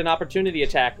 Nezran, you get an opportunity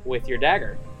attack with your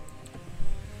dagger.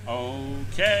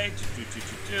 Okay.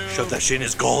 Shove that shit in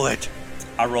his gullet.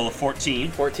 I roll a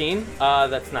 14. 14?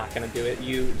 That's not going to do it.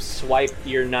 You swipe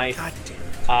your knife God damn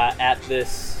it. at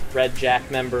this Red Jack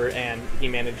member, and he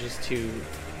manages to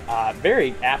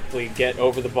very aptly get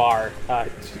over the bar.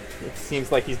 It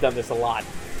seems like he's done this a lot.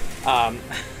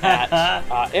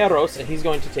 At Eros, and he's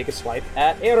going to take a swipe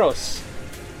at Eros.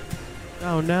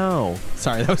 Oh no!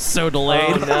 Sorry, that was so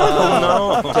delayed.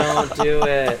 Oh no! Don't do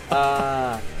it.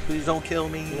 Please don't kill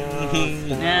me.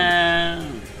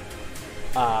 No.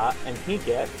 And he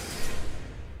gets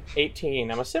 18.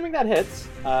 I'm assuming that hits.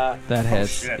 That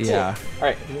hits. shit. Yeah. All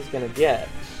right, he's gonna get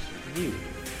you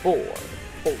for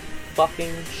holy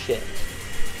fucking shit.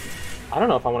 I don't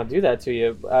know if I want to do that to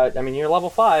you. I mean, you're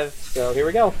level 5, so here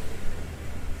we go.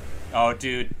 Oh,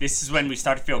 dude, this is when we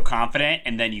start to feel confident,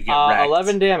 and then you get wrecked.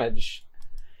 11 damage.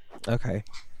 Okay.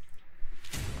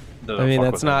 Doesn't I mean, fuck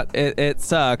that's with not. It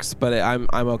sucks, but I'm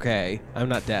okay. I'm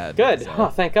not dead. Good. so. Oh,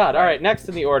 thank God. All right, next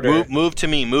in the order Move to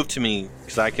me,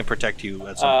 because I can protect you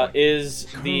at some point. is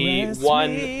the Caress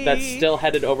one me. that's still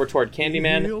headed over toward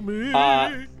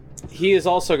Candyman. He is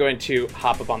also going to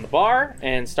hop up on the bar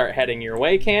and start heading your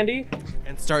way, Candy.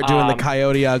 And start doing the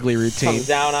Coyote Ugly routine. Comes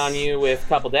down on you with a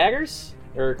couple daggers,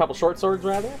 or a couple short swords,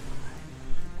 rather.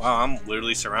 Wow, I'm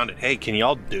literally surrounded. Hey, can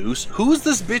y'all deuce? Who is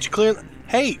this bitch clearing?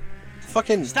 Hey,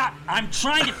 fucking... Stop! I'm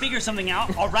trying to figure something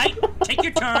out. All right, take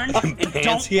your turn and don't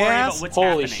Fancy worry ass. about what's Holy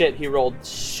happening. shit, he rolled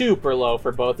super low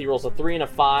for both. He rolls a 3 and a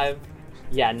 5.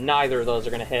 Yeah, neither of those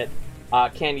are going to hit.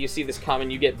 Candy, you see this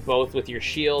coming. You get both with your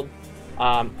shield.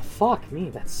 Fuck me,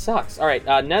 that sucks. All right,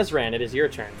 Nezran, it is your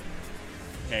turn.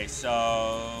 Okay,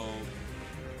 so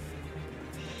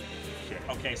shit.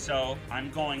 Okay, so I'm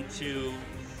going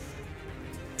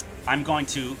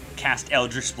to cast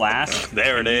Eldritch Blast.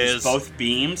 There it and use is. both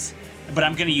beams, but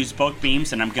I'm going to use both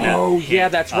beams, and I'm going to. Oh, yeah,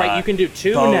 that's right. You can do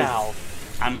 2 both. now.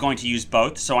 I'm going to use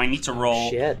both, so I need to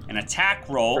roll an attack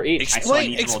roll For each.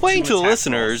 Explain to the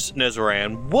listeners,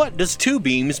 Nezaran, what does 2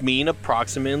 beams mean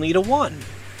approximately to 1?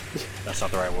 That's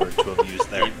not the right word to have used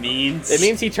there. It means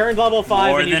he turned level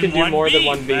 5 and you can do more than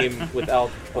 1 beam. beam with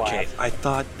Eldritch Blast. Okay, I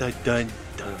thought that done.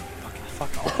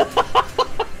 Fuck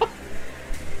off.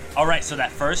 All right, so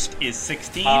that first is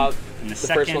 16, and the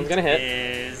second first one's gonna hit.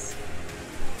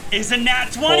 is a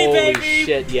nat 20, Holy baby.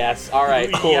 shit, yes. All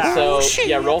right, cool. Yeah. So,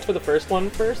 yeah, roll for the first one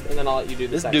first, and then I'll let you do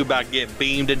the This second. dude about to get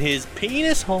beamed in his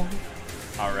penis hole.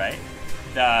 All right,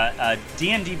 the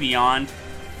D&D Beyond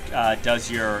does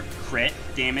your crit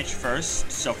damage first.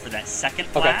 So for that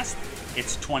second blast,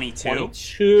 it's 22.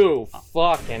 22.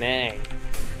 Fucking A.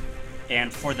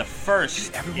 And for the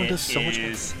first, Everyone it does so much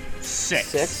is 6.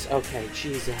 6? Okay,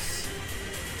 Jesus.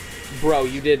 Bro,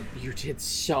 you did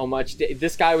so much.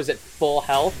 This guy was at full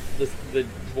health, the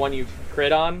one you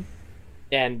crit on,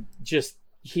 and just,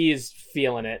 he is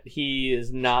feeling it. He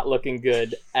is not looking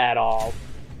good at all.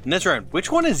 Nezaran, which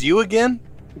one is you again?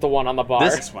 The one on the bar.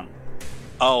 This one.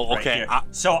 Oh, Right okay. here.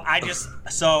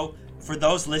 So for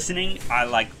those listening,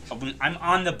 I'm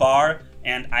on the bar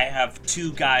and I have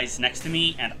 2 guys next to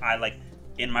me, and I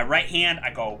in my right hand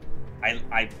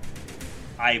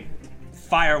I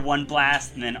fire 1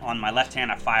 blast, and then on my left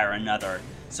hand I fire another.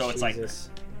 So it's Jesus.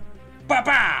 like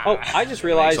ba-ba! Oh, I just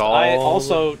realized Thanks, I all.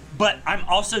 also... But I'm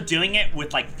also doing it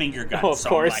with finger guns. Oh, of so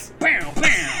course. I'm like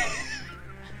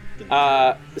bam,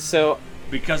 bam. So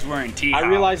Because we're in tea. I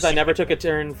realized I never took a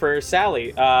turn for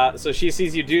Sally. So she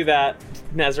sees you do that,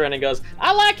 Nezaran, and goes,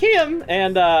 I like him!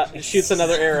 And shoots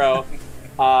another arrow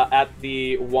at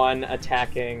the one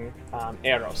attacking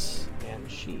Eros. And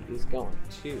she is going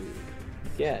to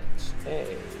get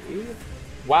a...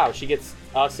 Wow, she gets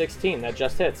 16. That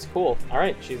just hits. Cool. All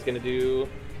right, she's going to do...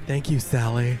 Thank you,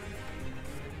 Sally.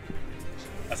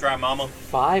 That's right, Mama.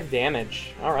 5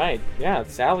 damage. All right. Yeah,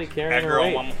 Sally carrying Bad her girl,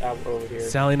 weight Mama. out over here.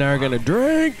 Sally and I are gonna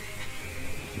drink.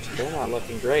 They're not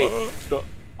looking great.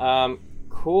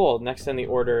 Cool. Next on the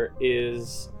order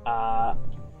is the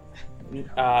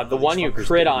one you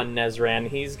crit on, Nezaran.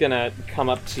 He's gonna come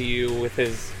up to you with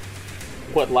his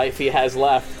what life he has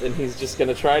left, and he's just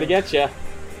gonna try to get you.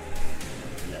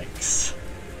 Yikes.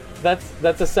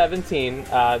 That's a 17.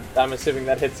 I'm assuming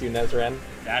that hits you, Nezaran.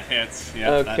 That hits. Yeah.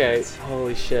 Okay. That hits.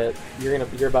 Holy shit.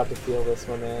 You're about to feel this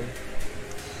one, man.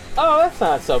 Oh, that's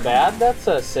not so bad. That's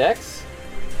a 6.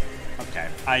 Okay.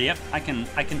 Yep. I can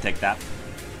take that.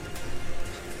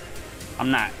 I'm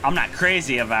not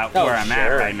crazy about where I'm at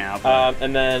right now. But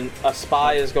And then a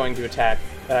spy is going to attack.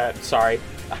 Sorry,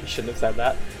 I shouldn't have said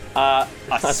that.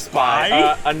 A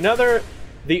spy?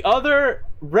 The other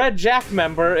Red Jack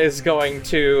member is going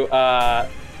to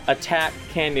attack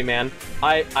Candyman.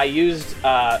 I used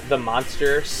the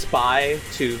monster spy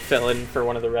to fill in for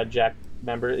one of the Red Jack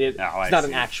members. It's not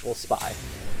an actual spy.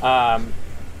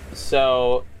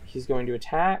 So he's going to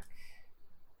attack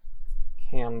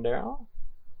Camdale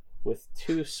with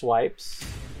 2 swipes.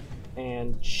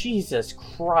 And Jesus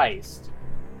Christ.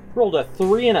 Rolled a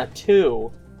 3 and a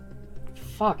 2.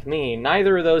 Fuck me.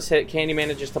 Neither of those hit. Candy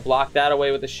manages to block that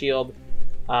away with a shield.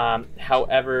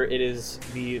 However, it is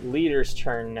the leader's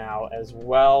turn now as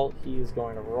well. He's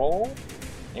going to roll.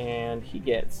 And he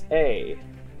gets a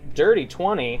dirty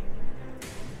 20.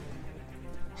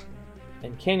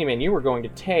 And Candyman, you were going to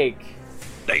take...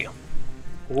 Damn.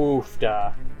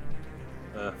 Woofda.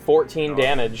 14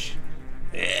 damage.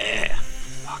 Yeah.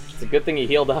 It's a good thing he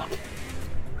healed up.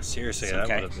 Seriously, It's that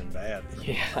okay. would have been bad.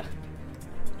 Yeah.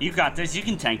 you got this. You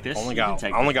can tank this. Only You can got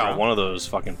take only this, got bro. one of those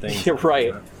fucking things. You're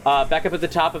right. Back up at the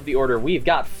top of the order, we've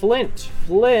got Flint.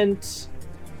 Flint,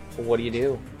 what do you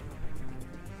do?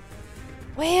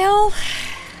 Well,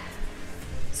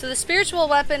 so the spiritual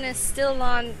weapon is still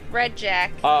on Red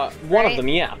Jack. One of Right. them,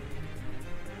 yeah.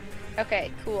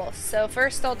 Okay, cool. So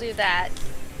first I'll do that.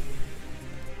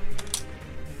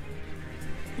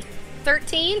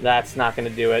 13? That's not going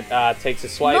to do it. Takes a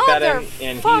swipe at him,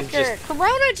 and he's Motherfucker! just...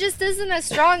 Corona just isn't as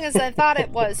strong as I thought it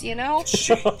was, you know?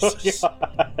 Jesus.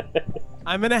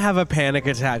 I'm gonna have a panic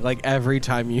attack like every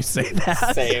time you say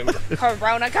that. Same.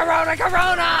 Corona, Corona,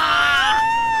 Corona!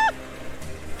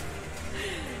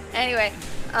 Anyway,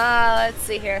 let's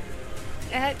see here.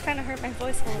 It kind of hurt my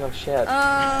voice a little. Oh, shit.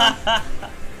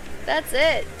 That's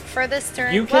it for this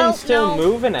turn. You can still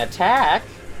move and attack.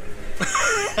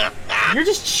 You're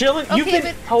just chilling. You've Okay,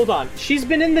 been... but- Hold on. She's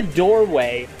been in the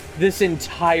doorway this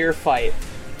entire fight.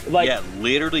 Like, yeah,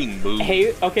 literally move.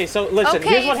 Hey, okay, so listen, Okay,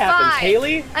 here's what happens. fine.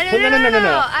 Haley, No,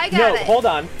 I got it. hold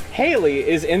on. Haley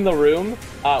is in the room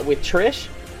with Trish,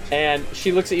 and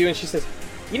she looks at you and she says,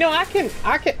 "You know, I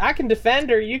can defend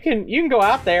her. You can go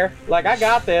out there. Like, I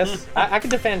got this. I can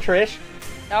defend Trish."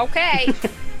 Okay.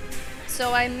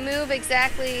 So I move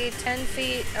exactly 10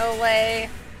 feet away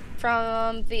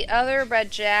from the other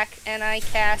red jack, and I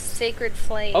cast Sacred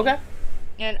Flame. Okay.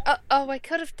 And I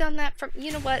could have done that from.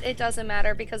 You know what? It doesn't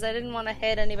matter because I didn't want to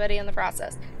hit anybody in the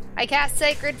process. I cast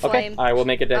Sacred Flame. Okay. I will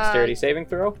make a dexterity saving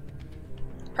throw.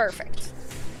 Perfect.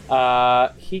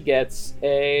 He gets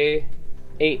a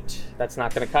 8. That's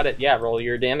not gonna cut it. Yeah, roll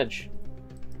your damage.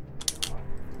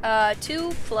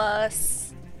 2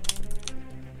 plus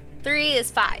 3 is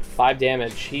 5. 5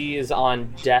 damage. He is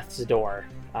on death's door.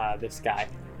 This guy.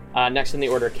 Next in the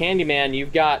order, Candyman.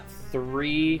 You've got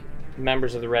 3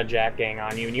 members of the Red Jack gang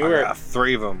on you, and you I are got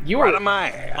 3 of them. you right are on my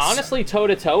ass. honestly toe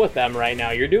to toe with them right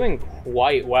now. You're doing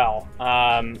quite well.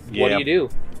 What do you do?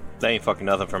 They ain't fucking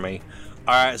nothing for me.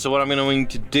 Alright, so what I'm going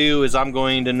to do is I'm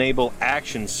going to enable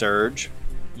Action Surge.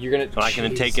 You're gonna. So I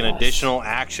can take an additional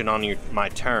action on my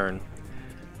turn.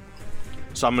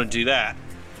 So I'm going to do that.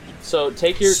 So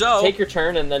take your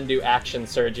turn and then do Action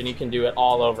Surge, and you can do it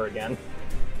all over again.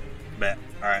 Bet.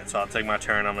 Alright, so I'll take my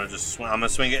turn. I'm going to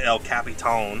swing at El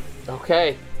Capitan.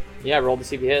 Okay. Yeah, roll to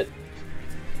see if you hit.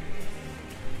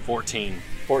 14.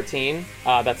 14.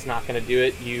 That's not going to do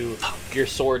it. Your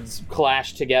swords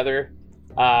clash together.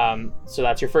 So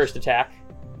that's your first attack.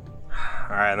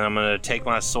 Alright, then I'm going to take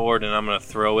my sword and I'm going to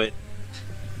throw it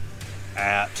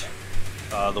at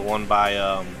the one by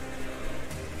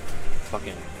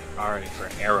fucking already for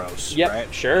arrows. Yep,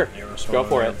 right? sure. Arrows. Go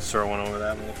for it. Throw one over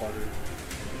that motherfucker.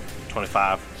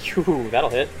 25. Phew, that'll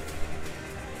hit.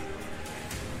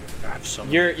 I have so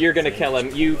many You're gonna things. kill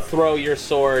him. You throw your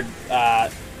sword,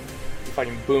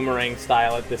 fucking boomerang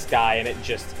style at this guy, and it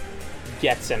just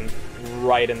gets him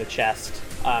right in the chest.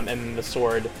 And then the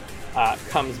sword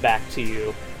comes back to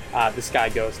you. This guy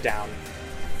goes down.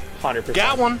 100%.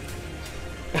 Got one.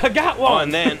 Got one. Oh,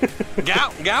 and then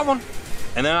got one.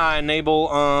 And then I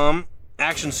enable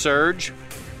Action Surge.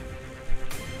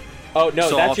 Oh no,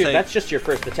 So that's just your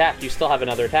first attack. You still have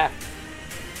another attack.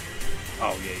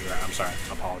 Oh yeah, you're right. I'm sorry.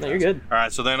 I apologize. No, you're good. All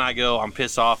right, so then I'm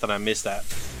pissed off that I missed that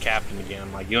captain again.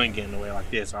 I'm like, you ain't getting away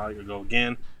like this. I'll go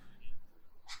again.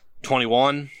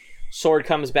 21. Sword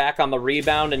comes back on the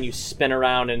rebound, and you spin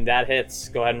around, and that hits.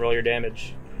 Go ahead and roll your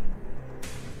damage.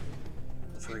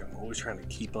 I feel like I'm always trying to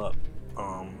keep up.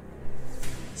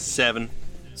 7.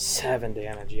 7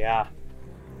 damage, yeah.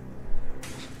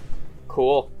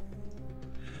 Cool.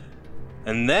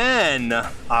 And then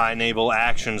I enable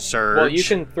Action Surge. Well, you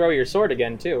can throw your sword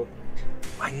again, too.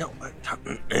 I know.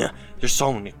 There's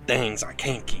so many things I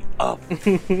can't keep up.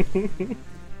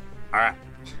 All right.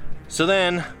 So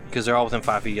then, because they're all within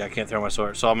 5 feet, I can't throw my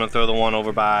sword. So I'm going to throw the one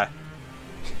over by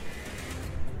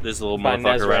this little By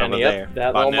motherfucker right Nezran, over yep, there.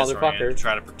 that By little Nezran, motherfucker.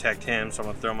 Try to protect him, so I'm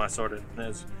going to throw my sword at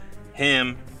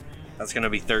him. That's going to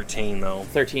be 13, though.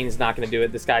 13 is not going to do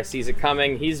it. This guy sees it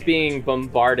coming. He's being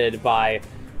bombarded by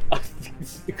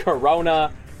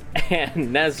Corona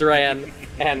and Nezran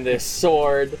and this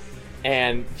sword.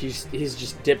 And he's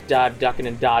just dip, dive, ducking,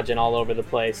 and dodging all over the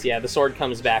place. Yeah, the sword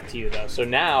comes back to you, though. So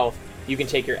now you can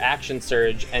take your Action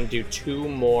Surge and do 2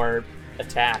 more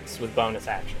attacks with bonus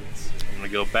actions. I'm going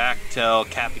to go back to El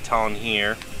Capitan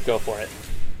here. Go for it.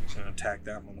 I'm going to attack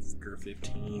that motherfucker.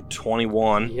 15,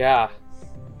 21. Yeah.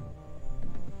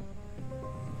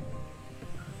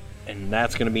 And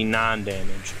that's going to be 9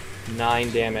 damage.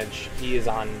 9 damage. He's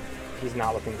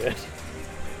not looking good.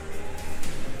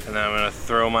 And then I'm going to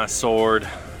throw my sword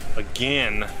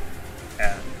again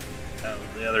at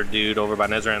the other dude over by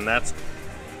Nezran. And that's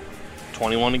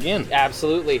 21 again.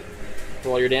 Absolutely.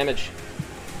 Roll your damage.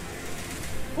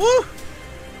 Woo!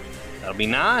 That'll be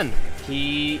 9.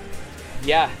 He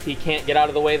can't get out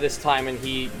of the way this time, and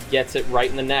he gets it right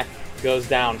in the neck. Goes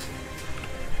down.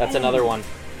 That's another one.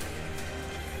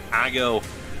 I go,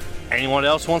 anyone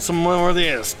else want some more of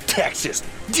this? Texas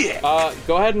dick!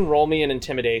 Go ahead and roll me an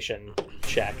intimidation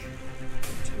check.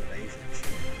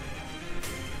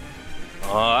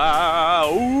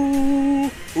 Ooh,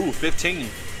 15.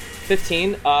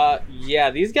 15.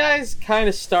 Yeah, these guys kind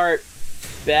of start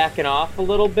backing off a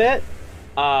little bit.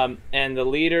 And the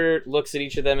leader looks at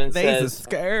each of them and says,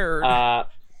 scared.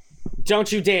 "Don't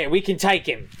you dare! We can take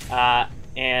him."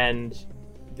 And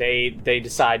they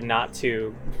decide not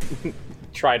to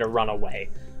try to run away.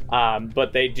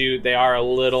 But they are a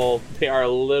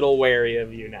little wary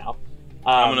of you now.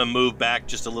 I'm gonna move back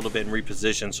just a little bit and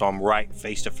reposition so I'm right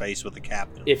face to face with the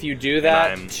captain. If you do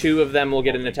that, 2 of them will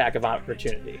get an attack of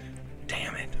opportunity.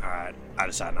 Damn it! All right, I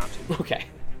decide not to. Okay.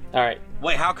 All right.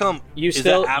 Wait, how come? You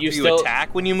after you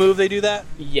attack when you move, they do that?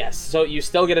 Yes. So you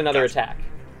still get another attack.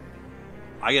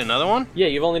 I get another one? Yeah,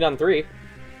 you've only done 3.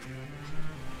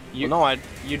 No,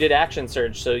 You did action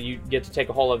surge, so you get to take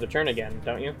a whole other turn again,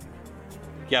 don't you?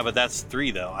 Yeah, but that's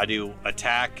 3 though. I do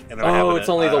attack and then I have it's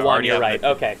only the one. You're right.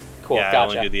 Okay, cool. Yeah, Gotcha.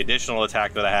 I only do the additional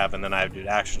attack that I have, and then I do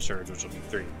action surge, which will be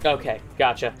 3. Okay,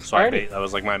 gotcha. So that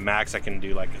was like my max. I can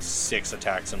do like 6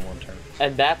 attacks in one turn.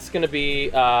 And that's gonna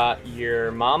be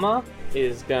your mama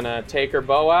is gonna take her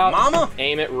bow out, Mama,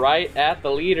 aim it right at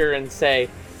the leader, and say,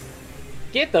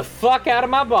 "Get the fuck out of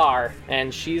my bar!"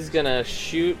 And she's gonna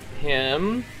shoot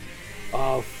him.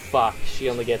 Oh fuck! She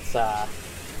only gets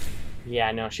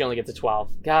yeah, no, she only gets a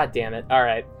 12. God damn it! All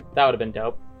right, that would have been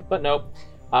dope, but nope.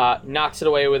 Knocks it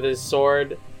away with his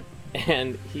sword,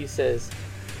 and he says,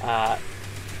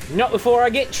 "Not before I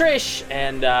get Trish."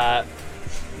 And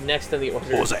next in the order,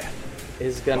 what was that?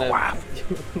 Is gonna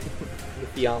the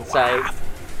fiance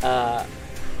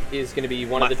is gonna be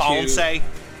one of the two.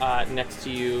 Next to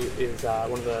you is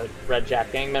one of the Red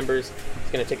Jack gang members.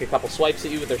 He's gonna take a couple swipes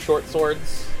at you with their short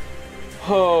swords.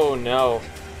 Oh no!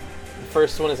 The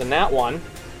first one is a nat 1.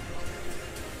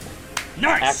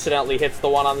 Nice. Accidentally hits the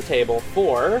one on the table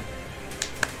for.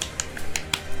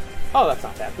 Oh, that's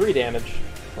not bad. 3 damage.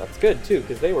 That's good too,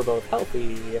 because they were both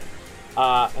healthy.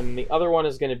 And the other one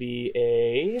is going to be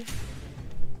a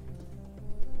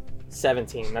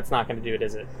 17. That's not going to do it,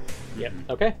 is it? Yep.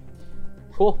 Okay.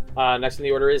 Cool. Next in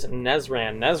the order is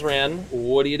Nezran. Nezran,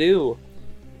 what do you do?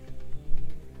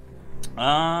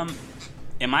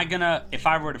 Am I gonna, if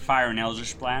I were to fire an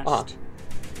Eldritch Blast,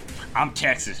 I'm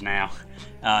Texas now.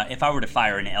 If I were to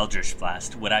fire an Eldritch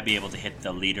Blast, would I be able to hit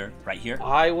the leader right here?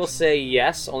 I will say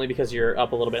yes, only because you're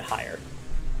up a little bit higher.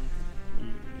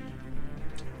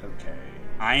 Okay.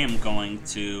 I am going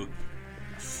to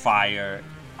fire.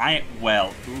 I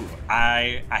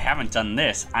haven't done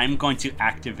this. I'm going to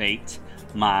activate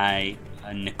my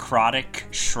necrotic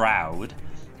shroud.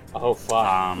 Oh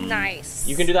fuck! Nice.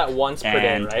 You can do that once per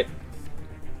day, right?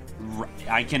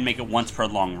 I can make it once per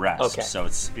long rest. Okay. So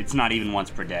it's not even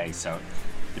once per day. So it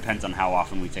depends on how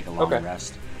often we take a long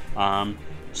rest.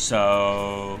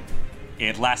 So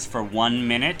it lasts for 1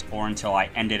 minute or until I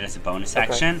end it as a bonus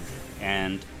action.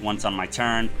 And once on my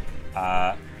turn,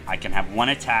 I can have 1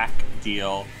 attack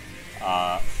deal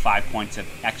 5 points of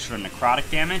extra necrotic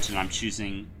damage, and I'm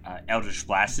choosing Eldritch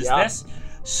Blast as this.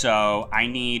 So I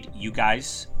need you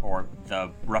guys, or the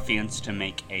ruffians, to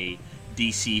make a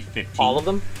DC 15. All of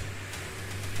them?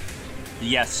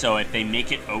 Yes, so if they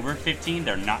make it over 15,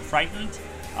 they're not frightened.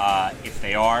 If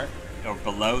they are, or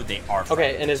below, they are frightened.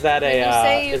 Okay, and is that When you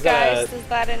say you guys, does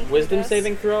that include wisdom us?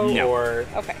 saving throw? No. Or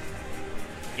Okay.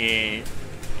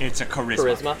 It's a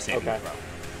charisma saving throw.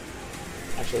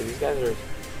 Actually, these guys are...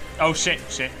 Oh, shit.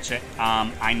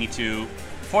 I need to,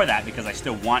 for that, because I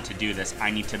still want to do this, I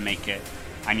need to make it,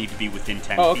 I need to be within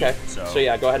 10 Oh, feet. okay. So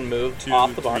yeah, go ahead and move 2,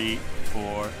 off the bar. 3,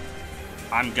 4.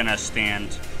 I'm going to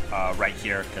stand right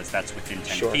here, because that's within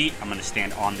 10 feet. I'm going to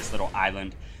stand on this little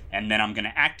island, and then I'm going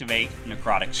to activate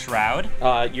Necrotic Shroud.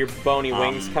 Your bony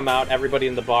wings come out. Everybody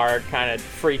in the bar kind of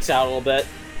freaks out a little bit.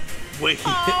 Wait.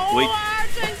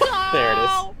 There it is.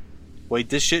 Wait,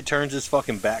 this shit turns his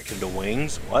fucking back into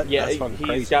wings? What? Yeah, That's fucking he's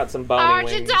crazy. got some bony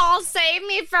wings. Archidal, save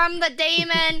me from the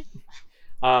demon!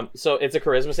 So it's a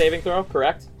charisma saving throw,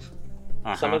 correct?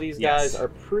 Some of these guys are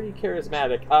pretty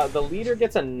charismatic. The leader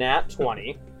gets a nat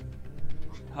 20.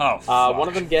 Oh, fuck. One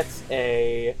of them gets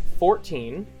a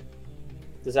 14.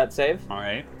 Does that save? All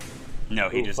right. No,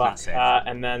 he does fuck. not save.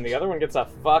 And then the other one gets a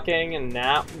fucking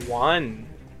nat 1.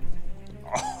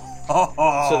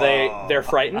 Oh. So they're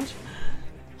frightened?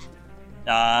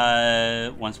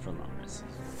 Once per long rest.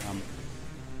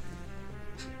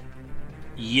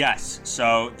 Yes.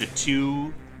 So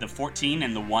the 14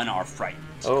 and the 1 are frightened.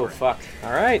 Oh, fuck.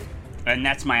 All right. And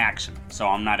that's my action. So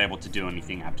I'm not able to do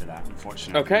anything after that,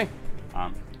 unfortunately. Okay.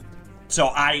 So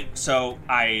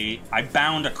I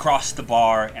bound across the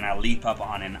bar and I leap up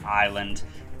on an island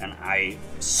and I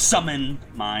summon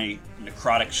my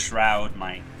necrotic shroud,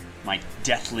 my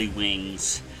deathly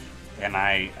wings, and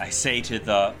I say to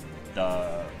the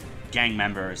gang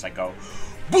members, I go,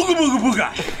 booga booga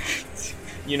booga.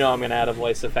 You know I'm gonna add a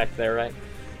voice effect there, right?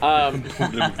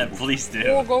 Please do.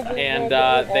 And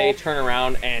they turn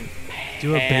around and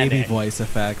do a baby voice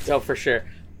effect. Oh, for sure.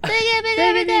 They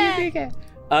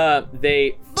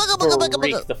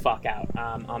freak the fuck out.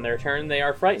 On their turn, they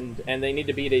are frightened, and they need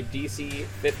to beat a DC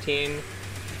 15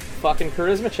 fucking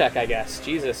charisma check, I guess.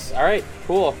 Jesus. All right,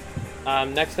 cool.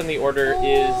 Next on the order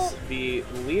is the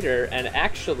leader, and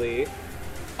actually,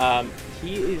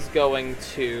 he is going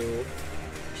to...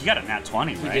 He got a nat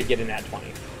 20, right? He did get a nat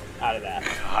 20 out of that.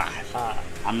 God.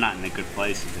 I'm not in a good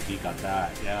place if he got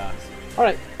that, yeah. All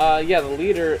right, the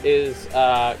leader is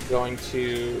going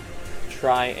to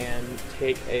try and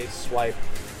take a swipe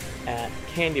at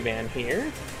Candyman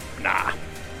here. Nah.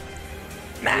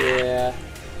 Yeah.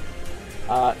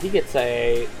 He gets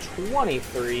a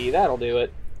 23. That'll do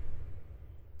it.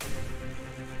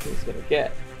 He's gonna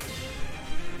get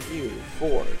you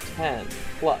 4, 10,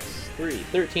 plus 3,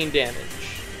 13 damage.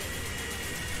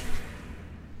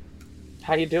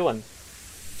 How you doing?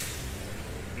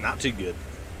 Not too good.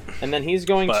 And then he's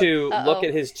going to look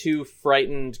at his two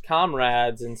frightened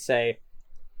comrades and say,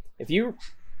 If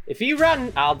you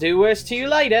run, I'll do worse to you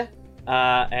later.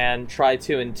 And try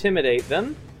to intimidate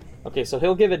them. Okay, so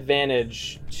he'll give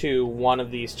advantage to one of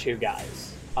these two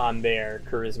guys on their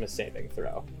charisma saving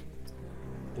throw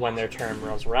when their turn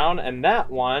rolls around, and that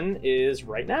one is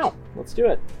right now. Let's do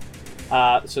it.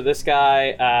 So this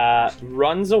guy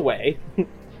runs away.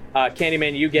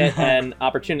 Candyman, you get an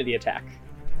opportunity attack.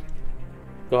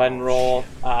 Go ahead and roll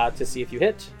to see if you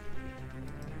hit.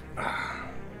 I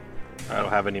don't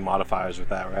have any modifiers with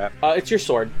that, right? It's your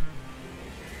sword.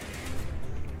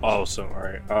 Oh, so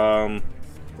alright.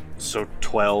 So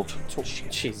 12.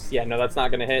 Jeez, yeah, no, that's not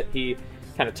gonna hit. He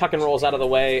kind of tuck and rolls out of the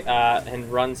way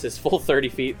and runs his full 30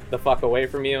 feet the fuck away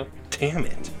from you. Damn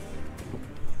it.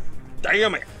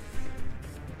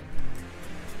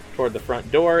 Toward the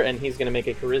front door, and he's gonna make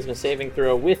a charisma saving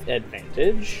throw with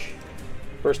advantage.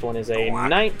 First one is a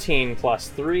 19 plus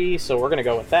 3, so we're gonna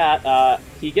go with that.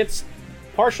 He gets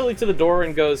partially to the door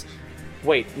and goes,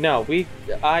 wait, no,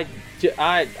 I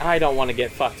don't want to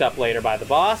get fucked up later by the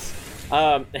boss.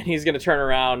 And he's going to turn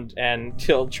around and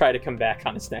he'll try to come back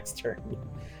on his next turn.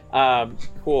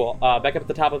 Cool. Back up at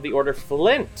the top of the order,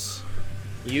 Flint.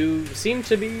 You seem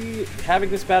to be having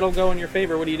this battle go in your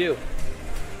favor. What do you do?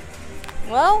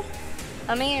 Well,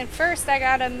 I mean, first I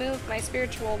gotta move my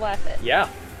spiritual weapon. Yeah.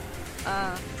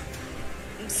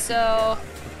 So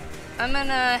I'm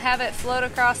gonna have it float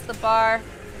across the bar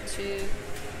to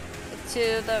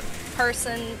the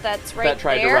person that's right there. That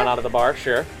tried to run out of the bar,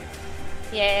 sure.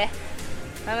 Yeah.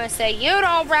 I'm gonna say, you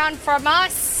don't run from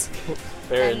us!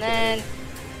 And then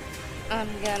I'm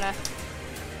gonna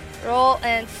roll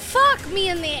and fuck me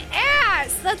in the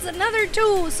ass! That's another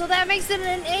 2, so that makes it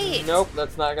an 8. Nope,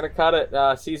 that's not gonna cut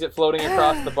it. Sees it floating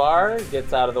across the bar,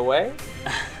 gets out of the way.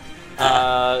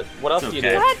 What else do you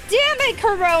do? God damn it,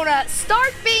 Corona!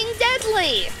 Start being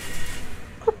deadly!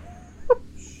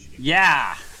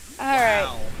 Yeah! Alright.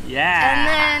 Wow.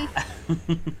 Yeah! And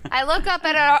then I look up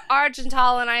at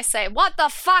Argental and I say, what the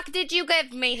fuck did you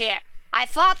give me here? I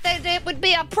thought that it would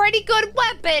be a pretty good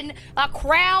weapon, a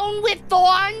crown with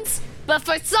thorns, but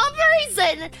for some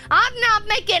reason, I'm not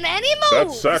making any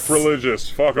moves. That's sacrilegious.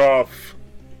 Fuck off.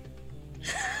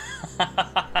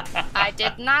 I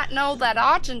did not know that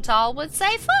Argental would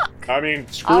say fuck. I mean,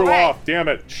 screw off. Damn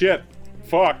it. Shit.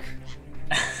 Fuck.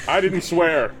 I didn't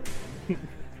swear.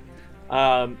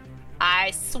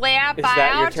 I swear Is by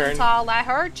that your turn? Argental, I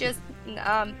heard just,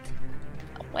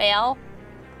 well,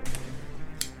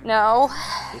 no.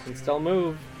 You can still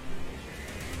move.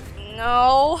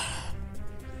 No.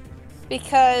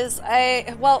 Because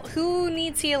who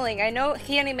needs healing? I know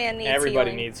Candyman needs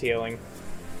Everybody healing. needs healing.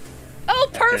 Oh,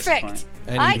 perfect!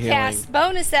 I healing. cast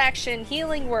bonus action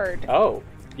healing word. Oh,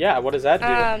 yeah, what does that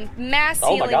do? Mass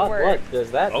Oh healing my god, word. what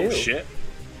does that do? Oh shit.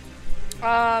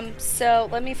 So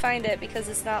let me find it because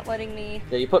it's not letting me.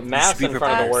 Yeah, you put mass in front of the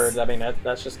prepared. word. I mean,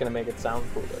 that's just gonna make it sound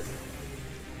cooler.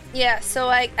 Yeah, so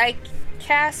I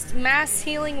cast mass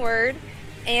healing word,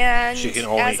 and She can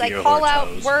only as I heal call her out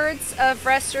toes. words of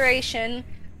restoration,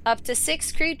 up to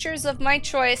 6 creatures of my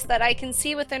choice that I can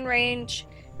see within range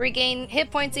regain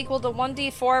hit points equal to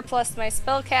 1d4 plus my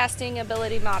spellcasting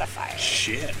ability modifier.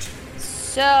 Shit.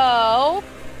 So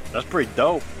That's pretty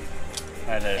dope.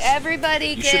 That is. everybody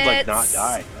You gets should like not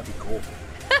die. That'd be cool.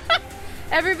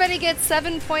 everybody gets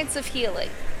 7 points of healing.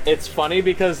 It's funny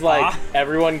because like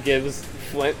everyone gives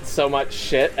Flint so much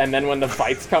shit, and then when the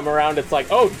fights come around, it's like,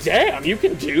 oh damn, you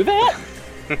can do that.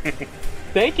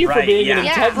 Thank you for Right, being yeah. an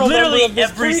integral Literally member of this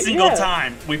every team. single Yeah.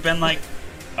 time we've been like,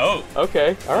 oh.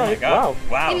 Okay, all Oh my right, God.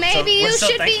 wow. Wow. Maybe So we're you so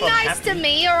should be thankful and nice happy. to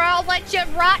me, or I'll let you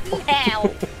rot in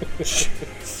hell.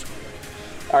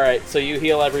 All right, so you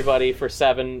heal everybody for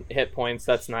 7 hit points.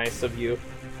 That's nice of you.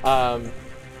 Could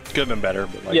have been better,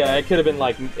 but like Yeah, it could have been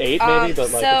like 8 maybe,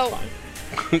 but like so- it's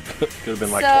fine. could have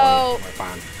been like So- 20. We're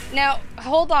fine. Now,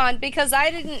 hold on, because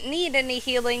I didn't need any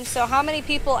healing, so how many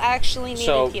people actually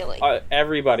needed healing?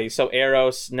 Everybody. So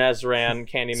Eros, Nezran,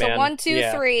 Candyman. So 1,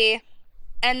 2, 3.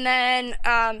 And then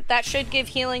that should give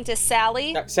healing to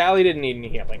Sally. Sally didn't need any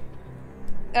healing.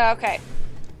 Okay.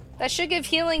 That should give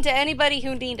healing to anybody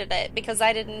who needed it, because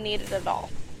I didn't need it at all.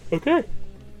 Okay.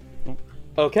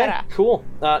 Okay, Ta-da. cool.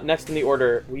 Next in the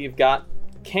order, we've got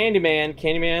Candyman.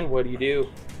 Candyman, what do you do?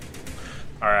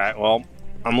 Alright, well,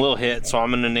 I'm a little hit, so I'm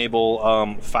going to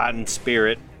enable Fighting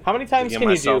Spirit. How many times can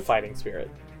you do Fighting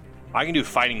Spirit? I can do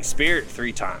Fighting Spirit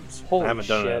 3 times. Holy I haven't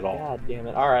done it at all. God damn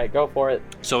it. Alright, go for it.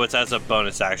 So it's as a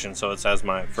bonus action, so it's as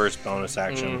my first bonus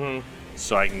action. Mm-hmm.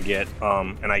 So I can get,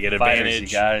 and I get Fighters,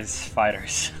 advantage. you guys.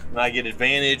 Fighters. And I get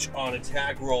advantage on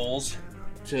attack rolls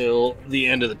till the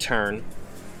end of the turn.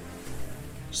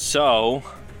 So,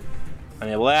 I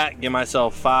enable that, give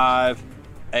myself 5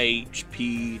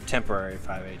 HP, temporary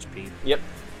 5 HP. Yep.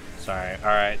 Sorry.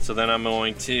 Alright, so then I'm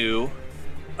going to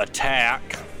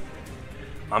attack.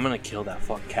 I'm going to kill that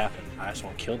fucking captain. I just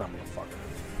want to kill that motherfucker.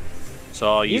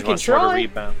 So I'll use my sword of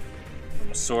rebound.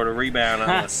 I'm a sword of rebound. I'm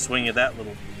going to swing at that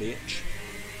little bitch.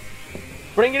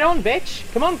 Bring it on,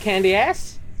 bitch. Come on, candy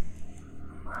ass.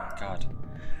 Oh, God.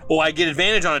 Oh, I get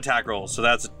advantage on attack rolls, so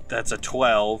that's a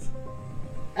 12.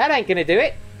 That ain't gonna do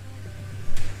it.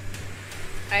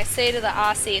 I say to the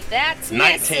Aussie, that's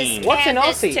 19. What's an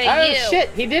Aussie? Oh, you. shit,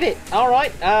 he did it.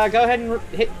 Alright, go ahead and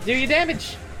do your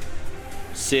damage.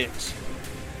 6.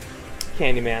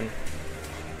 Candyman,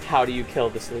 how do you kill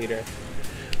this leader?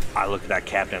 I look at that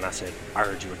captain and I said, I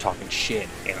heard you were talking shit,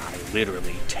 and I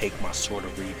literally take my sword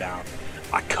of rebound.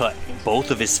 I cut both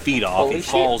of his feet off. Holy He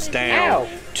shit. falls down Ow.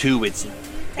 to its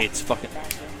fucking.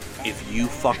 If you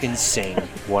fucking sing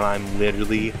when I'm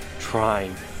literally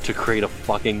trying to create a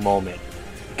fucking moment,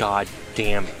 god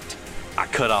damn it. I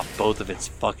cut off both of its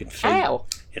fucking feet. Ow.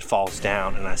 It falls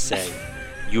down and I say,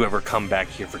 you ever come back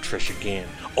here for Trish again?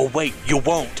 Oh wait, you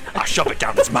won't. I shove it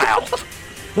down his mouth.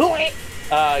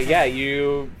 Yeah,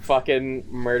 you fucking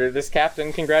murdered this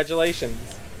captain. Congratulations.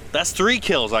 That's 3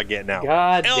 kills I get now.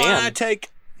 God And damn. I take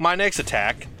my next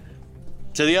attack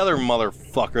to the other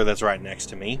motherfucker that's right next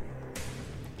to me.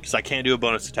 Because I can't do a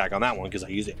bonus attack on that one because I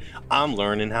use it. I'm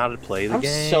learning how to play the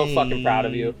game. I'm so fucking proud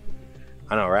of you.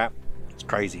 I know, right? It's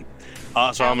crazy. So How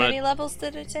I'm gonna. many levels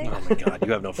did it take? Oh my god,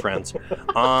 you have no friends.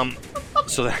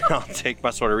 So then I'll take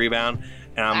my sword of rebound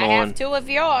and I'm I going. have 2 of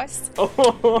yours.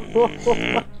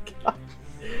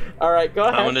 All right, go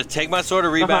ahead. I'm gonna take my sword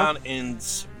of rebound and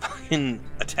fucking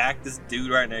attack this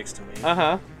dude right next to me.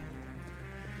 Uh-huh.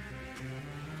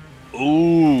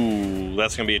 Ooh,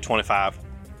 that's gonna be a 25.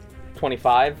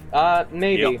 25?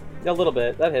 Maybe. Yep. A little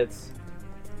bit. That hits.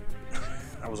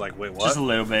 I was like, wait, what? Just a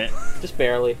little bit. Just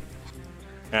barely.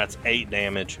 That's 8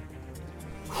 damage.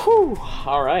 Whew.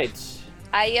 All right.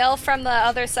 I yell from the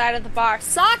other side of the bar,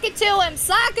 sock it to him!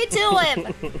 Sock it to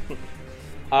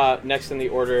him! Next in the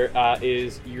order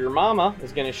is your mama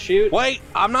is gonna shoot. Wait,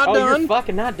 I'm not Oh, done. you're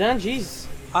fucking not done. Jeez.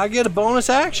 I get a bonus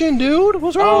action, dude.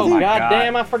 What's wrong Oh, with you? god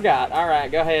damn, I forgot. All right,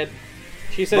 go ahead.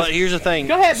 She says, But here's the thing.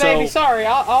 go ahead, baby. So, Sorry,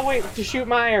 I'll wait to shoot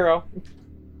my arrow.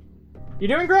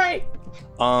 You're doing great.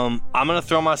 I'm gonna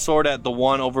throw my sword at the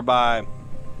one over by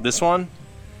this one.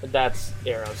 That's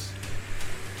arrows.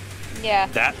 Yeah.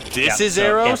 This Yeah, is so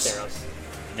arrows. That's arrows.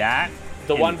 That.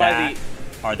 The and one by that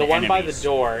are the one by the enemies.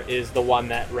 door is the one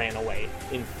that ran away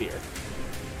in fear.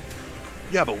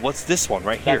 Yeah, but what's this one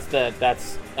right here?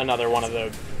 That's another one of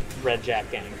the Red Jack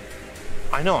gang.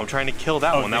 I know. I'm trying to kill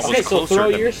that Oh, one. That okay, was Okay, so closer.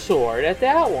 throw to your me. sword at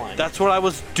that one. That's what I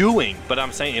was doing, but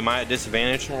I'm saying, am I at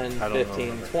disadvantage? 10, I don't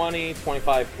 15, know. 20,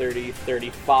 25, 30,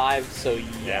 35, so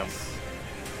yes.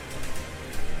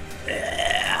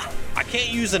 I can't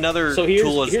use another So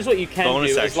tool as here's what you can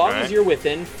bonus do. As action, long right? as you're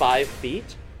within 5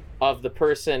 feet of the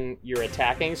person you're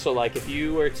attacking, so like if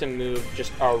you were to move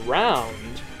just around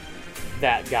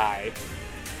that guy,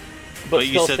 But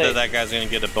you still said stay- that guy's gonna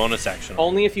get a bonus action.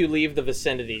 only if you leave the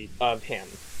vicinity of him,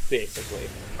 basically.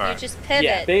 All You right. just pivot.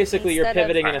 Yeah, basically you're instead of-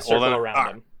 pivoting in a Alright, well circle then- around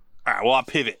alright. him. All right. Well, I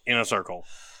pivot in a circle,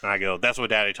 and I go. That's what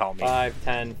Daddy taught me. 5,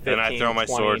 10, 15, Then I throw my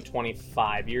 20, sword.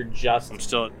 25. You're just... I'm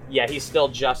still. Yeah, he's still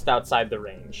just outside the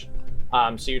range.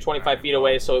 So you're 25 feet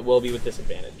away, so it will be with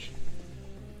disadvantage.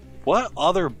 What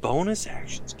other bonus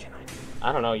actions can I do?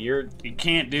 I don't know, you're You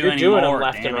can't do You're any doing more, them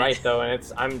left damn and it. right, though, and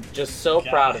I'm just so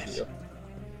proud of Gosh. you.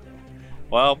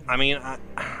 Well, I mean,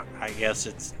 I guess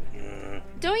it's.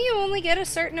 Don't you only get a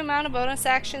certain amount of bonus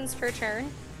actions per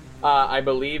turn? I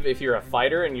believe if you're a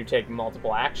fighter and you take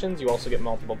multiple actions, you also get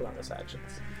multiple bonus actions.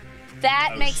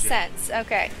 That Oh, makes shit. sense.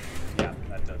 Okay. Yeah,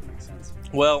 that does make sense.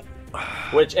 Well,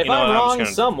 Which, if You know I'm what, I'm just wrong,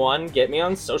 gonna- someone get me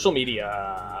on social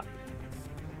media.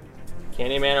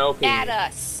 Candyman OP. At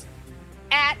us.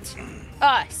 At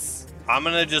us. I'm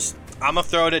gonna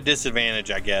throw it at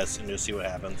disadvantage, I guess, and just see what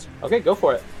happens. Okay, go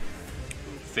for it.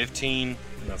 15,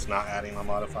 and that's not adding my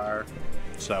modifier.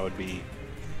 So that would be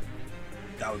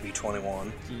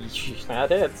 21. That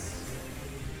hits.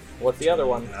 What's the other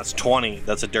one? That's 20.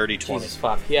 That's a dirty 20. Jesus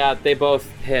fuck. Yeah, they both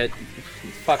hit.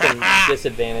 Fucking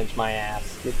disadvantage my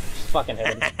ass. Just fucking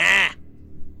hit him.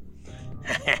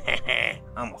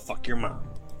 I'm gonna fuck your mom.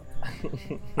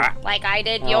 Like I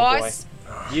did Oh, yours.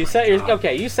 You set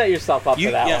yourself up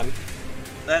for that one.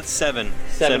 That's 7.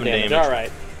 7 damage. All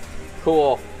right.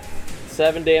 Cool.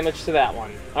 7 damage to that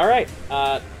one. All right.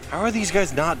 How are these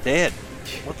guys not dead?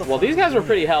 What the Well, fuck? these guys were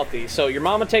pretty healthy. So your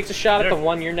mama takes a shot at the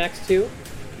one you're next to.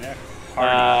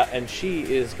 And she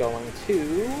is going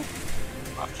to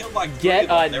I've killed like 3 get of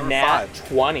them. a They were nat 5.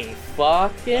 20.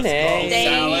 Fucking Let's A. go.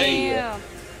 Damn.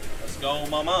 Let's go,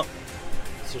 mama.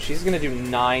 So she's gonna do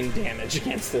 9 damage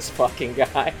against this fucking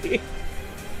guy.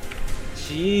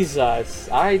 Jesus.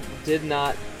 I did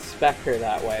not spec her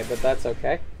that way, but that's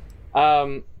okay.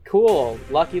 Cool.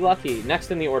 Lucky.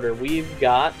 Next in the order, we've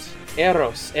got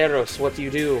Eros. Eros, what do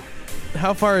you do?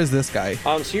 How far is this guy?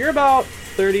 So you're about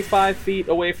 35 feet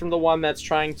away from the one that's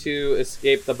trying to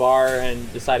escape the bar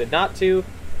and decided not to.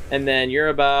 And then you're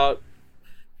about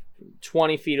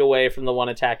 20 feet away from the one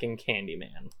attacking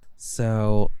Candyman.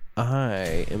 So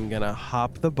I am gonna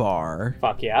hop the bar,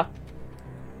 Fuck yeah.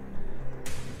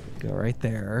 go right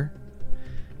there,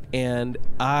 and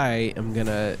I am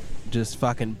gonna just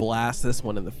fucking blast this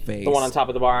one in the face. The one on top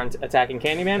of the bar attacking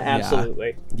Candyman?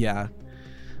 Absolutely. Yeah.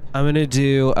 I'm gonna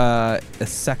do a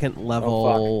second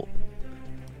level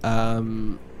MILF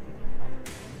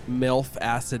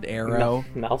acid arrow.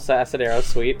 Mel's acid arrow,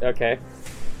 sweet. Okay.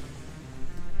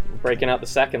 Breaking out the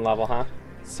second level, huh?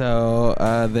 So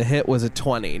the hit was a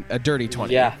 20, a dirty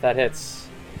 20. Yeah, that hits.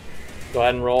 Go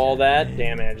ahead and roll that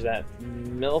damage, that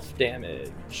MILF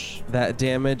damage. That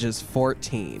damage is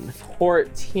 14.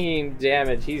 14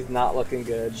 damage. He's not looking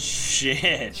good.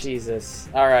 Shit. Jesus.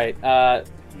 All right.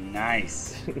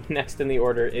 Nice. Next in the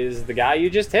order is the guy you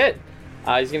just hit.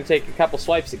 He's going to take a couple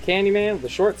swipes at Candyman with the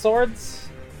short swords.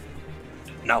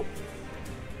 No.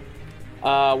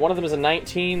 One of them is a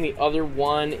 19. The other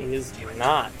one is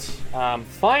not.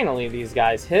 Finally, these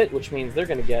guys hit, which means they're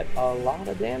going to get a lot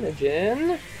of damage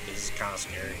in. This is kind of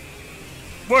scary.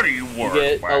 What are you You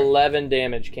worried get 11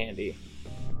 damage, Candy.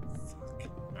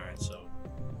 Alright, so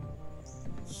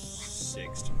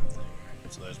 6 to my thing.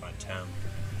 Right, so there's my 10.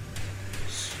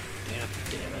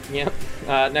 Damn it.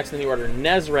 Yep. Next in the order,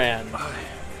 Nezran. I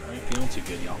ain't feeling too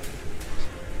good, y'all.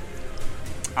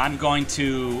 I'm going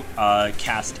to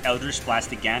cast Eldritch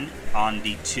Blast again on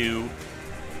the 2.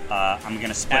 I'm going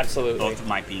to split Absolutely. both of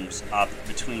my beams up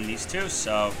between these 2.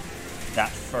 So that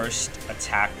first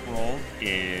attack roll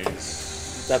is...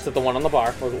 That's at the one on the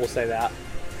bar. We'll say that.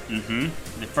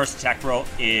 Mm-hmm. The first attack roll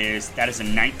is a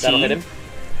 19. That'll hit him.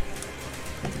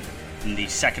 And the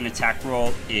second attack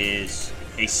roll is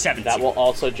a 17. That will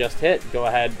also just hit. Go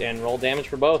ahead and roll damage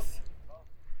for both.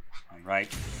 All right.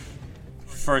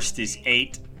 First is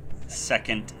 8.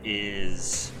 Second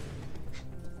is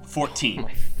 14. Oh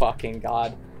my fucking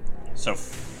god. So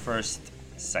first,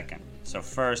 second. So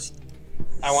first.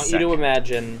 I want you to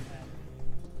imagine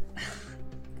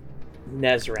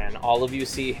Nezran. All of you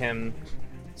see him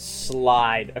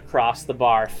slide across the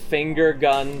bar, finger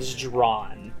guns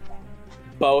drawn,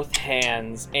 both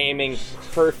hands aiming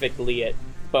perfectly at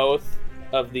both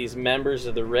of these members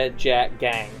of the Red Jack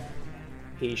gang.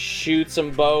 He shoots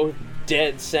them both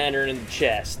dead center in the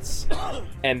chests,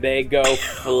 and they go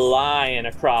flying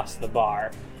across the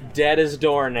bar, dead as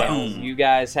doornails. Boom. You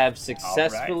guys have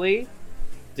successfully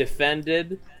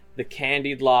defended the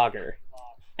Candied Lager,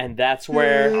 and that's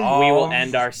where we will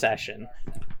end our session.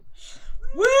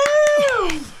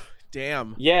 Woo!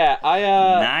 Damn. Yeah,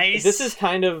 Nice. This is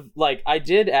kind of like, I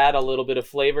did add a little bit of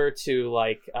flavor to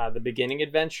like the beginning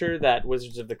adventure that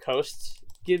Wizards of the Coast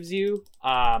gives you,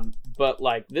 but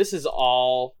like this is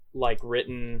all like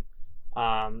written.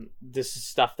 This is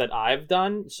stuff that I've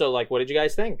done. So like, what did you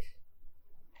guys think?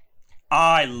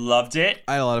 I loved it.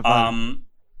 I had a lot of fun.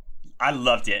 I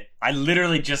loved it. I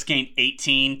literally just gained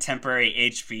 18 temporary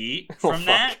HP from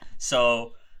that.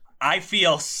 So I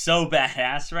feel so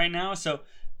badass right now. So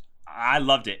I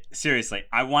loved it. Seriously.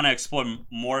 I want to explore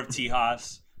more of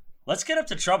Tejas. Let's get up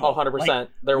to trouble. Oh, 100%. Like,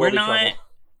 There will be trouble.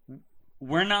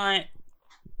 We're not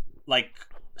like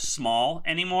small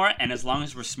anymore. And as long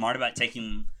as we're smart about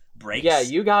taking breaks. Yeah,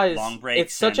 you guys, long breaks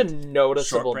it's such a and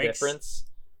noticeable short breaks. difference.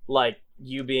 Like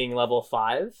you being level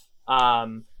 5.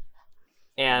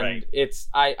 And Right. it's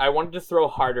I wanted to throw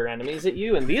harder enemies at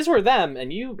you, and these were them,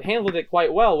 and you handled it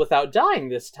quite well without dying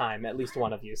this time, at least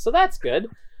one of you. So that's good.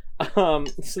 So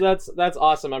that's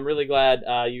awesome. I'm really glad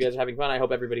you guys are having fun. I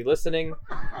hope everybody listening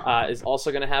is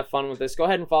also going to have fun with this. Go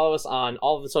ahead and follow us on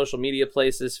all of the social media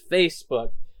places: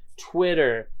 Facebook,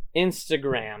 Twitter,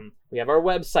 Instagram. We have our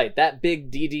website,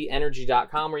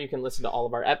 thatbigddenergy.com, where you can listen to all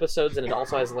of our episodes, and it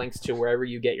also has links to wherever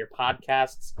you get your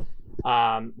podcasts.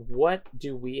 What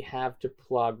do we have to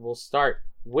plug? We'll start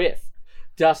with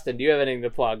Dustin. Do you have anything to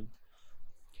plug?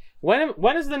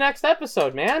 When is the next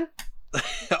episode, man?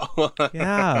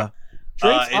 Yeah.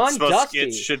 Drinks on Dusty.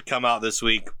 It should come out this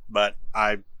week, but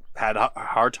I had a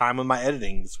hard time with my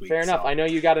editing this week. Fair enough. so. I know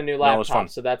you got a new No, it was laptop, fun.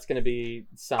 so that's going to be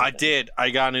something. I did. I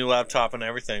got a new laptop and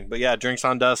everything. But yeah, Drinks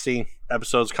on Dusty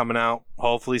episode's coming out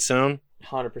hopefully soon.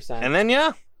 100%. And then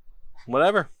yeah,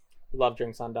 whatever. Love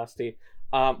Drinks on Dusty.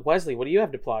 Wesley, what do you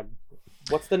have to plug?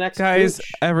 What's the next Guys,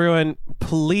 pooch? everyone,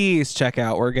 please check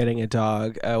out We're Getting a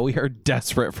Dog. We are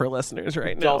desperate for listeners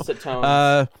right now. Dulcet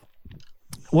tones.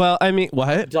 Well, I mean,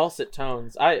 what? Dulcet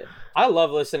tones. I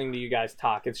love listening to you guys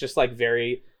talk. It's just like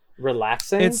very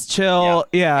relaxing. It's chill.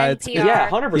 Yeah, it's NPR. yeah,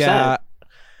 100%. yeah.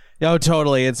 Oh,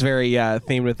 totally. It's very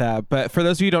themed with that. But for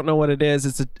those of you who don't know what it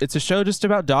is, it's a show just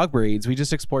about dog breeds. We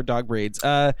just explore dog breeds.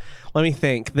 Let me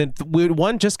think.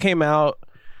 One just came out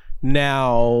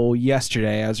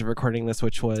yesterday as we're recording this,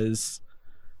 which was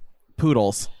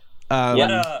Poodles.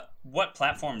 What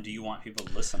platform do you want people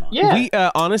to listen on? Yeah. We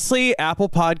honestly, Apple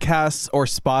Podcasts or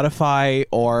Spotify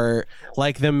or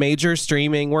like the major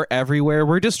streaming, we're everywhere.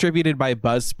 We're distributed by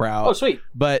Buzzsprout. Oh, sweet.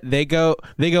 But they go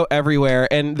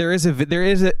everywhere, and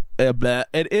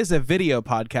it is a video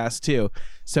podcast too.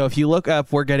 So if you look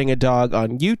up We're Getting a Dog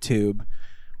on YouTube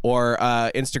or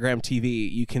Instagram TV,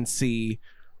 you can see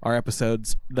our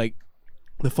episodes, like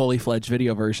the fully fledged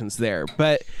video versions there.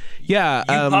 But yeah,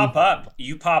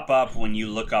 You pop up when you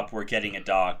look up We're Getting a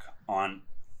Dog on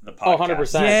the Oh, podcast.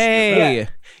 100%. yay, You're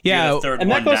yeah. the third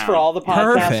And that one goes down. for all the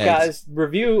podcasts, Perfect. guys.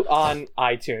 Review on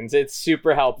iTunes. It's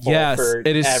super helpful Yes, for it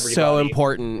is everybody. so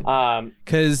important.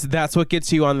 Because that's what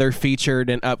gets you on their featured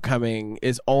and upcoming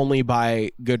is only by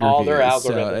good all reviews. their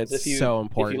So algorithms. it's so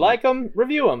important. If you like them,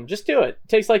 review them. Just do it. It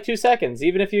takes like 2 seconds.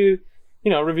 Even if you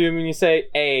review them and you say,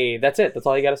 "Hey," that's it. That's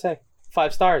all you got to say.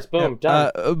 5 stars. Boom.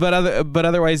 Done. But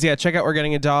otherwise, yeah, check out We're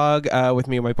Getting a Dog with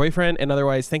me and my boyfriend. And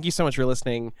otherwise, thank you so much for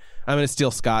listening. I'm going to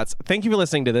steal Scott's. Thank you for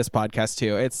listening to this podcast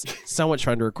too. It's so much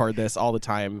fun to record this all the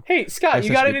time. Hey, Scott, Have you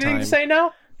such got a good anything to time. say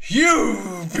now?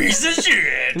 You piece of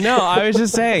shit! No, I was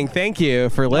just saying thank you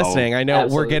for listening. I know we're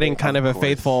absolutely. getting kind of a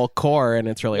faithful core, and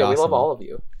it's really Yeah, awesome. we love all of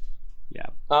you. Yeah.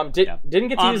 Didn't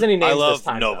get to use any names I love this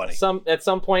time. nobody. Though. At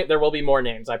some point there will be more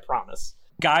names. I promise.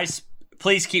 Guys,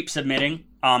 please keep submitting.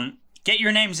 Get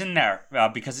your names in there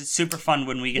because it's super fun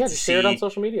when we get Yeah, to just share it on see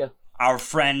social media. our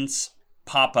friends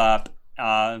pop up.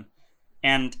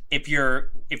 And if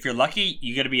you're lucky,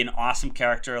 you get to be an awesome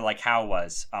character like Hal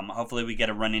was. Hopefully we get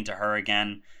to run into her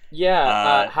again.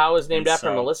 Yeah, Howe is named and after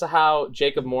so- Melissa Howe.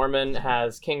 Jacob Mormon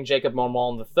has King Jacob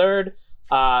Mormon III.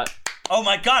 Oh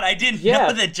my god, I didn't Yeah.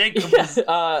 know that Jacob was...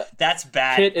 That's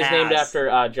bad. Kit is named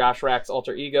after Josh Rack's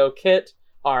alter ego, Kit,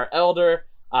 our elder,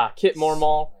 Kit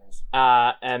Mormon.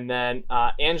 And then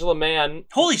Angela Mann.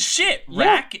 Holy shit, Yeah.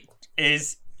 Rack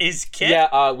is Kit?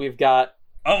 Yeah, we've got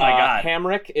Oh my god.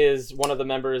 Hamrick is one of the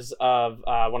members of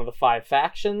one of the 5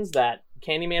 factions that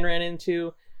Candyman ran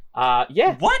into.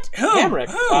 Yeah. What? Who? Hamrick,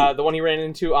 Who? the one he ran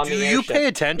into on Do the you airship. pay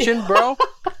attention, bro?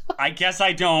 I guess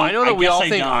I don't. I know that we guess all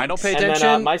think don't. I don't pay And then,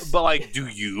 attention, my- but like, do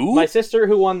you? My sister,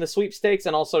 who won the sweepstakes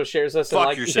and also shares us,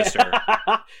 Fuck your sister.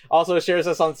 also shares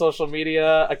us on social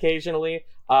media occasionally,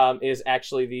 is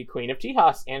actually the Queen of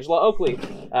Tejas, Angela Oakley.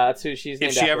 That's who she's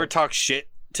named If she after. ever talks shit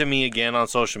to me again on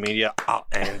social media, I'll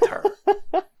end her.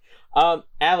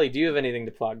 Allie, do you have anything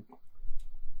to plug?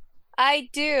 I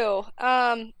do.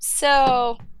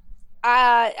 So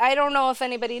I don't know if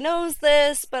anybody knows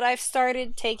this, but I've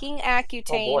started taking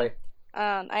Accutane. Oh boy.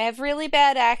 I have really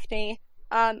bad acne.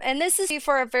 And this is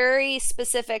for a very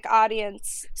specific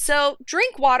audience. So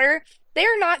drink water.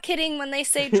 They're not kidding when they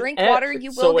say drink water.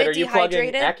 You will so wait, get are you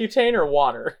plugging dehydrated. Accutane or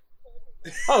water?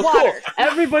 Oh, Water. cool.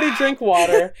 Everybody drink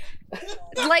water.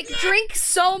 Like, drink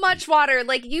so much water.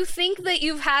 Like, you think that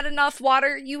you've had enough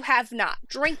water. You have not.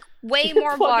 Drink way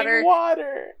more Plugging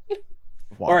water.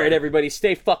 All right, everybody,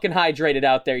 stay fucking hydrated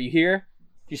out there. You hear?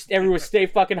 Just everyone, stay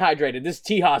fucking hydrated. This is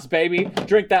Tejas, baby.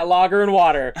 Drink that lager and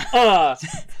water. That's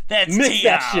Mix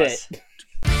that Tias. shit.